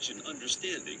knowledge and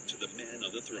understanding to the man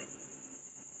on the throne.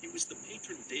 He was the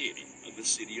patron deity of the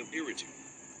city of Eridu,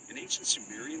 an ancient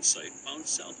Sumerian site found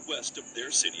southwest of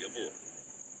their city of Ur.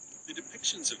 The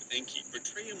depictions of Enki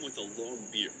portray him with a long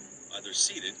beard, either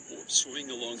seated or swimming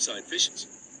alongside fishes.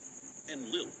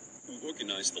 Enlil, who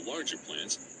organized the larger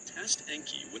plans, tasked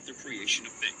Enki with the creation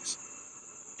of things.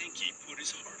 Enki put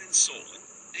his heart and soul in.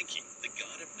 Enki, the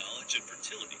god of knowledge and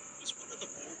fertility, was one of the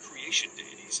 4 creation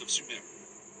deities of Sumer.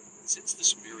 Since the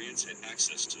Sumerians had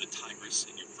access to the Tigris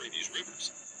and Euphrates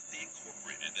rivers, they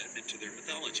incorporated them into their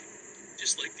mythology,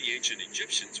 just like the ancient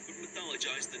Egyptians would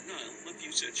mythologize the Nile a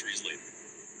few centuries later.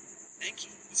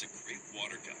 Enki was a great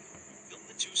water god who filled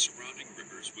the 2 surrounding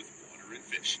rivers with water and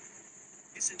fish.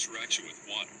 His interaction with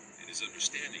water and his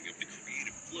understanding of the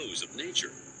creative flows of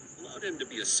nature allowed him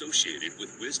to be associated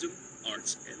with wisdom,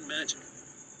 arts, and magic.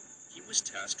 He was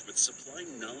tasked with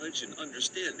supplying knowledge and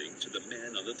understanding to the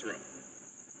man on the throne.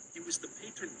 He was the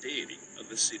patron deity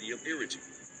of the city of Eridu,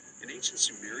 an ancient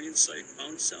Sumerian site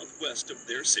found southwest of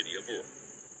their city of Ur.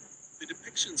 The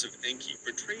depictions of Enki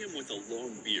portray him with a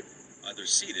long beard, either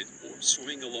seated or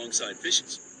swimming alongside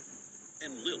fishes.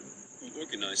 Enlil, who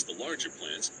organized the larger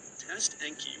plans, tasked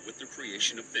Enki with the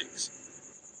creation of things.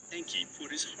 Enki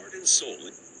put his heart and soul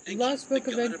in. Enki, Lost Book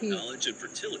the of god Enki. of knowledge and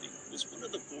fertility, was one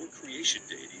of the 4 creation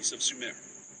deities of Sumer.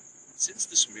 Since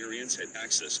the Sumerians had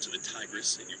access to the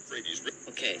Tigris and Euphrates rivers.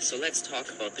 Okay, so let's talk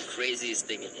about the craziest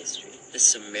thing in history, the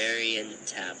Sumerian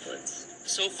tablets.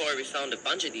 So far, we found a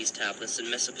bunch of these tablets in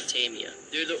Mesopotamia.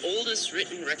 They're the oldest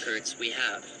written records we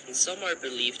have, and some are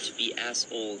believed to be as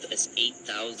old as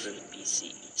 8,000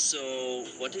 BC. So,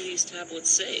 what do these tablets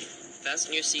say?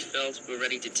 Fasten your seatbelt, we're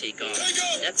ready to take off.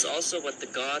 That's also what the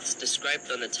gods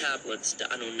described on the tablets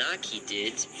the Anunnaki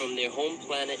did from their home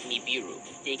planet Nibiru.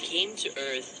 They came to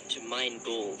Earth to mine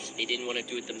gold. They didn't want to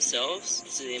do it themselves,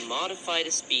 so they modified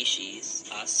a species,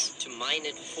 us, to mine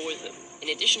it for them. In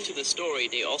addition to the story,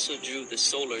 they also drew the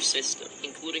solar system,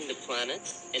 including the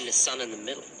planets and the sun in the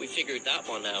middle. We figured that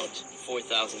one out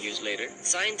 4,000 years later.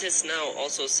 Scientists now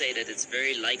also say that it's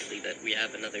very likely that we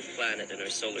have another planet in our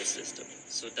solar system.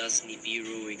 So does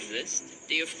Nibiru exist?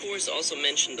 They of course also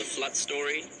mention the flood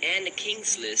story and the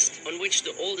king's list, on which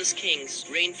the oldest kings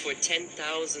reigned for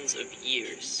 10,000s of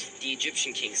years. The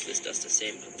Egyptian king's list does the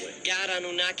same, by the way. God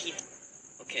Anunnaki.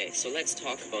 Okay, so let's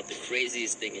talk about the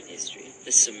craziest thing in history,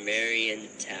 the Sumerian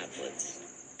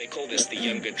tablets. They call this the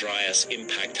Younger Dryas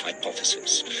impact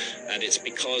hypothesis, and it's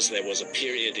because there was a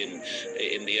period in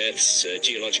the Earth's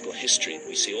geological history.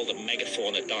 We see all the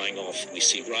megafauna dying off. We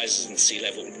see rises in sea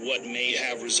level. What may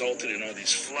have resulted in all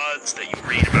these floods that you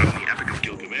read about in the Epic of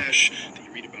Gilgamesh, that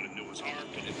you read about in Noah's Ark.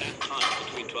 And at that time,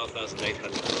 between 12,800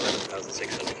 and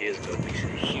 11,600 years ago, we see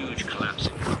a huge collapse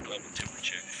in global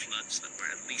temperature, floods that were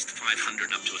at least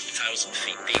 500 up to 1,000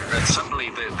 feet deep. And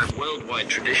suddenly, the worldwide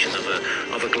tradition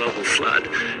of a global flood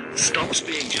stops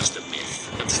being just a myth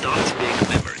and starts being a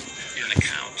memory, an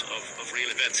account of real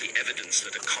events. The evidence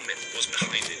that a comet was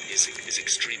behind it is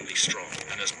extremely strong.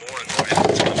 And as more and more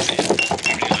evidence comes in,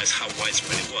 we realize how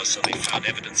widespread it was. So they found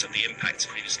evidence of the impacts.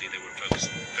 Previously, they were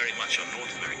focused very much on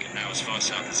North America. Now, as far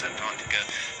south as Antarctica,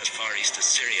 as far east as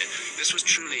Syria, this was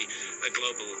truly a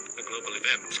global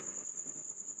event.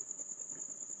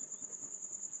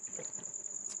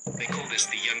 They call this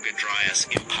the Younger Dryas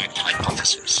impact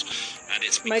hypothesis, and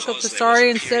it's Michael because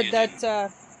Tsarian said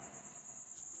that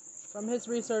from his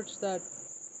research that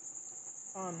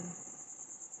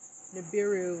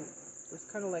Nibiru was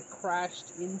kind of like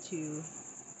crashed into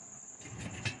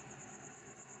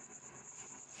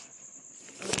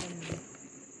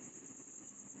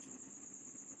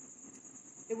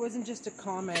it wasn't just a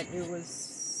comet, it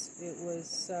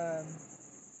was a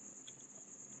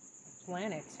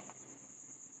planet.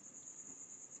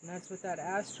 And that's what that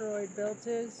asteroid belt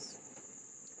is.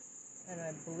 And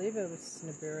I believe it was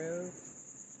Nibiru.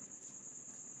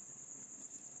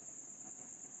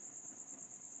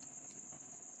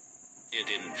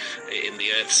 In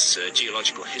the Earth's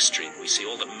geological history, we see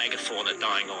all the megafauna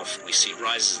dying off. We see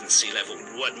rises in sea level.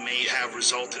 What may have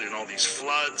resulted in all these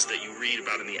floods that you read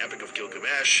about in the Epic of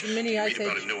Gilgamesh, the mini read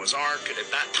about in Noah's Ark. And at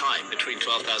that time, between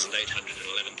 12,800 and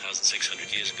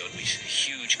 11,600 years ago, we see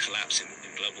a huge collapse in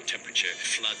global temperature,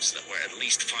 floods that were at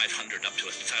least 500 up to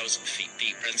 1,000 feet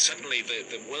deep. And suddenly,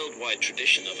 the worldwide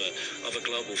tradition of a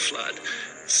global flood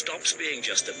stops being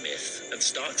just a myth and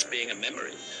starts being a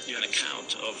memory, an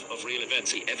account of real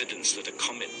events. The evidence that a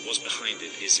comet was behind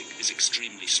it is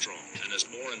extremely strong. And as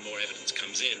more and more evidence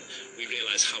comes in, we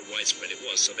realize how widespread it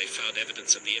was. So they found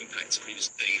evidence of the impacts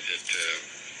previously. Thing that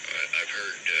I've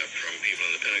heard from people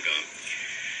in the Pentagon,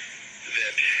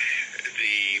 that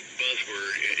the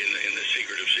buzzword in the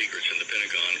secret of secrets in the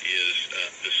Pentagon is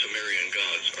the Sumerian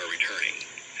gods are returning.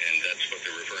 And that's what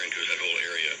they're referring to as that whole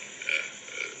area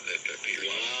that Peter.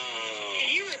 Wow.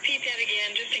 Can you repeat that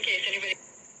again, just in case anybody...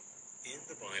 In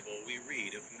the Bible, we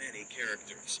read of many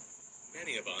characters.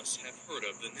 Many of us have heard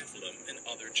of the Nephilim and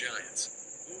other giants.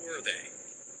 Who were they?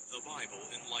 The Bible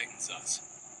enlightens us.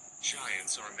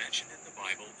 Giants are mentioned in the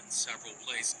Bible in several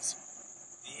places.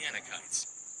 The Anakites.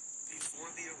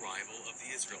 Before the arrival of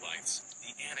the Israelites,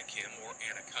 the Anakim or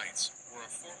Anakites were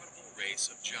a formidable race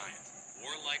of giant,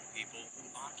 warlike people who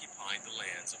occupied the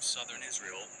lands of southern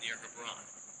Israel near Hebron.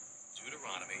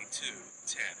 Deuteronomy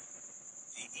 2:10.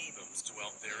 The Edoms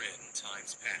dwelt therein in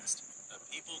times past, a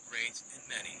people great and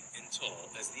many and tall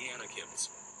as the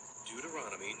Anakims.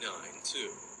 Deuteronomy 9:2.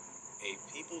 A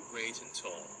people great and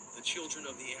tall, the children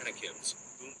of the Anakims,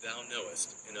 whom thou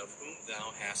knowest, and of whom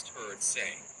thou hast heard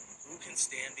say, who can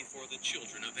stand before the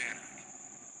children of Anak?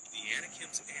 The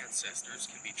Anakim's ancestors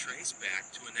can be traced back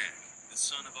to Anak, the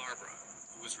son of Arbra,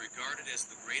 who was regarded as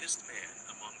the greatest man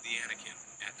among the Anakim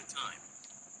at the time.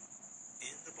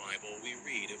 In the Bible, we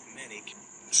read of many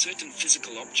certain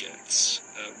physical objects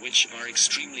which are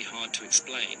extremely hard to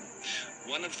explain.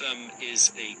 One of them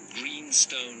is a green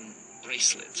stone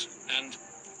bracelet, and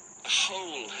a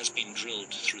hole has been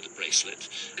drilled through the bracelet.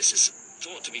 This is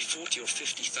thought to be 40 or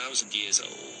 50,000 years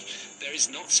old. There is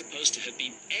not supposed to have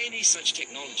been any such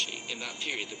technology in that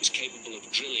period that was capable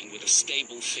of drilling with a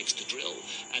stable fixed drill,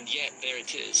 and yet there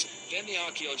it is. Then the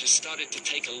archaeologists started to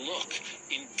take a look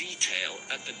in detail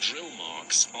at the drill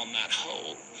marks on that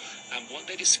hole, and what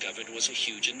they discovered was a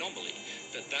huge anomaly,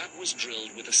 that was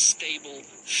drilled with a stable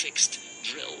fixed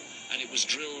drill, and it was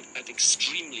drilled at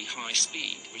extremely high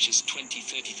speed, which is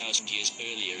 20-30,000 years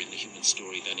earlier in the human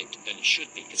story than it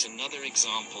should be. It's another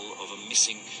example of a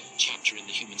missing chapter in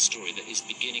the human story that is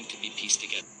beginning to be pieced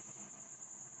together.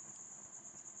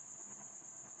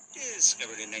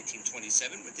 Discovered in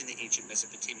 1927 within the ancient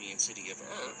Mesopotamian city of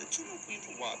Ur, the tomb of Queen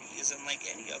Pawabi is unlike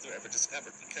any other ever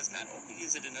discovered because not only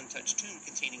is it an untouched tomb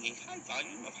containing a high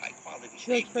volume of high-quality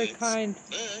She looks very kind.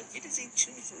 but it is a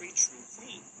tomb for a true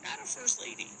queen, not a first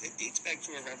lady, that dates back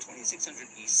to around 2600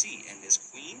 BC, and this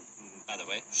queen, by the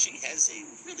way, she has a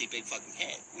really big fucking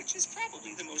head, which is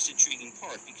probably the most intriguing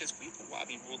part because Queen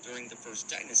Pawabi ruled during the first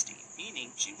dynasty, meaning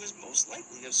she was most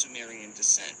likely of Sumerian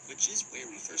descent, which is where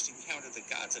we first encountered the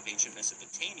gods of ancient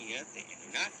Mesopotamia, the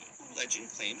Anunnaki, who legend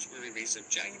claims were a race of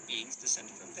giant beings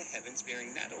descended from the heavens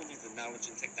bearing not only the knowledge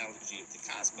and technology of the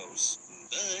cosmos,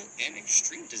 but an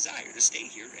extreme desire to stay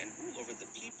here and rule over the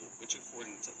people, which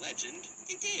according to legend,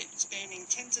 they did, spanning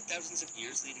tens of thousands of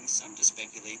years, leading some to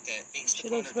speculate that based She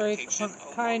upon looks her very depiction,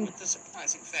 kind. along with the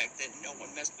surprising fact that no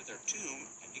one messed with her tomb,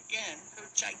 and again, her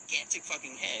gigantic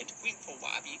fucking head, Queen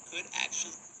Pawabi could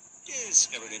actually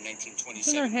discovered in 1927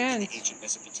 It's in her in hands. the ancient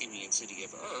Mesopotamian city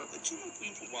of Ur, the tomb of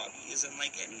Queen Pawabi is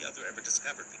unlike any other ever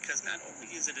discovered because not only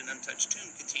is it an untouched tomb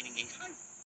containing a high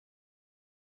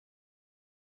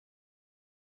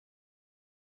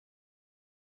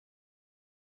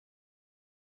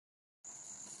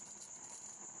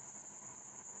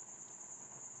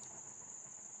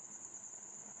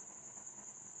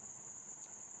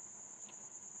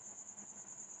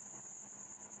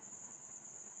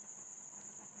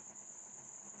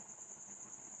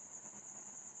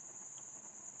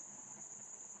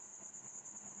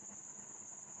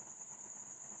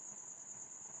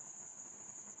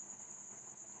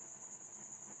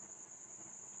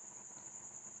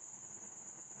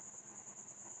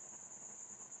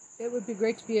It would be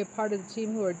great to be a part of the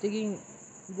team who are digging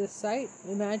this site.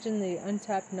 Imagine the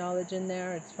untapped knowledge in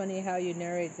there. It's funny how you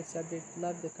narrate the subject.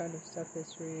 Love the kind of stuff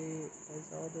history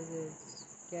as old as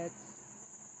it gets.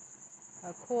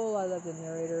 How cool. I love the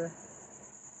narrator.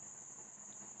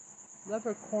 Love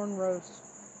her corn roast.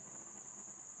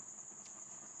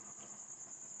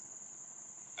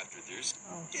 after there's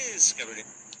Oh. discovered in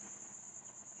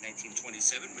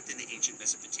 1927 within the ancient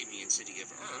Mesopotamian city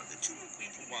of Ur, the tomb of Queen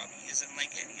Pawabi is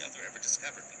unlike any other ever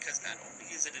discovered because not only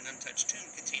is it an untouched tomb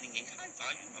containing a high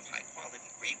volume of high-quality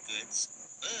grave goods,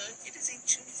 but it is a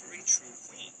tomb for a true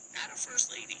queen, not a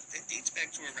first lady, that dates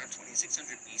back to around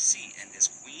 2600 BC, and this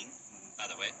queen, by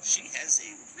the way, she has a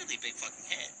really big fucking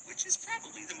head, which is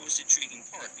probably the most intriguing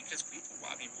part because Queen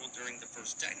Pawabi ruled during the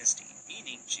first dynasty,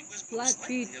 meaning she was most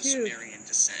likely of Sumerian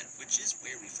descent, which is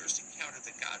where we first encountered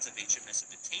the gods of ancient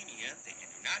Mesopotamia, the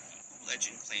Anunnaki, who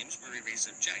legend claims were a race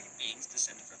of giant beings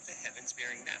descended from the heavens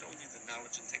bearing not only the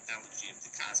knowledge and technology of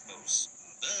the cosmos,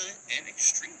 but an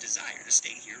extreme desire to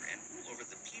stay here and rule over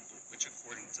the people, which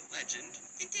according to legend,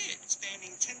 they did,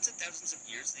 spanning tens of thousands of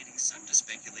years, leading some to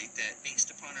speculate that based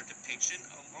upon her depiction,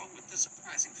 along with the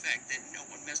surprising fact that no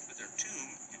one messed with her tomb,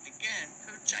 and again,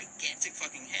 her gigantic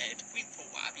fucking head, Queen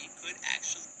Pawabi could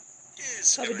actually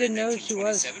Probably didn't know who she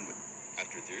was.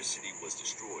 After their city was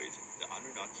destroyed, the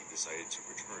Anunnaki decided to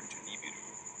return to Nibiru.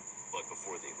 But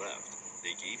before they left,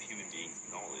 they gave human beings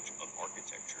knowledge of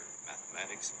architecture,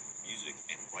 mathematics, music,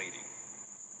 and writing.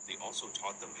 They also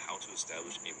taught them how to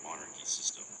establish a monarchy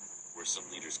system, where some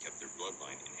leaders kept their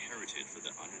bloodline inherited for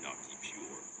the Anunnaki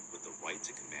pure, with the right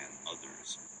to command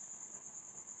others.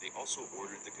 They also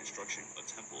ordered the construction of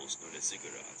temples known as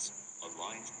ziggurats,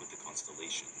 aligned with the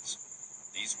constellations.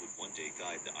 These would one day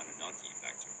guide the Anunnaki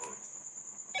back to Earth.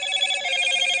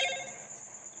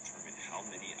 Determine how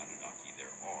many Anunnaki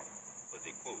there are, but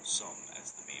they quote some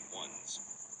as the main ones.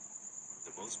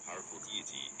 The most powerful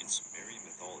deity in Sumerian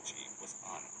mythology was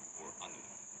Anu, or Anu,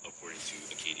 according to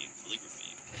Akkadian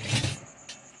calligraphy.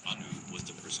 Anu was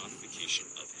the personification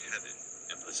of heaven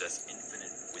and possessed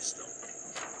infinite wisdom.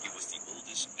 He was the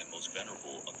oldest and most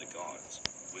venerable of the gods,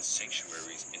 with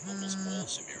sanctuaries in almost all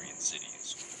Sumerian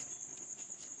cities.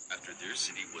 After their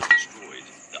city was destroyed,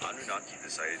 the Anunnaki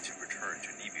decided to return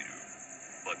to Nibiru.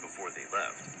 But before they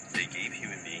left, they gave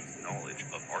human beings knowledge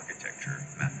of architecture,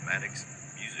 mathematics,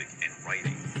 music, and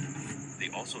writing. They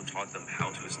also taught them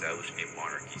how to establish a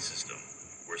monarchy system,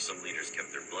 where some leaders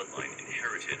kept their bloodline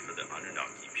inherited for the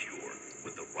Anunnaki pure,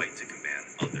 with the right to command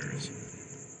others.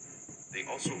 They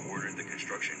also ordered the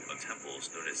construction of temples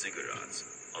known as ziggurats,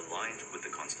 aligned with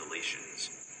the constellations.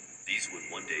 These would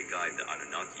one day guide the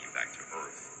Anunnaki back to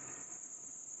Earth.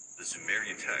 The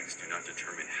Sumerian texts do not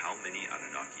determine how many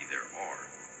Anunnaki there are,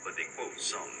 but they quote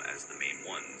some as the main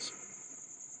ones.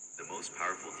 The most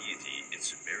powerful deity in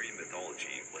Sumerian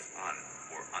mythology was Anu,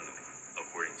 or Anu,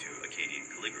 according to Akkadian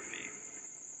calligraphy.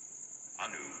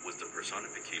 Anu was the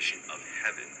personification of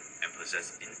heaven and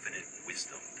possessed infinite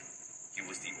wisdom. He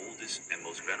was the oldest and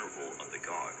most venerable of the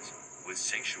gods, with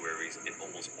sanctuaries in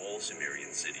almost all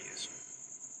Sumerian cities.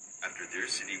 After their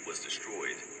city was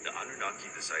destroyed, the Anunnaki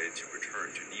decided to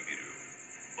return to Nibiru.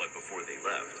 But before they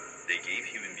left, they gave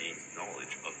human beings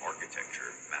knowledge of architecture,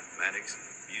 mathematics,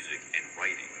 music, and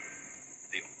writing.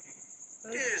 They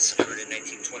Discovered in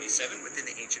 1927 within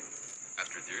the ancient.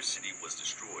 After their city was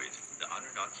destroyed, the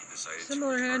Anunnaki decided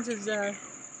Similar to return hands to as Nibiru.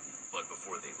 But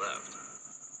before they left,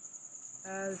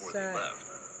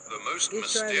 the most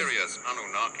mysterious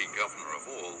Anunnaki governor of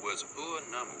all was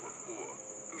Ur-Nammu of Ur,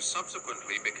 who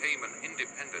subsequently became an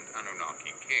independent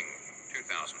Anunnaki king,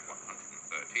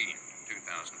 2113 to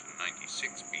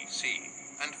 2096 BC,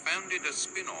 and founded a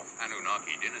spin-off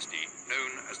Anunnaki dynasty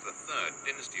known as the Third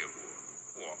Dynasty of Ur,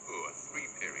 or Ur-3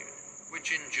 period,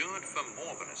 which endured for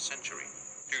more than a century,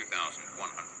 2113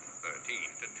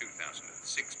 to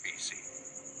 2006 BC.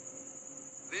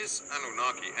 This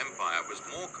Anunnaki empire was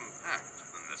more compact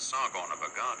than the Sargon of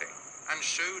Agade, and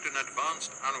showed an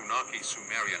advanced Anunnaki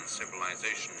Sumerian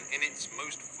civilization in its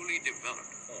most fully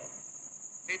developed form.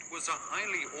 It was a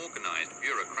highly organized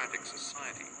bureaucratic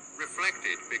society,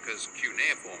 reflected because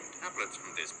cuneiform tablets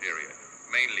from this period,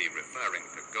 mainly referring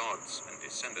to gods and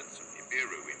descendants of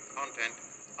Nibiru in content,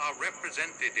 are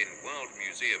represented in world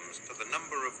museums to the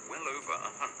number of well over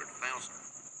 100,000.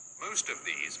 Most of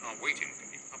these are waiting to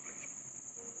be published.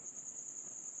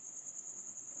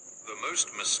 The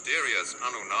most mysterious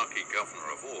Anunnaki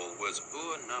governor of all was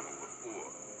Ur-Nammu of Ur,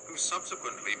 who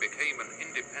subsequently became an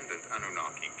independent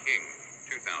Anunnaki king,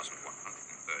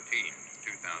 2113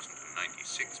 to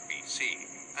 2096 BC,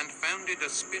 and founded a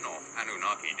spin-off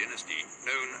Anunnaki dynasty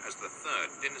known as the Third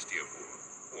Dynasty of Ur,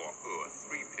 or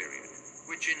Ur-3 period,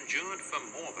 which endured for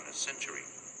more than a century,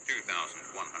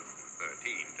 2113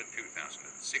 to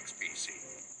 2006 BC.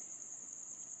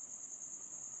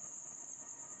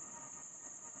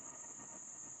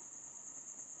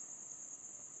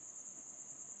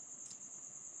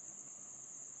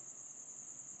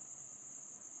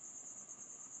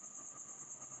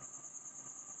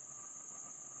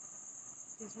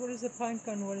 What is the pine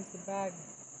cone? What is the bag?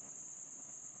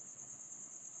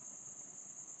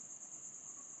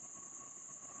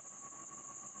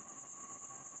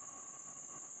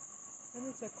 What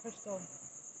is a crystal?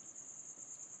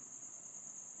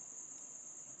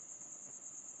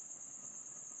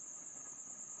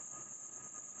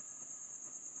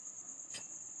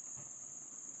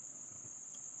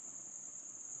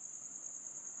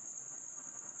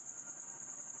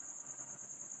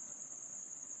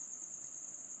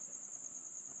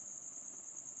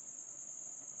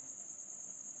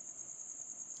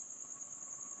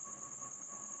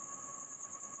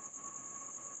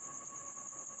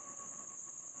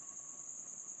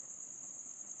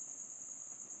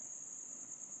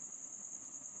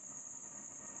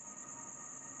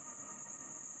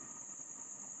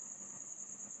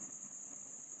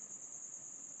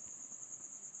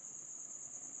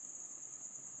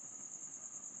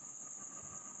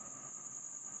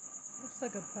 Looks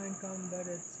like a pine cone, but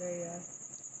it's a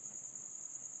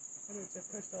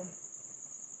crystal.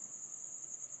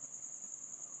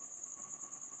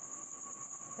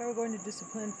 If I were going to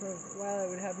discipline for a while, I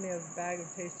would have me a bag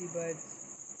of Tasty Buds.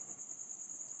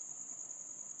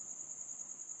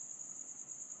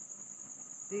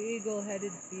 The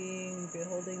eagle-headed being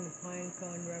beholding the pine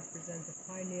cone represent the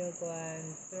pineal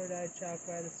gland, third eye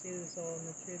chakra, the seat of the soul, and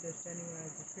the tree they're standing around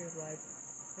is the tree of life.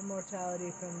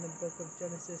 Immortality from the book of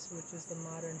Genesis, which is the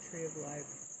modern tree of life.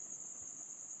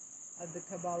 Of the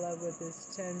Kabbalah with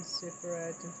its 10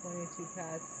 Sifrat and 22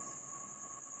 paths,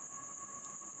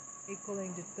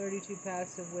 equaling to 32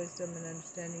 paths of wisdom and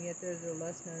understanding, yet there is a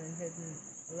less known and hidden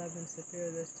 11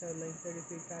 Sephirah, thus totaling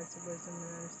 33 paths of wisdom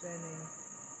and understanding.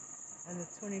 And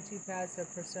the 22 paths are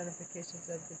personifications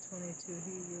of the 22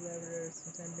 Hebrew letters,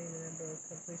 and 10 being the number of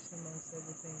completion amongst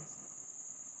other things.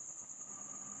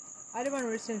 Item on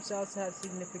wrist seems to also have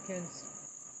significance.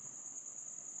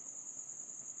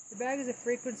 The bag is a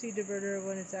frequency diverter.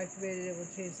 When it's activated, it will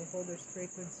change the holder's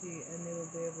frequency, and they will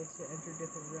be able to enter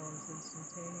different realms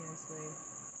instantaneously.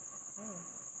 Oh.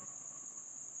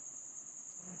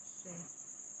 Interesting.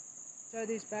 Store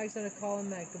these bags on a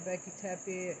column at Göbekli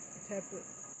Tepe,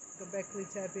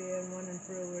 and one in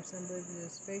Peru, where some believe it is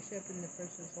a spaceship, and the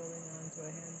person is holding on to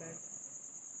a handbag.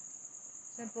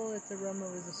 Simple, its aroma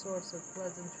was a source of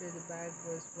pleasantry. The bag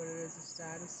was what it is, a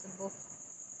status symbol.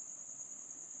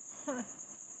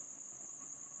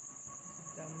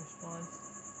 Dumb response.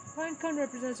 Pine cone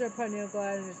represents our pineal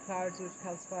gland and its powers, which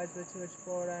calcifies with too much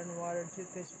fluoride and water, and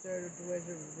toothpaste with third of the ways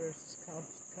of reverse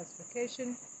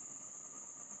calcification.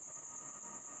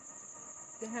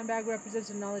 The handbag represents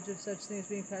the knowledge of such things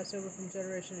being passed over from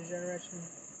generation to generation.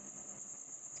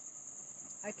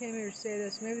 I came here to say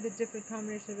this. Maybe the different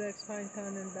combination of X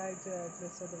Pinecon and bag to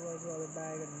access other worlds while the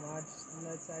bag and watch.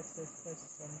 Let's access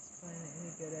places on this planet.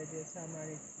 Any good idea? Tom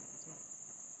already.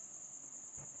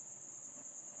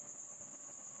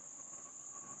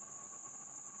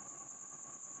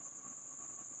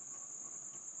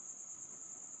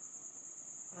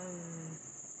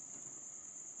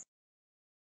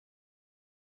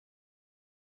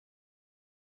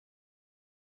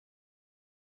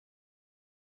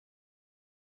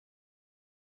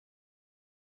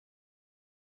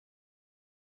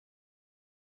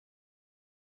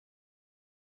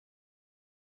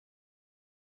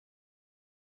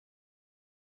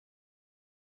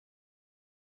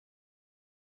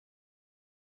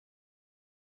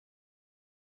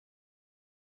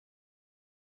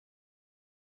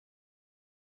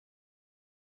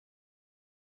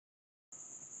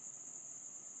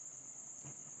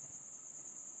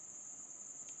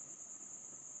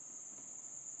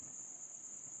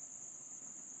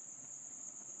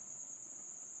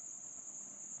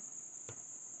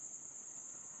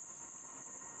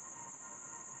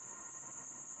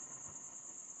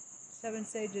 Seven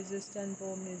Sages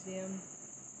Istanbul Museum.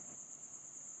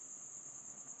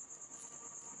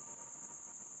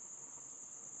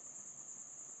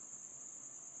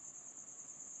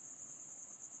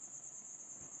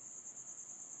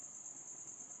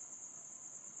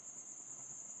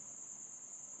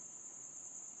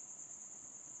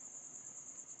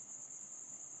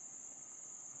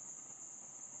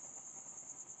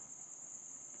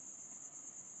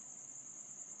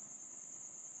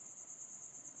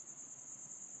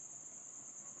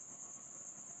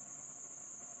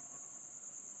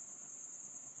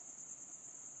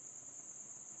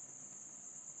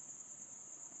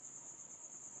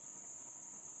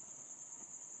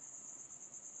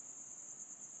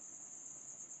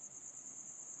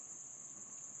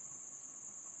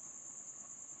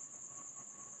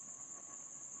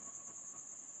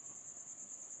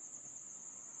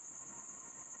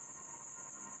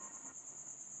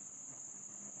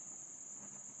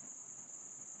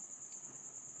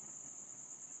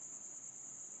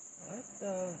 What the?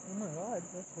 Oh my god,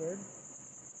 that's weird.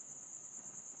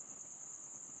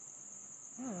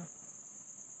 Huh.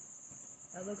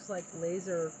 That looks like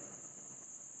laser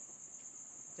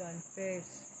done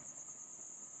face.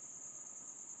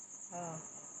 Oh.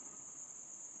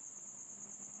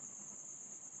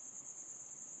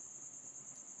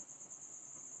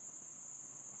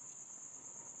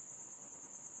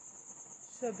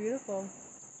 So beautiful.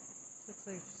 Looks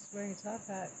like she's wearing a top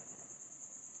hat.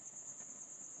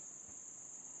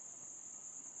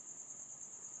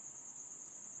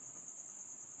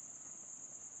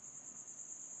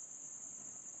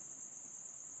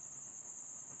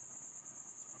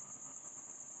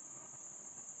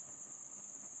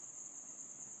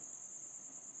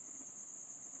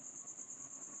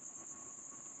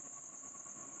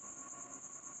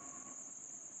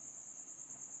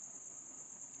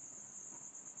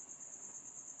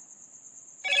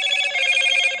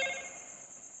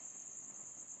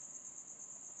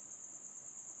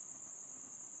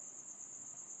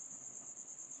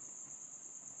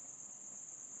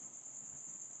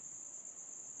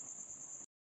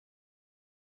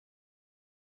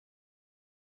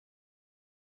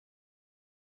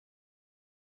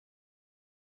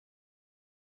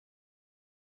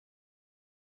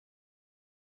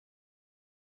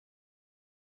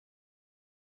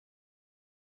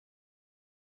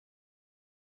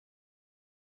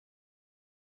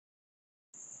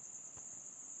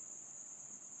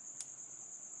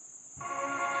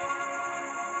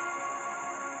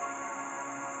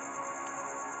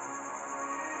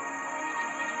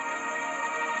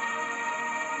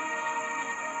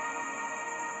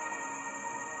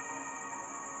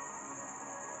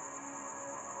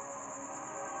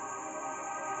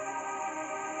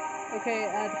 Okay,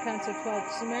 at the Council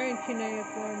 12, Sumerian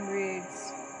cuneiform reads,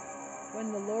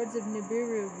 when the lords of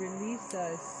Nibiru release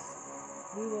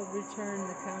us, we will return.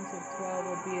 The Council 12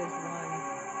 will be as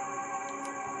one.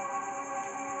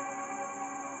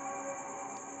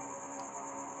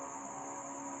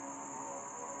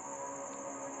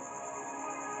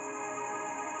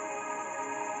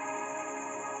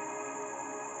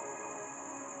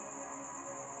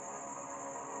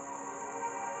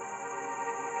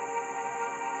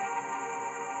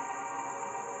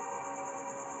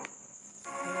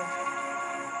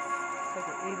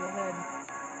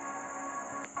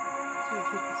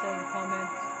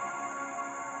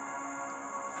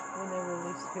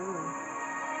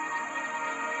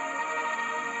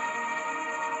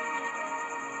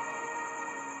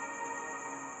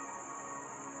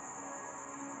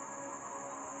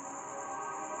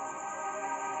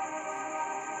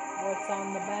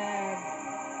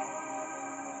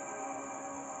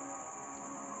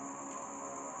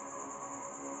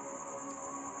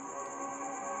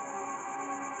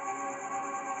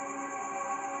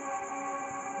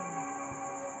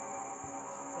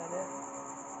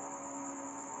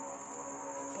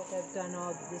 checked on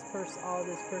all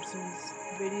this person's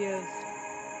videos.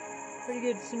 Pretty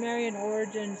good Sumerian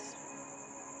origins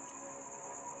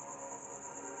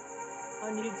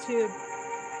on YouTube.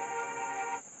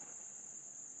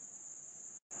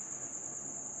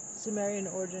 Sumerian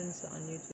origins on YouTube.